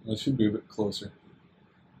 That should be a bit closer.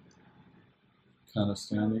 Kind of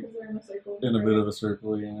standing Because they're in a circle. in a right? bit of a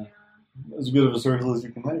circle, yeah. As good of a circle as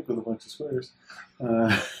you can make with a bunch of squares.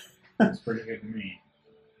 That's pretty good to me.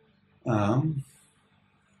 And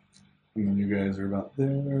then you guys are about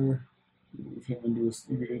there. Move him into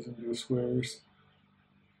you guys into your squares.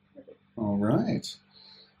 All right.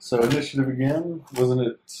 So initiative again. Wasn't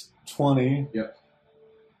it 20? Yep.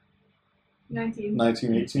 19.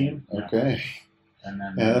 19, 18? Yeah. Okay. And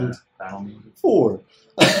then And- battle music. 4.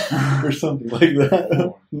 Or something like that.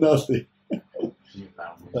 4. Nothing. Battle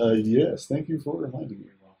music. Yes, thank you for reminding me.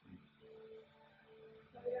 You're welcome.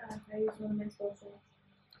 Oh, yeah. I used one of my spell slots.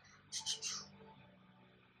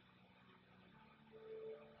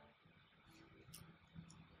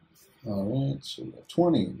 All right, so we have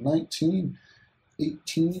 20, 19,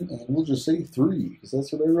 18, and we'll just say 3, because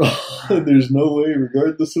that's what I rolled. There's no way,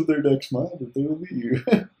 regardless of their dex mod, that they will beat you.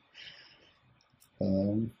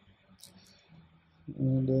 And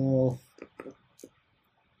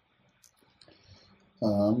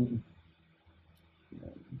I'll...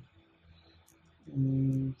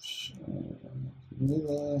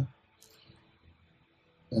 Vanilla,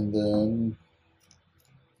 and then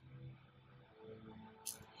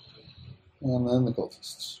the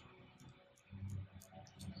cultists.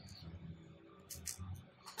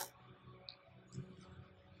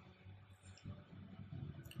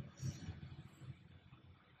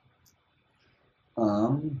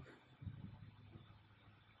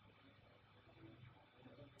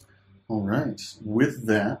 All right. With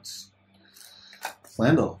that,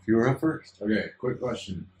 Flandel, you were up first. Okay, quick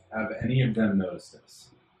question. Have any of them noticed this?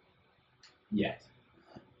 Yet.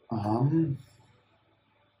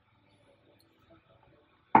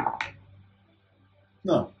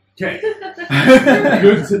 No. Okay.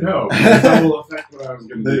 Good to know. That will affect what I was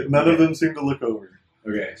going to do. None of them seem to look over.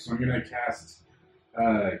 Okay, so I'm going to cast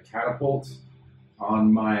Catapult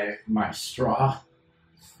on my straw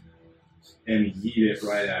and heat it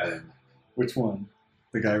right at him. Which one?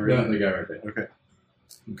 The guy No, right the guy right there. Okay.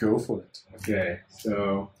 Go for it. Okay,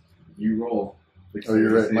 so you roll. Oh,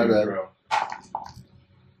 you're right, my bad. Throw.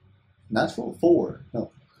 Natural 4.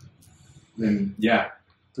 No. Then, yeah,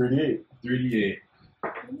 3d8. 3d8. Oh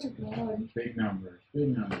my god. Big numbers.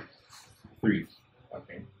 Big numbers. 3.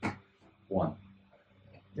 Okay. 1.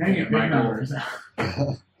 Dang it, big Michael. numbers.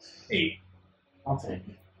 8. I'll take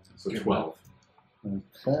it. So 12.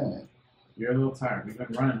 Okay. You're a little tired. We've been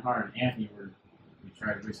running hard, and we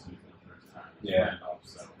tried whiskey for the first time. Yeah.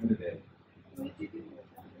 So. In the day. What did you do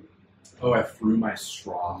with Oh, I threw my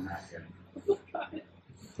straw at him. that?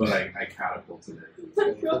 But I catapulted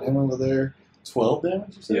it. Put him over there. 12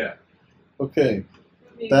 damage, you said? Yeah. Okay.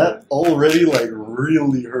 That already like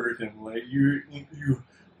really hurt him. Like you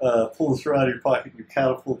pull the sword out of your pocket, you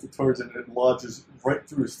catapult it towards him, and it lodges right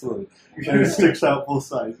through his throat, and it sticks out both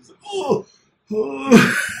sides. He's like, oh.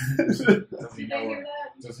 Does he Did know they hear we're,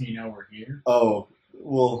 that? does he know we're here? Oh,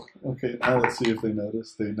 well, okay. Now let's see if they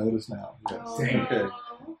notice. They notice now. Yes. Oh, Dang. Okay. no.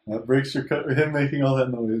 That breaks your cover. Him making all that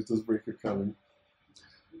noise does break your cover.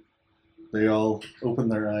 They all open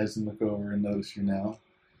their eyes and look over and notice you now.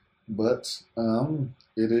 But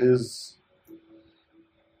it is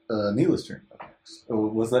Neela's turn next. Oh,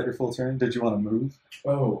 was that your full turn? Did you want to move?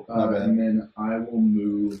 Oh, My bad. and then I will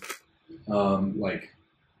move, like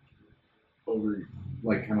over,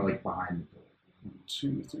 like kind of like behind the door. 1,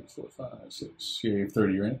 2, 3, 4, 5, 6. Yeah, you have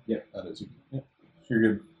 30, right? Yeah. That is. Yeah. You're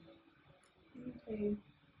good. Okay.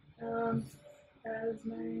 As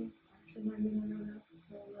my action, I'm gonna run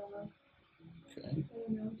up. Okay. I don't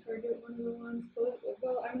know, target one of the ones.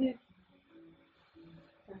 Well, I'm gonna.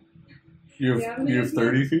 You have, Yeah, I'm gonna you have use my-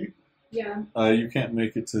 30 feet? Yeah. You can't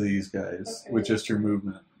make it to these guys Okay. with just your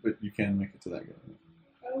movement, but you can make it to that guy.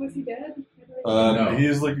 Oh, is he dead? I thought No. He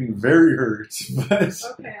is looking very hurt, but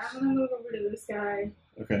Okay, I'm gonna move over to this guy.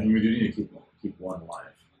 okay. And we do need to keep one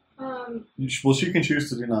alive. Well, she can choose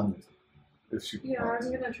to do non-lethal if she Yeah, wants.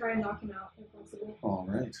 I'm gonna try and knock him out if possible. All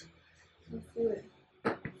right. Let's do it.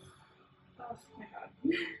 Oh my god.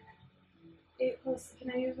 8 plus.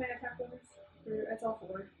 Can I use my attack bonus? Or it's all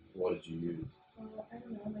 4. What did you use? I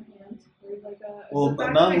don't know, my hand. Or like Well, the back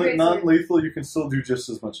of my greatsword. non-lethal, you can still do just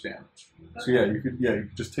as much damage. So Okay. yeah, you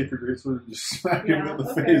could just take your greatsword and just smack him Yeah, in the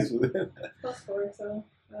okay. face with it. Plus 4, so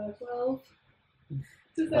 12.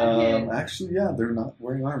 Does that hit? Actually, yeah, they're not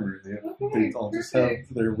wearing armor. They Okay, all just perfect.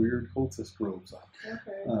 have their weird cultist robes on.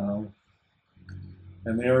 Okay.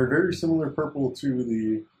 And they are very similar purple to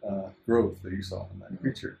the growth that you saw in that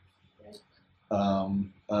creature.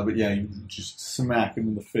 But yeah, you just smack him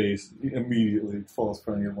in the face. Immediately it falls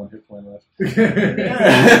from you, 1 hit point left.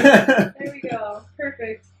 There we go.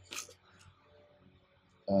 Perfect.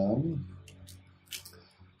 I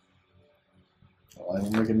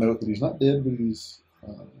will make a note that he's not dead, but he's.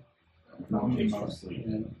 Mostly.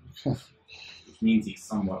 Yeah. Which means he's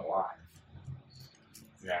somewhat alive.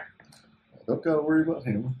 Yeah. Don't gotta worry about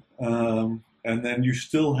him. And then you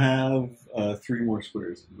still have 3 more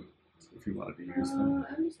squares to move if you wanted to use them.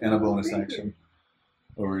 I'm just And a gonna bonus go right action.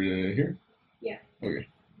 Over here? Yeah. Okay.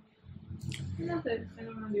 here. Not that I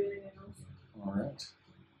don't want to do anything else. Alright.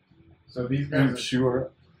 So these guys.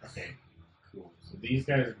 Sure. Okay. Cool. So these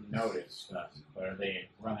guys have noticed us, but are they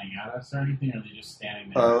running at us or anything? Or are they just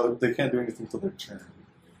standing there? They can't do anything till their turn.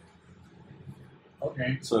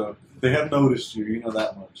 Okay. So they have noticed you, you know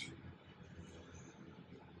that much.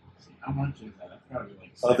 How much is that? That's gotta be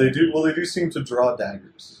like. They do. Well, they do seem to draw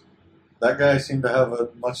daggers. That guy seemed to have a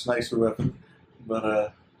much nicer weapon,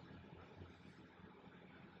 but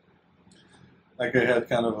that guy had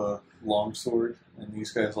kind of a long sword, and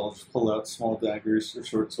these guys all just pull out small daggers or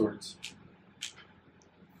short swords.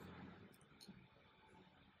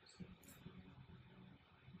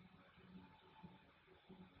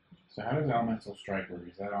 So how does elemental strike work?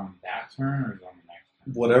 Is that on that turn or is it on the next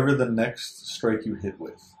turn? Whatever the next strike you hit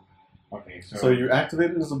with. Okay. So you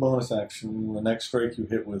activate it as a bonus action. The next strike you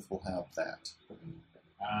hit with will have that.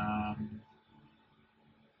 I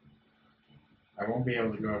won't be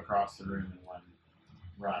able to go across the room in one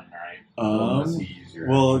run, right? Unless you use your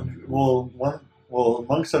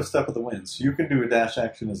monks have step of the wind, so you can do a dash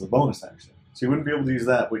action as a bonus action. So you wouldn't be able to use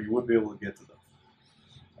that, but you would be able to get to them.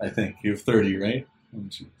 I think you have 30, right? 1,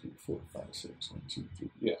 2, 3, 4, 5, 6. 1, 2, 3.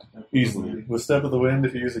 Yeah, easily. With step of the wind,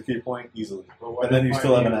 if you use a key point, easily. But what And then if you I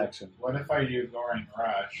still have an do- action. What if I do Goring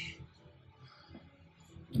Rush?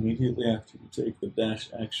 Immediately after you take the dash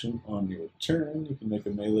action on your turn, you can make a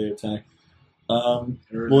melee attack. Well,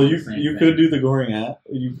 you could do the goring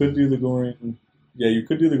you could do the goring. Yeah, you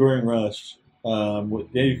could do the goring rush.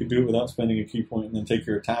 You could do it without spending a key point, and then take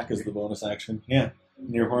your attack as the bonus action. Yeah,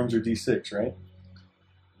 and your horns are D6, right?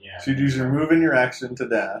 Yeah. So you'd use your move and your action to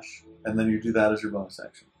dash, and then you do that as your bonus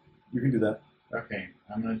action. You can do that. Okay,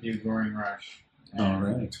 I'm gonna do Goring Rush. All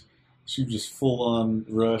right. So you just full on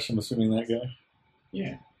rush. I'm assuming that guy.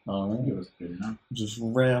 Yeah, All I think it right. was good enough. Just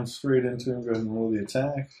ram straight into him. Go ahead and roll the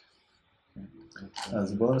attack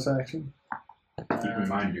as a bonus action. Keep in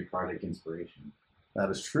mind your bardic inspiration. That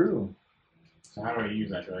is true. So how do I use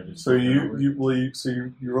that? Do I just So flip it over?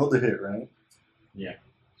 you rolled a hit, right? Yeah.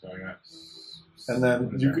 So I got. And then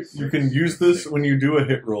what is you that, you can 6, use this 6. when you do a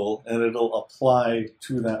hit roll, and it'll apply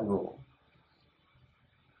to that roll.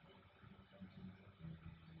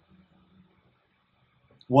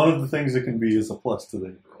 One of the things it can be is a plus to the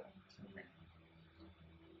hit roll.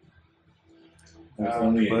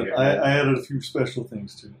 only a But hit, I right? added a few special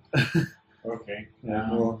things to it. Okay. Yeah,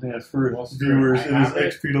 well, yeah, for well, screw viewers, it. it I is have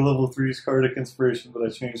it. XP to level 3's Cardiac Inspiration, but I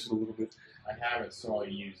changed it a little bit. I have it, so I'll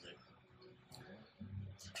use it.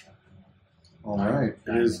 Alright,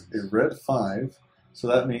 it is a red 5, so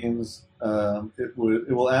that means it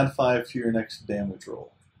will add 5 to your next damage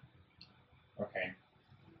roll. Okay.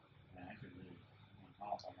 Man, I could really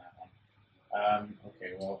went off on that one.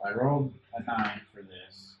 Okay, well, I rolled a 9 for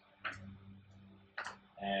this.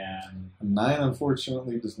 And... A 9,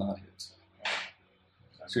 unfortunately, does not hit.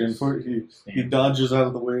 So he Stand. dodges out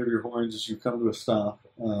of the way of your horns as you come to a stop.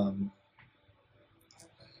 And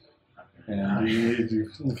you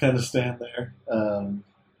kind of stand there.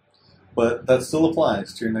 But that still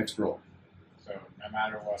applies to your next roll. So no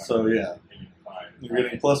matter what, So, I'm yeah. getting 5. You're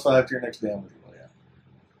getting plus 5 to your next damage roll, yeah.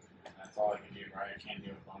 And that's all I can do, right? I can't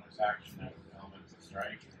do a bonus action of elements of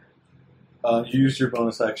strike. You use your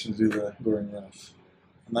bonus action to do the Goring Rush.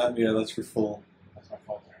 And that's your full. That's my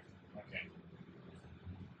full turn. Okay.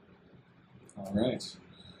 Alright.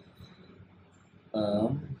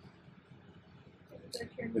 Their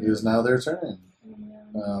turn. It is now their turn.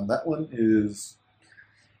 And, That one is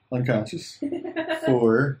unconscious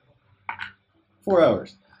for 4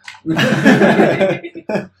 hours.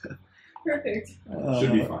 Perfect.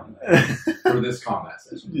 Should be fun for this combat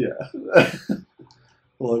session. Yeah.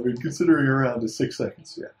 Well, I mean, considering a round is 6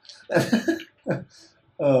 seconds, yeah.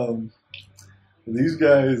 These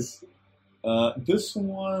guys, this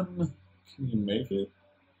one, can you make it?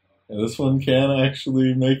 Yeah, this one can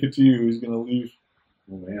actually make it to you. He's going to leave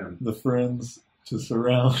Oh man. the friends to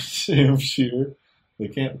surround him sheer. They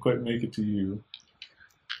can't quite make it to you.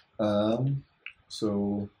 And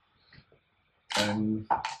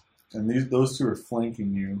those two are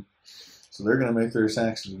flanking you. So they're going to make their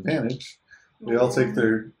attacks at advantage. They all take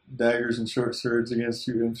their daggers and short swords against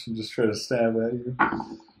you imps and just try to stab at you.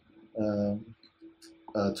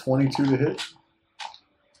 22 to hit.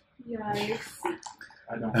 Yikes.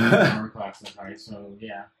 I don't have armor class that high, so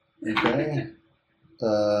yeah. Okay.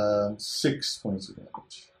 6 points of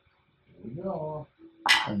damage. Here we go.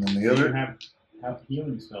 And then the So you other have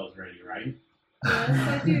healing spells ready, right?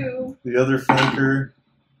 Yes, I do. the other flanker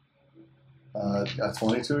got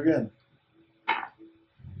 22 again.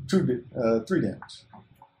 3 damage.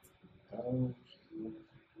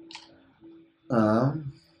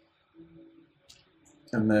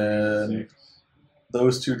 And then 6.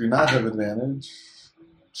 those two do not have advantage.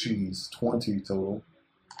 Jeez, 20 total.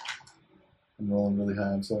 I'm rolling really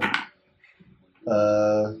high, I'm sorry.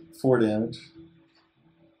 4 damage.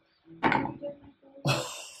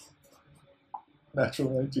 Natural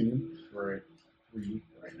 19. We're at 3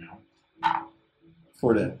 right now.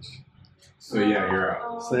 4 damage. So yeah, you're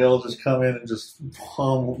out. So they all just come in and just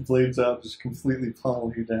pummel, blades out, just completely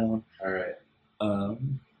pummel you down. All right.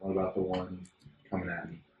 Um, What about the one coming at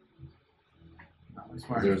me? Not my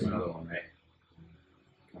smart. There's another one, right?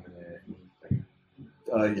 Coming at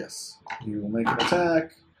me. yes. He will make an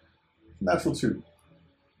attack. Natural 2.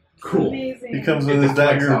 Cool. Amazing. He comes It with his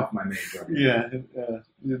deflects dagger. off my mage armor. Yeah,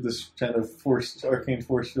 you have this kind of arcane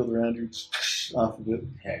force field around you, off of it.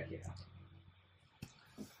 Heck yeah.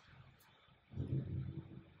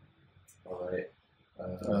 All right.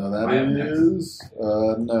 That I am next. is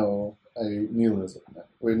no. Neil is.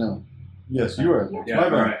 Wait, no. Yes, you are. Yeah. Yeah, My all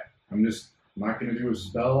bad. right. I'm not going to do a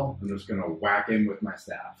spell. I'm just going to whack him with my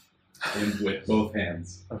staff. With both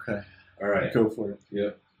hands. Okay, All right. go for it.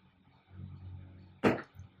 Yep.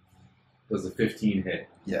 Does a 15 hit?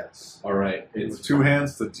 Yes. All right. With It's 2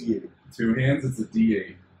 hands, the D8. 2 hands. It's a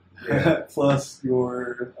D8. Yeah. Plus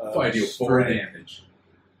your So I deal 4 strength. damage.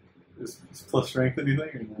 Is plus strength anything?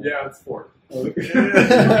 Or no? Yeah, it's 4. Okay.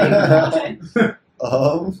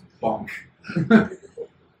 Bonk.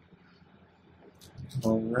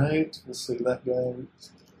 All right. We'll say that guy.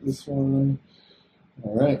 This one.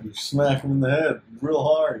 All right. You smack him in the head real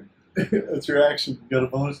hard. That's your action. You got a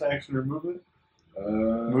bonus action or movement?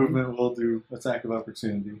 Movement will do attack of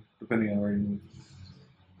opportunity, depending on where you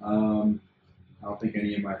move. I don't think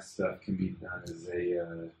any of my stuff can be done as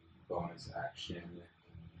a bonus action.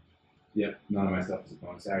 Yep, none of my stuff is a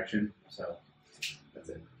bonus action, so that's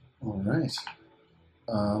it. All right.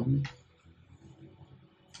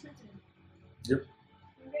 Yep.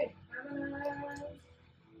 Okay, I'm gonna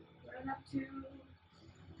run up to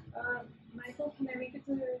Michael. Can I make it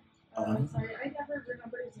to? Sorry, I never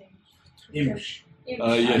remember his name. Imsh. Yes,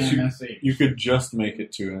 IMSH. you could just make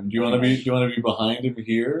it to him. Do you want to be behind him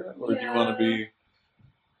here, or do you want to be?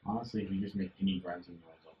 Honestly, if you just make any grunting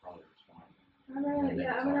noise, I'll probably respond. I'm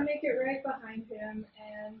gonna make it right behind him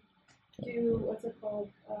and do what's it called?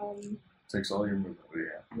 Takes all your movement.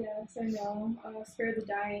 Yeah. Yes, I know. Spare the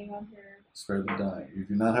dying on her. Spare the dying. You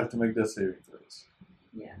do not have to make death saving throws.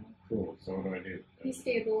 Yeah. Cool. So what do I do? Be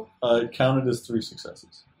stable. Counted as 3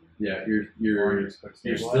 successes. Yeah, you're Stabilize?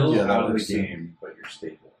 still Yeah, that out of the works too. game, but you're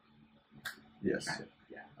stable. Yes.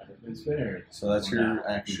 I have been spared. So that's your Now.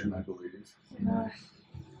 action, I believe.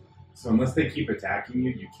 So unless they keep attacking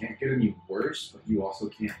you, you can't get any worse, but you also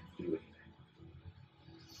can't do anything.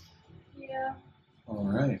 Yeah. All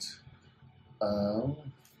right.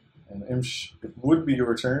 And Imsh, it would be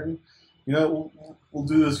your turn. You know, we'll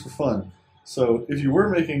do this for fun. So if you were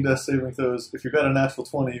making death saving throws, if you got a natural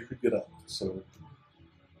 20, you could get up. So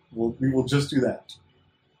we will just do that.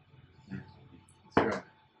 Let's go.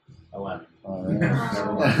 11. All Oh, right.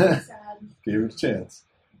 I'm sad. Gave it a chance.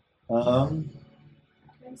 I'm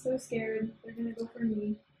so scared. They're gonna go for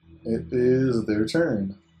me. It is their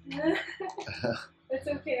turn. It's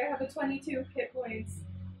okay. I have a 22 hit points.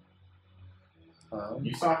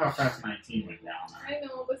 You saw how fast 19 went down. I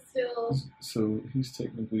know, but still. So he's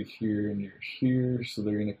technically here and you're here, so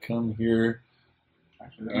they're gonna come here.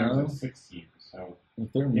 Actually, I was at 16. So,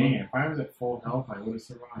 If they're dang, moving, if I was at full health, I would have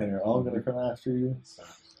survived. and they're all gonna come after you. So,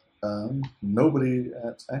 Nobody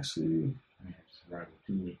at actually. I mean, I survived with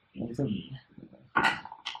 2 HP. I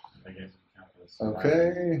guess it counts as survival.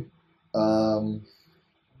 Okay.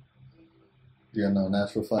 Yeah, no,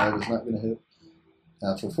 natural 5 is not going to hit.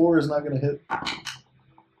 Natural 4 is not going to hit.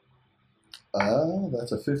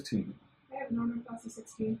 That's a 15. I have normal class of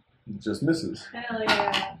 16. It just misses. Hell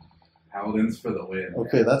yeah. Paladins for the win.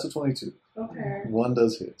 Okay, that's a 22. Okay. 1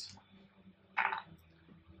 does hit.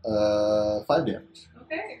 5 damage.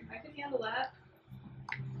 Okay, I can handle that.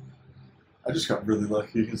 I just got really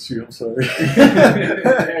lucky against you, I'm sorry.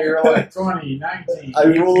 Yeah, you're like 20, 19. I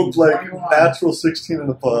rolled 18, like 21. natural 16 and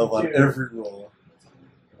above on 22. every roll.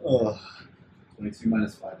 Ugh. 22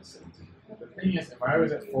 minus 5 is 17. The thing is, if I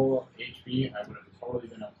was at full HP, I would have totally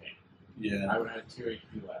been okay. Yeah, I would have had 2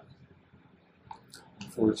 HP left.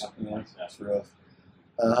 unfortunately, that's rough.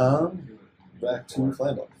 Back to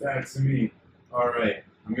Flandel. That's me. Alright,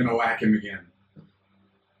 I'm gonna whack him again.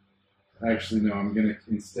 Actually, no, I'm going to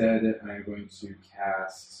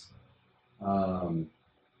cast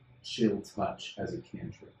Chill Touch as a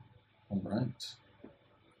cantrip. All right.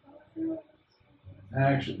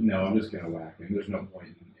 Actually, no, I'm just going to whack him. There's no point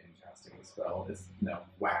in casting the spell.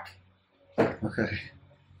 Whack. Okay.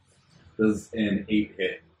 Does an 8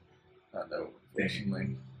 hit. No,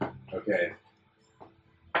 patiently. Okay.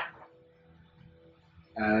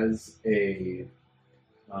 As a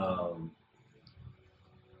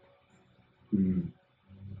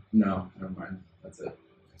no, never mind. That's it.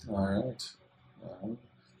 All right.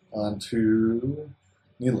 On to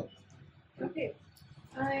Neela. Okay.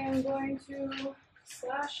 I am going to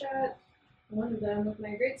slash at one of them with my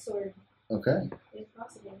greatsword, Okay. if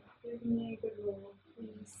possible. Give me a good roll,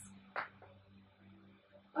 please.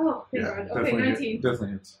 Oh, thank God. Okay, 19.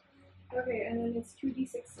 Definitely hits. Okay, and then it's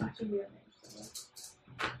 2d6 slashing damage.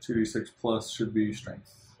 2d6 plus should be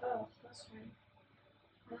strength. Oh, that's fine.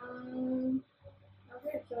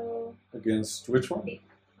 Okay, so, Against which one? the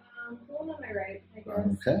one on my right, I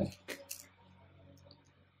guess. Okay.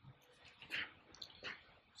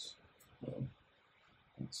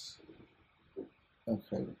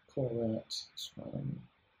 Okay, call that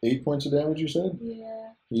 8 points of damage, you said?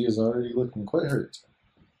 Yeah. He is already looking quite hurt.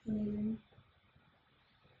 Mm.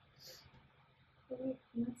 Okay,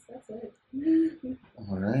 that's it.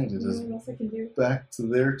 All right, it is What else I can do? back to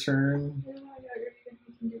their turn. Oh my God,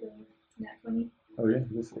 you can do the nat 20. Oh yeah,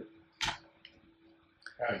 go for it.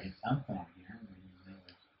 Gotta get something on here.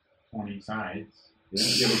 I mean, 20 sides. Yeah,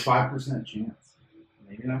 you have a 5% chance.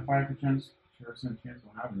 Maybe that 5% chance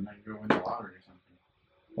will happen, and I can go win the lottery or something.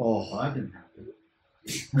 Oh, Well, that didn't happen.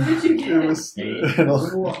 What did you get? it was.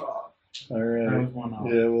 All That right. was one off.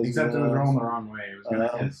 Yeah, it was Except it one was off. rolling the wrong way. It was going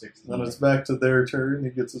to hit 16. Then it's back to their turn. He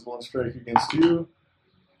gets his 1 strike against you.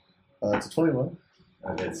 It's a 21.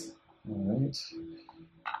 That hits. All right.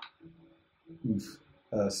 Oof.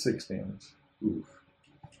 6 damage. Oof.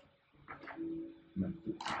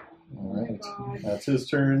 All right. God. That's his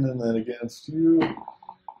turn, and then against you,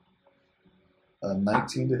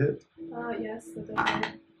 19 to hit, Yes, that does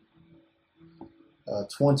hit.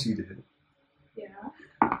 20 to hit. Yeah.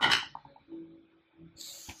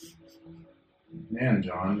 Man,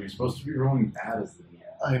 John, you're supposed to be rolling bad as the DM.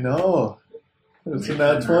 I know. It's a Maybe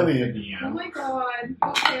nat nerf 20. the DM. Oh my God.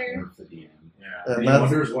 Okay. Nerf the DM. Yeah. And And he that's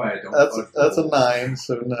wonders why I don't. that's a rolls. 9,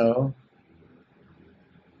 so no.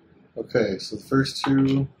 Okay, so the first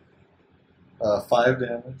two, 5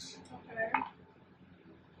 damage, Okay.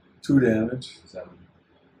 2 damage, 7.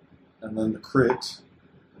 and then the crit.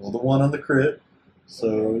 Roll the 1 on the crit,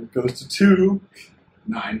 So it goes to 2,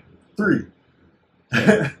 9 3.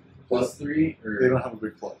 plus 3, or They don't have a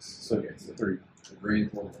big plus, so Okay, it's 3. green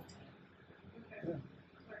total. Okay.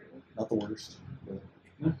 Not the worst. That's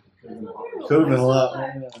not terrible. Could have been a I'm lot. still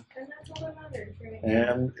alive, Yeah. And that's all that matters, right?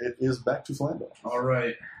 And it is back to Flandel. All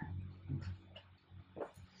right.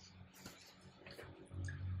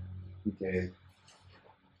 Okay.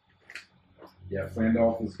 Yeah,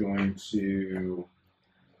 Flandolf is going to.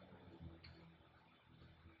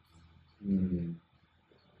 Do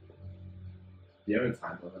you have a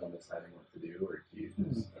time limit on deciding what to do, or do you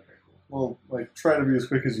just? Okay, Well, like, try to be as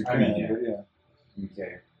quick as you I can, mean, yeah. but yeah. cool.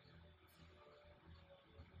 Okay.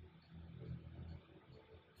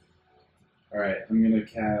 All right, I'm gonna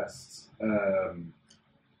cast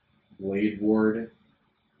Blade Ward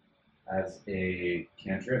as a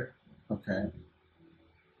cantrip. Okay.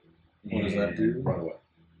 What does that and do? Run away.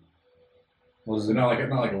 What does So it, not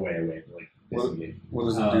like away, but like What- disengage. what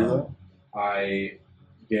does it do, though? I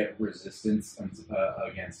get resistance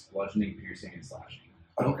against bludgeoning, piercing, and slashing.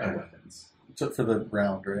 Okay. And weapons. Just for the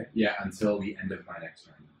round, right? Yeah, until the end of my next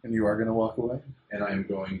turn. And you are going to walk away? And I'm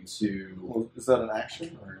going to. Well, is that an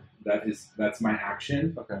action? Or? That's my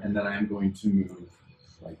action. Okay. And then I'm going to move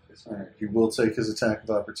like this. All right. He will take his attack of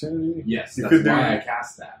opportunity. Yes, You that's could do- why I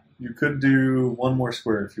cast that. You could do one more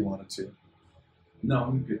square if you wanted to. No,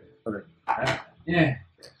 I'm good. Okay. Yeah.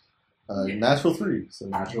 Natural 3. So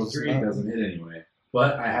Natural it's 3 not- doesn't hit anyway.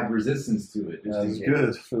 But I have resistance to it. Just in That's case.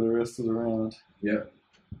 good for the rest of the round. Yep.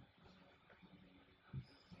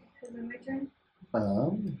 Is it my turn?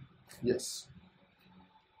 Yes.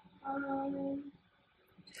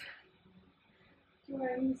 Do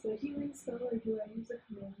I use a healing spell or do I use a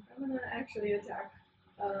command? I'm gonna actually attack.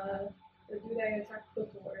 Or do I attack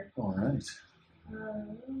before? All right.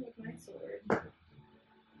 With my sword.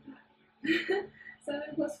 7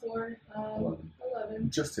 plus 4, 11.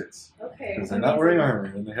 Just hits. Okay. Because they're not wearing armor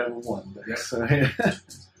and they have a 1. Yep. So,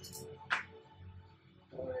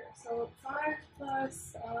 So 5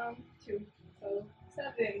 plus 2. So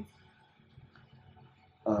 7.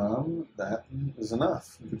 that is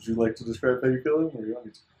enough. Would you like to describe how you kill him, or you want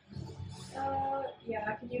me to?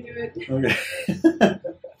 Yeah, can you do it? Okay.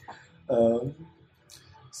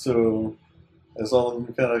 So, as all of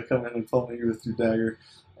them kind of come in and pummel you with your dagger,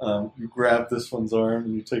 you grab this one's arm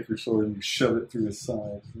and you take your sword and you shove it through his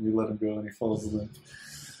side. And you let him go and he falls limp.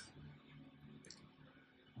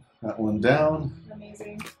 That one down.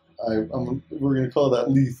 Amazing. We're going to call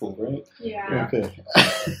that lethal, right? Yeah. Okay.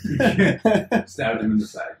 Stabbed him in the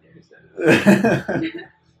side. Yeah, he's dead.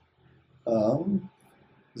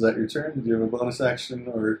 Is that your turn? Did you have a bonus action,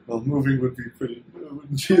 or moving would be pretty?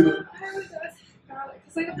 Wouldn't you? I would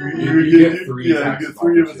because I don't know You how would to get move. three you attacks get of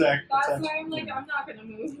 3 of opportunity. attack. That's attacks. why I'm like, I'm not gonna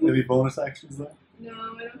move. Any bonus actions though? No, I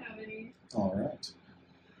don't have any. All right.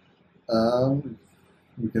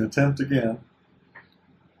 You can attempt again.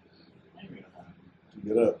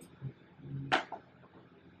 Get up.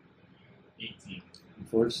 18.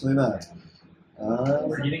 Unfortunately, not.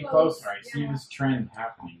 We're getting closer. I see this trend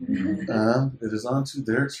happening. It is on to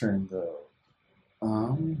their turn though.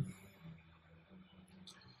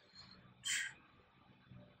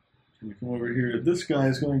 You come over here. This guy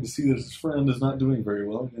is going to see that his friend is not doing very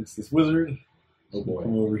well against this wizard. Oh boy.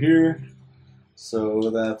 Come over here. So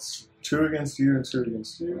that's 2 against you and 2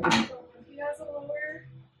 against you. He has a lower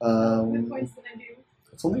hit points than I do.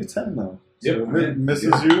 It's only a 10 though. Yep, So I'm in.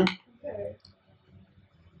 misses Yep. you. Okay.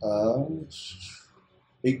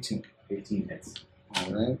 18. 18 hits.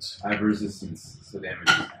 All right. I have resistance, so damage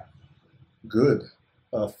is half. Good.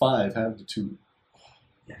 5 have the 2.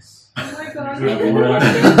 Yes. Oh my god.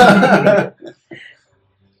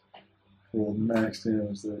 Roll max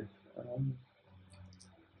damage there.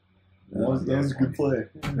 That was a good play.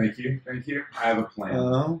 Thank you. I have a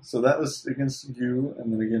plan. So that was against you,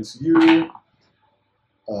 and then against you,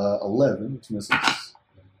 11, which misses.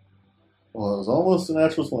 Well, it was almost a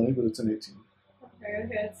natural 20, but it's an 18. Okay,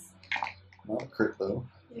 it hits. Not a crit, though.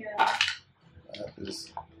 Yeah. That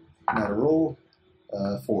is not a roll.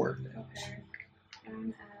 4. Okay.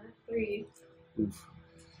 I'm at 3. Oof.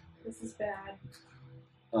 This is bad.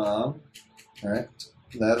 Alright.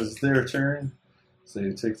 That is their turn. So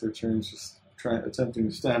they take their turns just attempting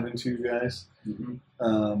to stab into you guys.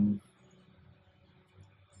 Mm-hmm.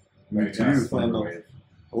 Back to you, Flandel.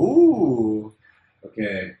 Ooh!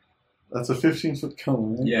 Okay. That's a 15-foot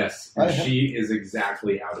cone, right? Yes. I And have- she is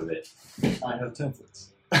exactly out of it. I have templates.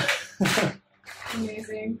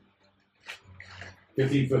 Amazing.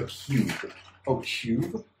 15-foot cube. Oh,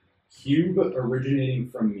 cube? Cube originating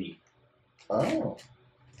from me. Oh.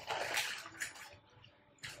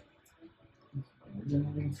 We're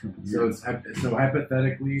moving through. So it's so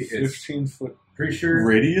hypothetically, it's 15-foot pretty sure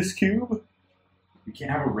radius cube. you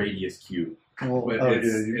can't have a radius cube, Well, but oh, it's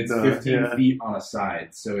yeah, you it's don't, 15 yeah. feet on a side.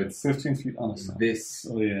 So it's 15 feet on a side. this.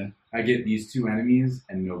 Oh yeah. I get these two enemies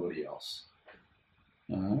and nobody else.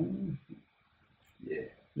 Yeah.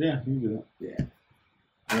 Yeah, you do Yeah.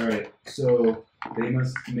 All right. So they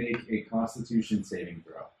must make a Constitution saving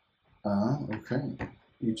throw. that. Okay.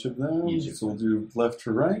 Each of them. Each of So we'll do left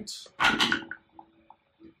to right.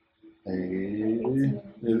 Yeah,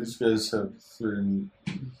 these guys have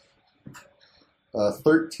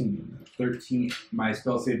 13. 13. My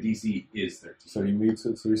spell save DC is 13. So he meets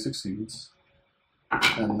it, so he succeeds.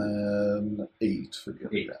 And then 8 for the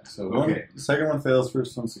other 8. guy. So Okay. the second one fails,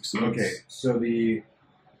 first one succeeds. Okay. So the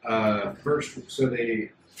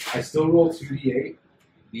I still roll 2d8.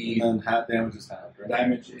 The And then half damage is halved, right?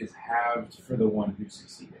 damage is halved for the one who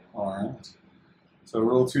succeeded. Alright. So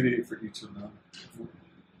roll 2d8 for each of them.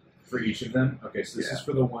 For each of them? Okay, so this Yeah. is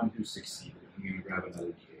for the one who succeeded. I'm going to grab another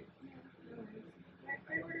d8.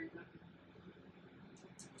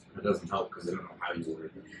 That doesn't help because I don't know how you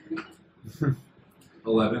ordered it.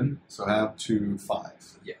 11. So half to 5.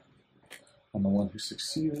 Yeah. And the one who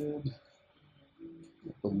succeeded,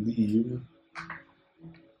 I believe.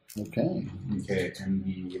 Okay. Okay, and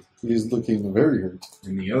He's looking very hurt.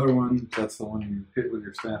 the other one, That's the one you hit with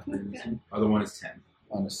your staff previously. other one is 10.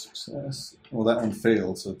 On a success. Well, that one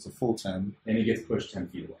failed, so it's a full 10. And he gets pushed 10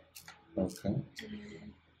 feet away. Okay.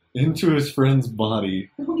 Into his friend's body.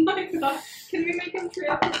 Oh my god. Can we make him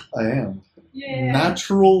trip? I am. Yeah.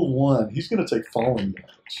 Natural 1. He's going to take falling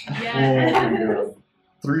damage. Yeah.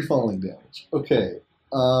 3 falling damage. Okay.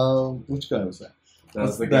 Which guy was that? That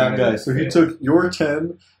was the that guy. that So he failed. took your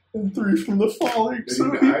 10 and 3 from the falling. Did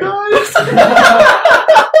So he he die? dies.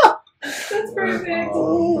 That's perfect.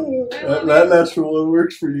 Oh, I love that it. natural 1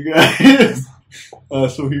 works for you guys.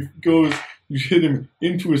 So he goes. You hit him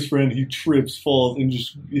into his friend. He trips, falls, and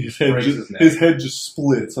just his head Breaks just his neck. his head just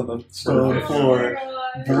splits on the stone Perfect. floor.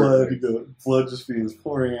 Oh my god. Blood just begins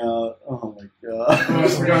pouring out. Oh my Oh, I god!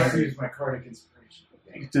 forgot to use my card of inspiration.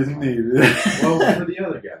 Didn't need it. Well, for the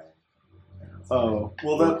other guy. Oh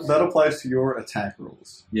well, that applies to your attack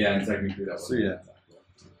rolls. Yeah, and technically that was. So, yeah.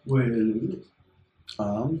 Wait.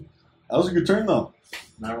 That was a good turn though.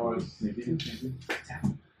 That was Maybe.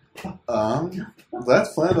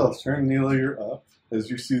 That's Flandolf's turn. Neela, you're up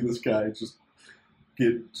as you see this guy just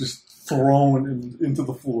thrown into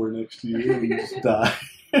the floor next to you and just die.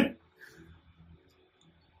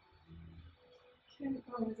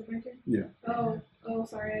 Oh, is it my turn? Yeah. Oh,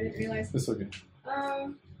 sorry, I didn't realize. It's okay.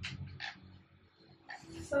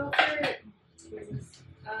 So for Jesus,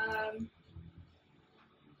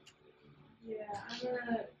 yeah, I'm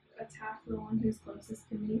gonna attack the one who's closest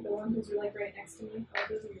to me, the one who's like right next to me. Oh,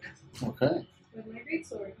 those are yours. Okay. With my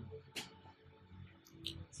greatsword.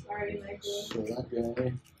 Sorry, Michael. So that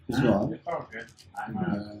guy is gone. It's all good.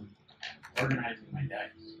 I'm organizing my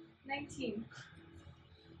dice. 19.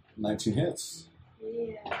 19 hits.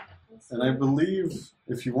 Yeah. And I believe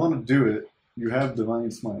if you want to do it, you have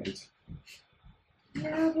Divine Smite.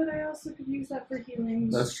 Yeah, but I also could use that for healing.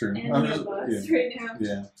 That's true. Any I'm of just- us yeah. right now.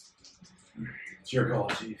 Yeah. It's your call,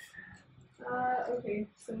 Chief. Okay,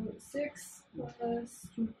 so 6 plus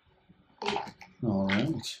 2, 8.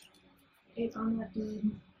 Alright. 8 on that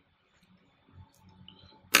dude.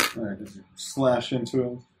 Alright, as you slash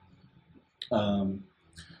into him,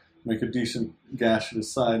 make a decent gash at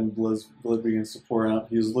his side and blood begins to pour out.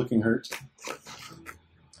 He is looking hurt.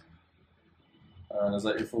 Is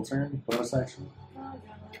that your full turn? Bonus action? Oh, no,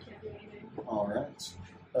 I can't do anything. Alright.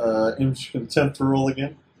 Image can attempt to roll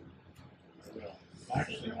again.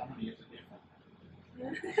 Actually, I'm going to use a different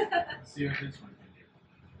one. Let's see what this one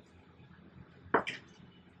can do.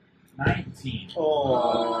 19.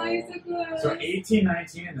 Oh, you're so close. So 18,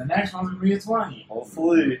 19, and the next one's going to be a 20.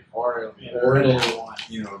 Hopefully. Or it'll be Or it'll, one.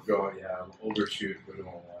 go, overshoot, but it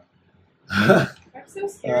won't work. I'm so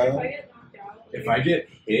scared if I get knocked out. If I get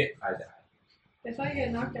hit, I die. If I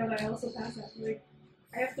get knocked out, I also pass out. Like,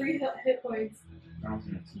 I have 3 hit points. I was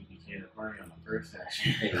going to TPK the party on the first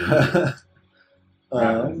session. It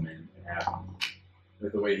happens, man. It happens.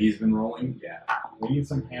 With the way he's been rolling, yeah. We need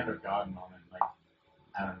some hand of God moment. Like,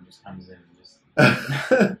 Adam just comes in and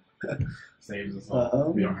just saves us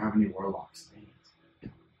all. We don't have any warlocks.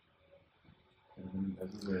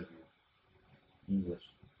 That's good. English.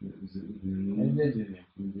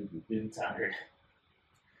 Getting tired.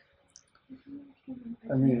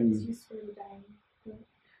 I mean- It's used for the dying.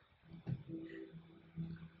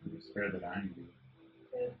 Spare the dying dude.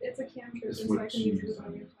 It's a cantrip, This so would I can use it choose a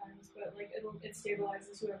million times, but like it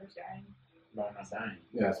stabilizes whoever's dying. About not dying.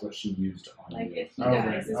 Yeah, that's what she used on Like you. if he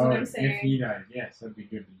dies, is what I'm saying. If he died, yes, that'd be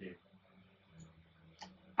good to do.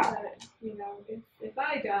 But, you know, if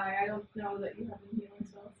I die, I don't know that you have any healing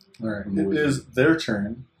spells. Alright, it is their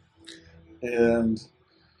turn. And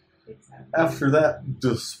after that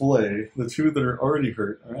display, the two that are already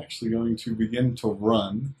hurt are actually going to begin to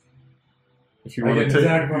run. If you I want get to an take,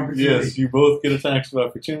 attack of opportunity. yes, you both get attacks of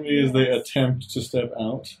opportunity as they attempt to step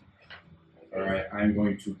out. Alright, I'm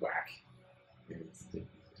going to whack.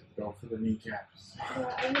 Go for the kneecaps.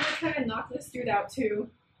 I'm gonna try to knock this dude out too.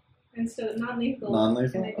 Instead of non-lethal.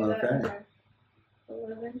 Non-lethal? Can I do that? Okay.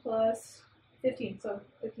 11 plus 15, so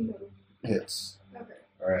 15 total. Hits. Okay.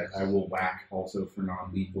 Alright, I will whack also for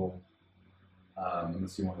non-lethal.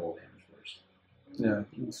 Let's see one roll damage first. Yeah.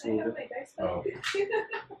 let's I roll have it. my dice Oh.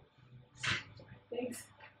 back. Thanks.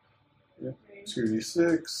 Yep. Okay.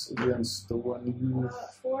 2d6 against the one.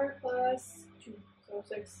 4 plus 2, so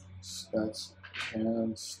 6. That's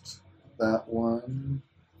against that one.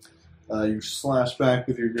 You slash back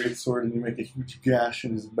with your greatsword and you make a huge gash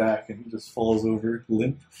in his back and he just falls over,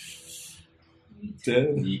 limp,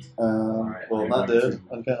 dead. Yeet. Well, I'm not going dead,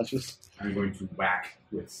 unconscious. I'm going to whack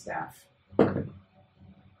with staff.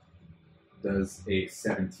 Does a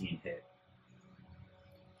 17 hit?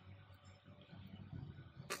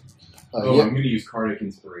 Yeah, I'm going to use Cardiac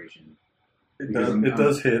Inspiration. it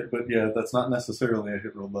does hit, but yeah, that's not necessarily a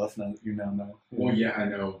hit roll buff. Now you now know. Well, yeah, I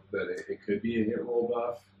know that it could be a hit roll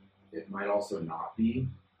buff. It might also not be.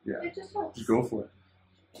 Yeah. It just helps. Just go for it.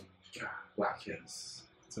 Black hits.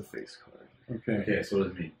 It's a face card. Okay. Okay, so what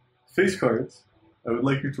does it mean? Face cards. I would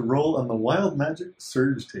like you to roll on the Wild Magic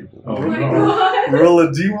Surge table. Oh, Oh my no. god! Roll a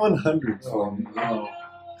D100 for Oh, me. no.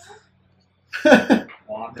 I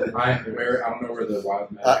don't know where the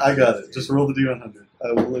wild magic I got is. it. Just roll the D100.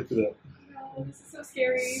 I will look it up. No, this is so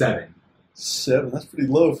scary. 7. 7. That's pretty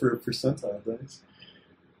low for a percentile dice.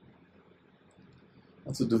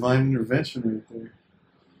 That's a divine intervention right there.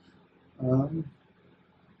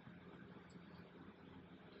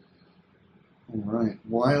 Alright.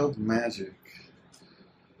 Wild magic.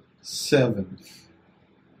 7.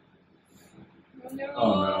 Oh no,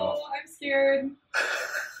 Oh, no. I'm scared.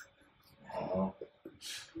 Oh.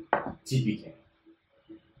 TPK.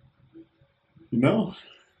 You know?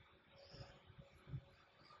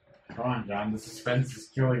 Come on, John. The suspense is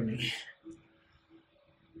killing me.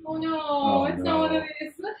 Oh no, Oh, it's no. not what it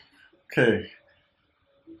is. Okay.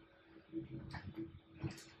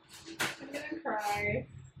 I'm gonna cry.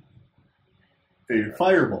 A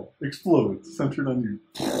fireball explodes, centered on you.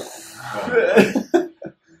 Oh.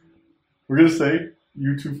 We're gonna say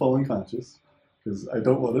you two fall unconscious, because I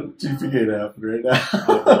don't want a TPK to happen right now.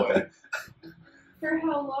 Oh, boy. For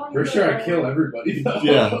how long? For sure, I though? kill everybody, though.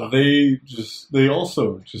 Yeah, they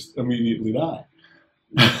also just immediately die.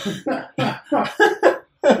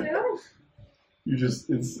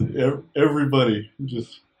 Yeah. Everybody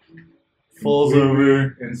just falls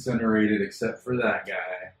over Incinerated, except for that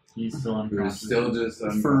guy. He's still Who's unconscious. still just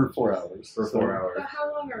for 4 hours. for 4 hours. But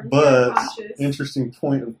how long are we But unconscious? interesting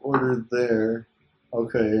point of order there.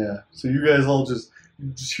 Okay, yeah. So you guys all just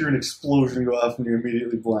hear an explosion go off and you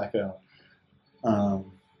immediately black out.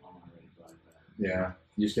 Yeah,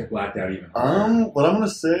 you just get blacked out even. What I'm gonna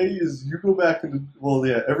say is you go back into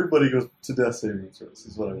everybody goes to death saving throws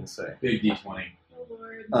is what I would say. Big D20. Oh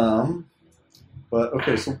lord. But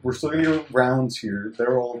okay, so we're still gonna go rounds here.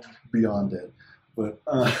 They're all beyond it. But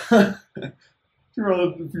if you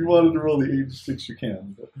wanted to roll the 8-6, you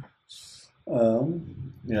can. But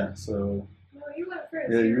yeah. So No, you went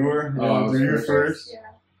first. yeah, you were. Oh, You I were was first.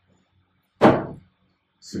 Yeah.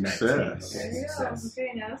 Success. There you go. Success.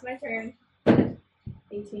 Okay, now it's my turn.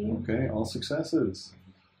 18. Okay, all successes.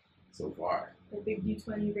 So far. The big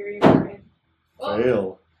D20, very important. Oh,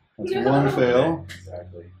 Fail. That's No. one fail.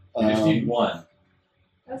 Exactly. You just need one.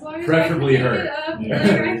 as long as Preferably I can her. pick it up, Yeah.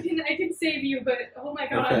 like, I can save you, but oh my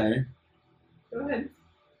god. Okay. Go ahead.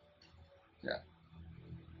 Yeah.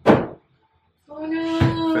 Oh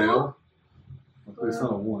no. Fail. Okay, it's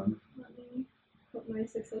not a 1. Let me put my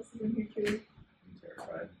successes in here too. I'm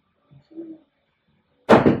terrified.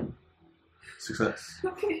 Success.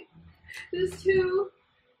 Okay. There's 2.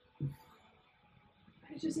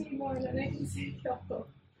 I just need more and then I can save y'all.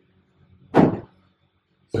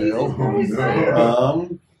 Fail. Jesus Christ.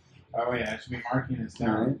 Um. Oh wait, I should be marking this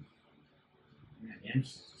down. Alright. Man, the image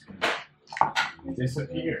is just gonna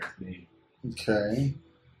disappear. Okay.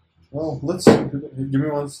 Well, let's give me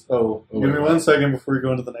one. Give me 1 second before we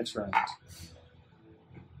go into the next round.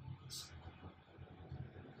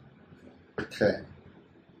 Okay.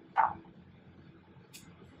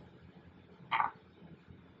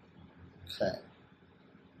 Okay.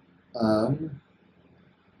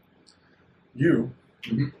 You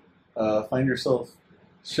Mhm. find yourself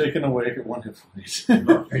shaken awake at one hit point.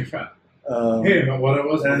 Oh, thank God. Hey, but what I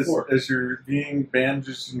was before. as you're being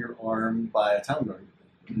bandaged in your arm by a town guard.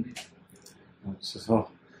 Mhm. It says, "Oh,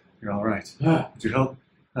 you're all right. Ah, Would you help?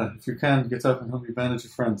 If you can, get up and help me bandage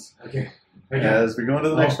your friends." okay. Okay. As we go into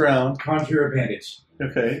the next round, Conjure a bandage.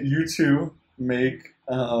 okay, you two make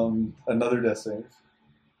another death save.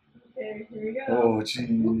 Okay, here we go. Oh, Oops,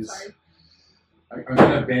 jeez. sorry. I'm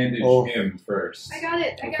gonna bandage Oh. him first. I got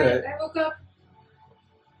it. I got Okay. it. I woke up.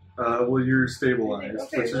 Well, you're stabilized,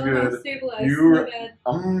 Okay, which is well, I'm good. stabilized. You're- My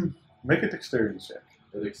bad. Make a dexterity check.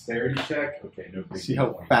 A dexterity check. Okay, no big See how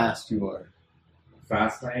deal. fast you are,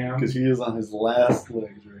 fast I am. because he is on his last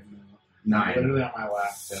legs right now. 9. Literally on my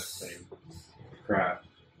last death save. Crap.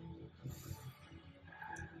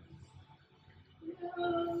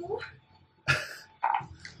 No.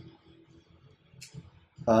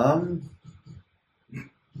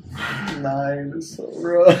 9 is so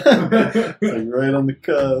rough. It's like right on the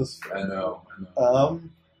cusp. I know.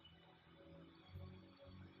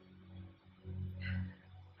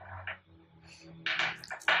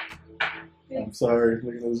 I'm sorry.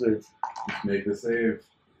 Look at those saves. Just make the save.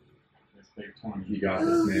 This big 20. You got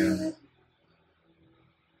this, man.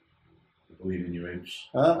 I believe in you, Inch.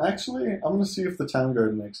 Actually, I'm gonna see if the town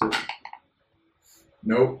guard makes it.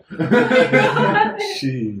 Nope.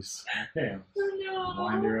 Jeez. Okay, Oh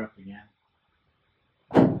wind no. her up again.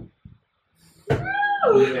 No.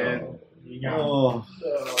 You dead. You got Oh,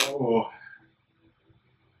 Oh.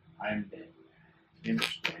 I'm dead.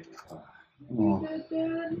 Image dead. oh.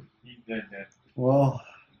 Dad. He's dead. Well,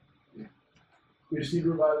 We just need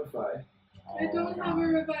Revivify. I don't have a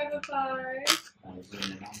Revivify. I was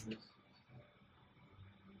in on this.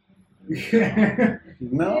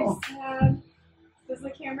 no, Sad. Does the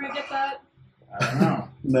camera get that? I don't know.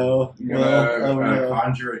 no. I'm Well, gonna oh,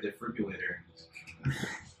 conjure a defibrillator.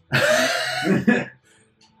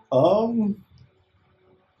 no.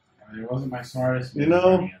 I mean, it wasn't my smartest. You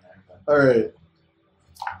know, movie in there, but All right.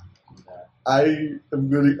 do that.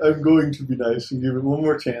 I'm going to be nice and give it one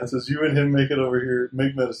more chance. As you and him make it over here,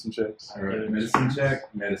 make medicine checks. Alright, medicine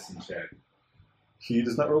check. Medicine check. He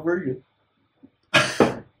does not roll very good.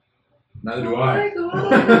 Neither Oh do my I.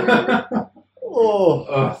 god. Oh,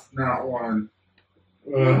 Ugh, not one.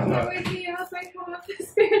 Don't wake me up. I have to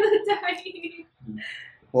spare the dying.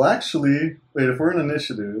 well, actually, wait. If we're in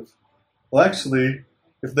initiative, well, actually,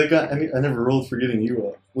 if they got any, I never rolled for getting you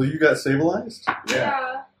up. Well, you got stabilized.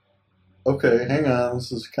 Yeah. Okay, hang on.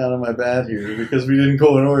 This is kind of my bad here because we didn't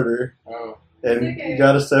go in order, Oh, and Okay. you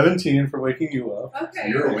got a 17 for waking you up. Okay.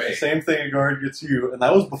 You're awake. Same thing, a guard gets you, and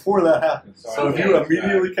that was before that happened. So if you Okay.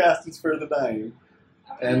 immediately casted Spare the Dying,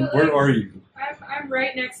 I'm and gonna, where like, are you? I'm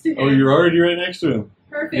right next to him. Oh, you're already right next to him.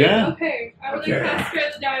 Perfect. Yeah. Okay. I would Okay. like cast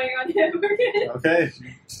Spare the Dying on him. We're good. Okay,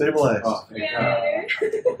 stabilized. Oh, thank God. Yay.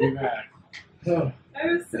 I'll be back. I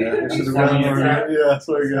was Yeah, I should have Sorry, gone over. it's Yeah,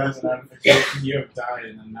 sorry It's guys. an notification you have died,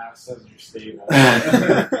 and then now it says you're stable.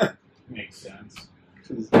 Makes sense.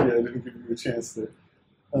 Yeah, I didn't give you a chance there.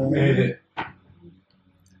 Made it. It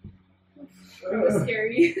was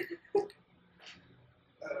scary.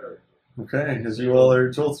 Okay, as you all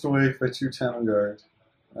are jolted awake by two town guard,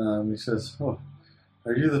 he says, "Oh,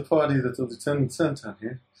 are you the party that the lieutenant sent on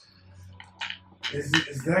here?" Is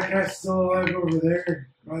that guy still alive over there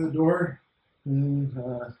by the door?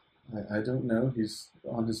 I don't know. He's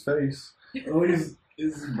on his face. Oh, is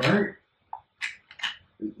he burnt?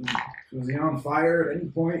 Was he on fire at any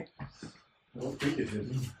point? I don't think it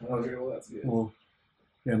is. Okay, well that's good. Well,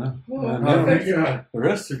 you know. Oh, Oh, no, thank God. the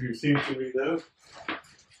rest of you seem to be though.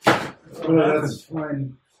 Oh, that's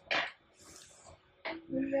fine.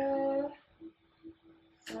 Yeah.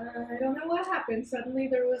 I don't know what happened. Suddenly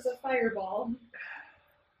there was a fireball.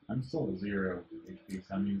 I'm still at 0 HP,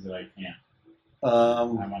 so that means that I can't.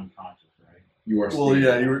 Um. I'm unconscious, right? You are Well,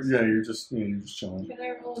 yeah, stable. you're just you're just chilling. Can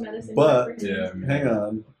I roll a medicine But- check for Yeah. him? Hang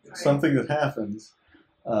on. Something that happens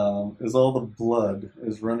is all the blood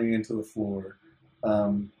is running into the floor.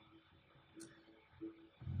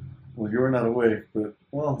 Well, you're not awake, but,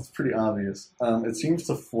 well, it's pretty obvious. It seems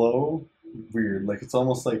to flow weird. Like, it's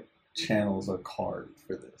almost like channels are carved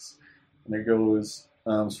for this. And it goes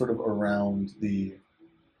sort of around the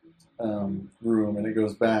room, and it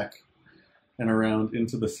goes back and around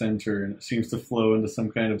into the center, and it seems to flow into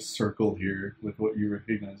some kind of circle here with what you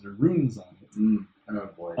recognize are runes on it. Oh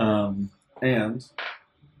boy. And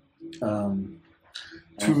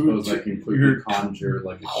I suppose I can quickly conjure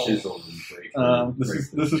like a chisel and break.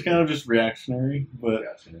 this is kind of just reactionary, but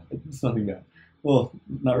Gotcha. it's nothing bad. Well,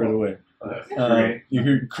 not right away. That's You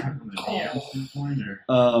hear From the DM standpoint, or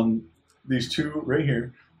these two right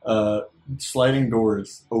here, sliding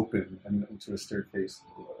doors open and into a staircase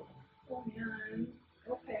below. Oh man.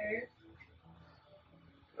 Okay.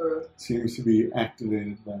 Seems to be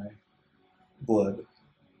activated by blood.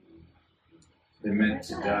 They meant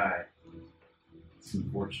to die. It's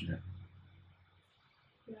unfortunate.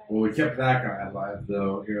 Well, we kept that guy alive,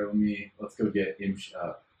 though. Here, let's go get Imsh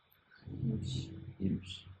up.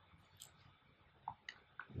 Imsh.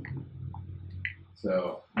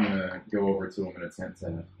 So, I'm gonna go over to him and attempt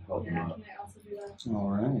to help him Yeah, up. can I also do that? All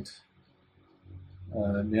right.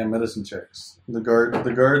 Yeah, medicine checks. The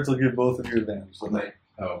guards will give both of you advantage. So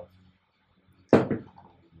Oh.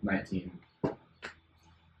 19.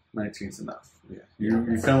 19's enough. Yeah.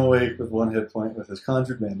 You come awake with 1 hit point with his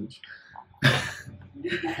conjured bandage.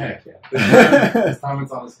 Heck yeah. His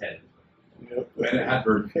comments on his head. Yep. And it had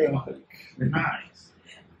bird pain. Nice.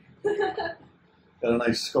 Got a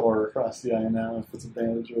nice scar across the eye now and puts a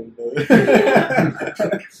bandage over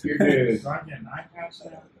there. You're good. Do I get an eye patch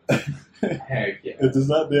now? Heck yeah. It does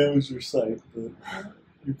not damage your sight, but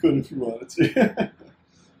you could if you wanted to.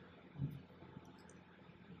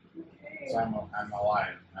 So I'm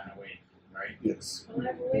alive and awake, right? Yes.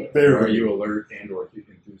 Alive, awake. Are Barely. you alert and or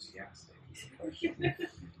enthusiastic?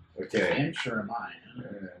 Okay. And sure am I.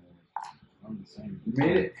 I'm the same. You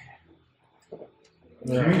made it.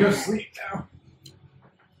 Yeah. Can we go sleep now?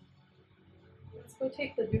 Let's go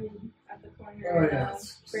take the dude at the corner Oh, and yeah.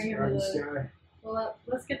 bring him to the. Well,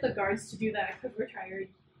 let's get the guards to do that because we're tired.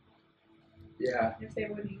 Yeah. If they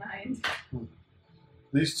wouldn't mind.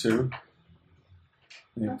 These two.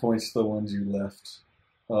 And he points to the ones you left.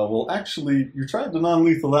 Well, actually, you tried to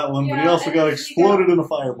non-lethal that one, but he Yeah, also and got he exploded got in a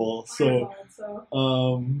fireball. So,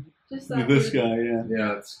 Just that this dude. guy, yeah. Yeah,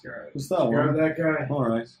 that's good. What's that Grab one? that guy. All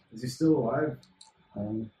right. Is he still alive?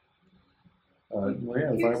 Well,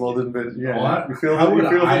 yeah, the fireball didn't. Yeah, Well, you feel. how you would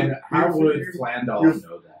feel how you- would you- Flandolf you-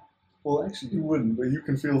 know that? Well, actually, you wouldn't, but you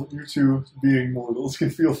can feel. You two, being mortals, can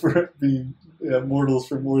feel for being mortals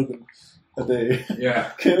for more than a day.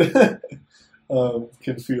 Yeah. Can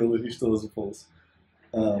feel that he still has a pulse.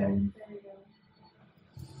 There you go.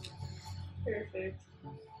 Perfect.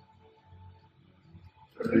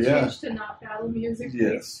 Can we Yeah. change to not battle music?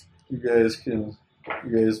 Yes, you guys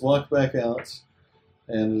walk back out,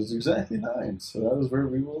 and it's exactly 9. So that is where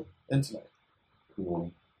we will end tonight.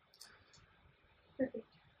 Cool. Perfect.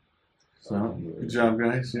 So good job,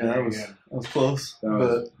 guys. Yeah, that was close, That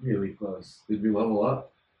was really close. Did we level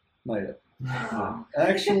up? but not yet. Oh.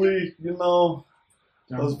 Actually, that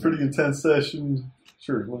was a pretty intense session.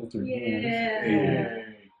 Sure, level 3. Yeah.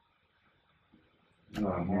 Oh,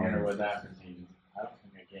 I wonder man. what that means. I don't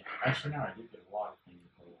think I get. Actually, no, I did get a lot of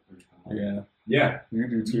things. Yeah, Yeah. you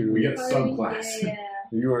do too. We get Oh, subclass. Yeah.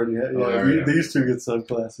 You already had. Oh, Yeah, there we go. these two get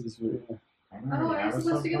subclasses, but yeah. Oh, I'm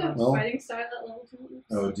supposed to get a No. fighting style at level 2. Oops.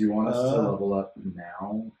 Oh, do you want us to Uh, level up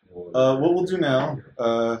now? Or What we'll do now,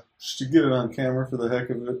 just to get it on camera for the heck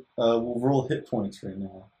of it, we'll roll hit points right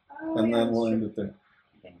now, Oh, and yeah, then that's we'll true. end it there.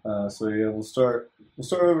 So yeah, we'll start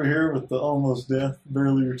over here with the almost death,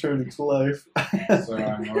 barely returning to life. So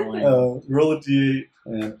I'm rolling. Roll a d8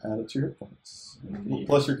 and add it to your hit points, D8.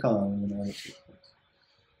 plus your con, and then add it to your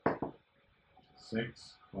points.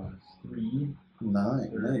 6 plus 3. 9,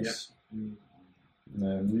 nice. And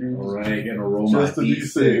you Alright, gonna roll just my a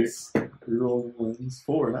d6. You're rolling ones.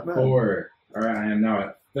 4, not bad. 4. Alright, I am now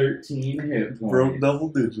at 13 hit points. Broke double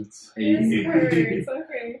digits. This hurts. Eight.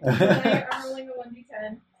 Okay. I'm rolling a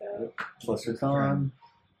 1d10. So. Plus your con.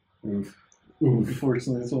 Oof. Oof.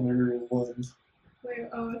 Unfortunately, it's only real ones. Wait,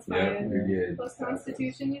 oh, it's Yeah, fine. you're good. Plus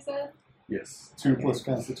Constitution, you said? Yes. 2 plus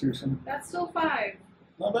Constitution. That's still 5.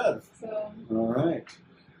 Not bad. So, All right.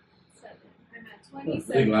 7. I'm at I'm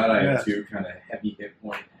 27. really glad I Yeah. have 2 kind of heavy hit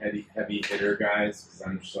point, heavy hitter guys, because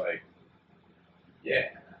I'm just like, yeah.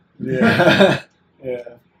 Yeah. Yeah.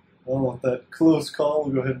 Well, with that close call,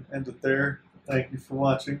 we'll go ahead and end it there. Thank you for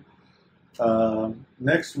watching.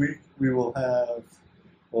 Next week, we will have,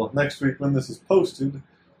 next week when this is posted,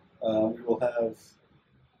 we will have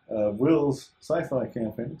Will's sci-fi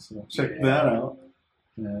campaign, so check that out.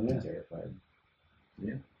 I'm Yeah. terrified.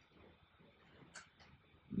 Yeah.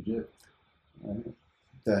 Legit. All right.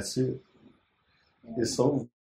 That's it. It's sold.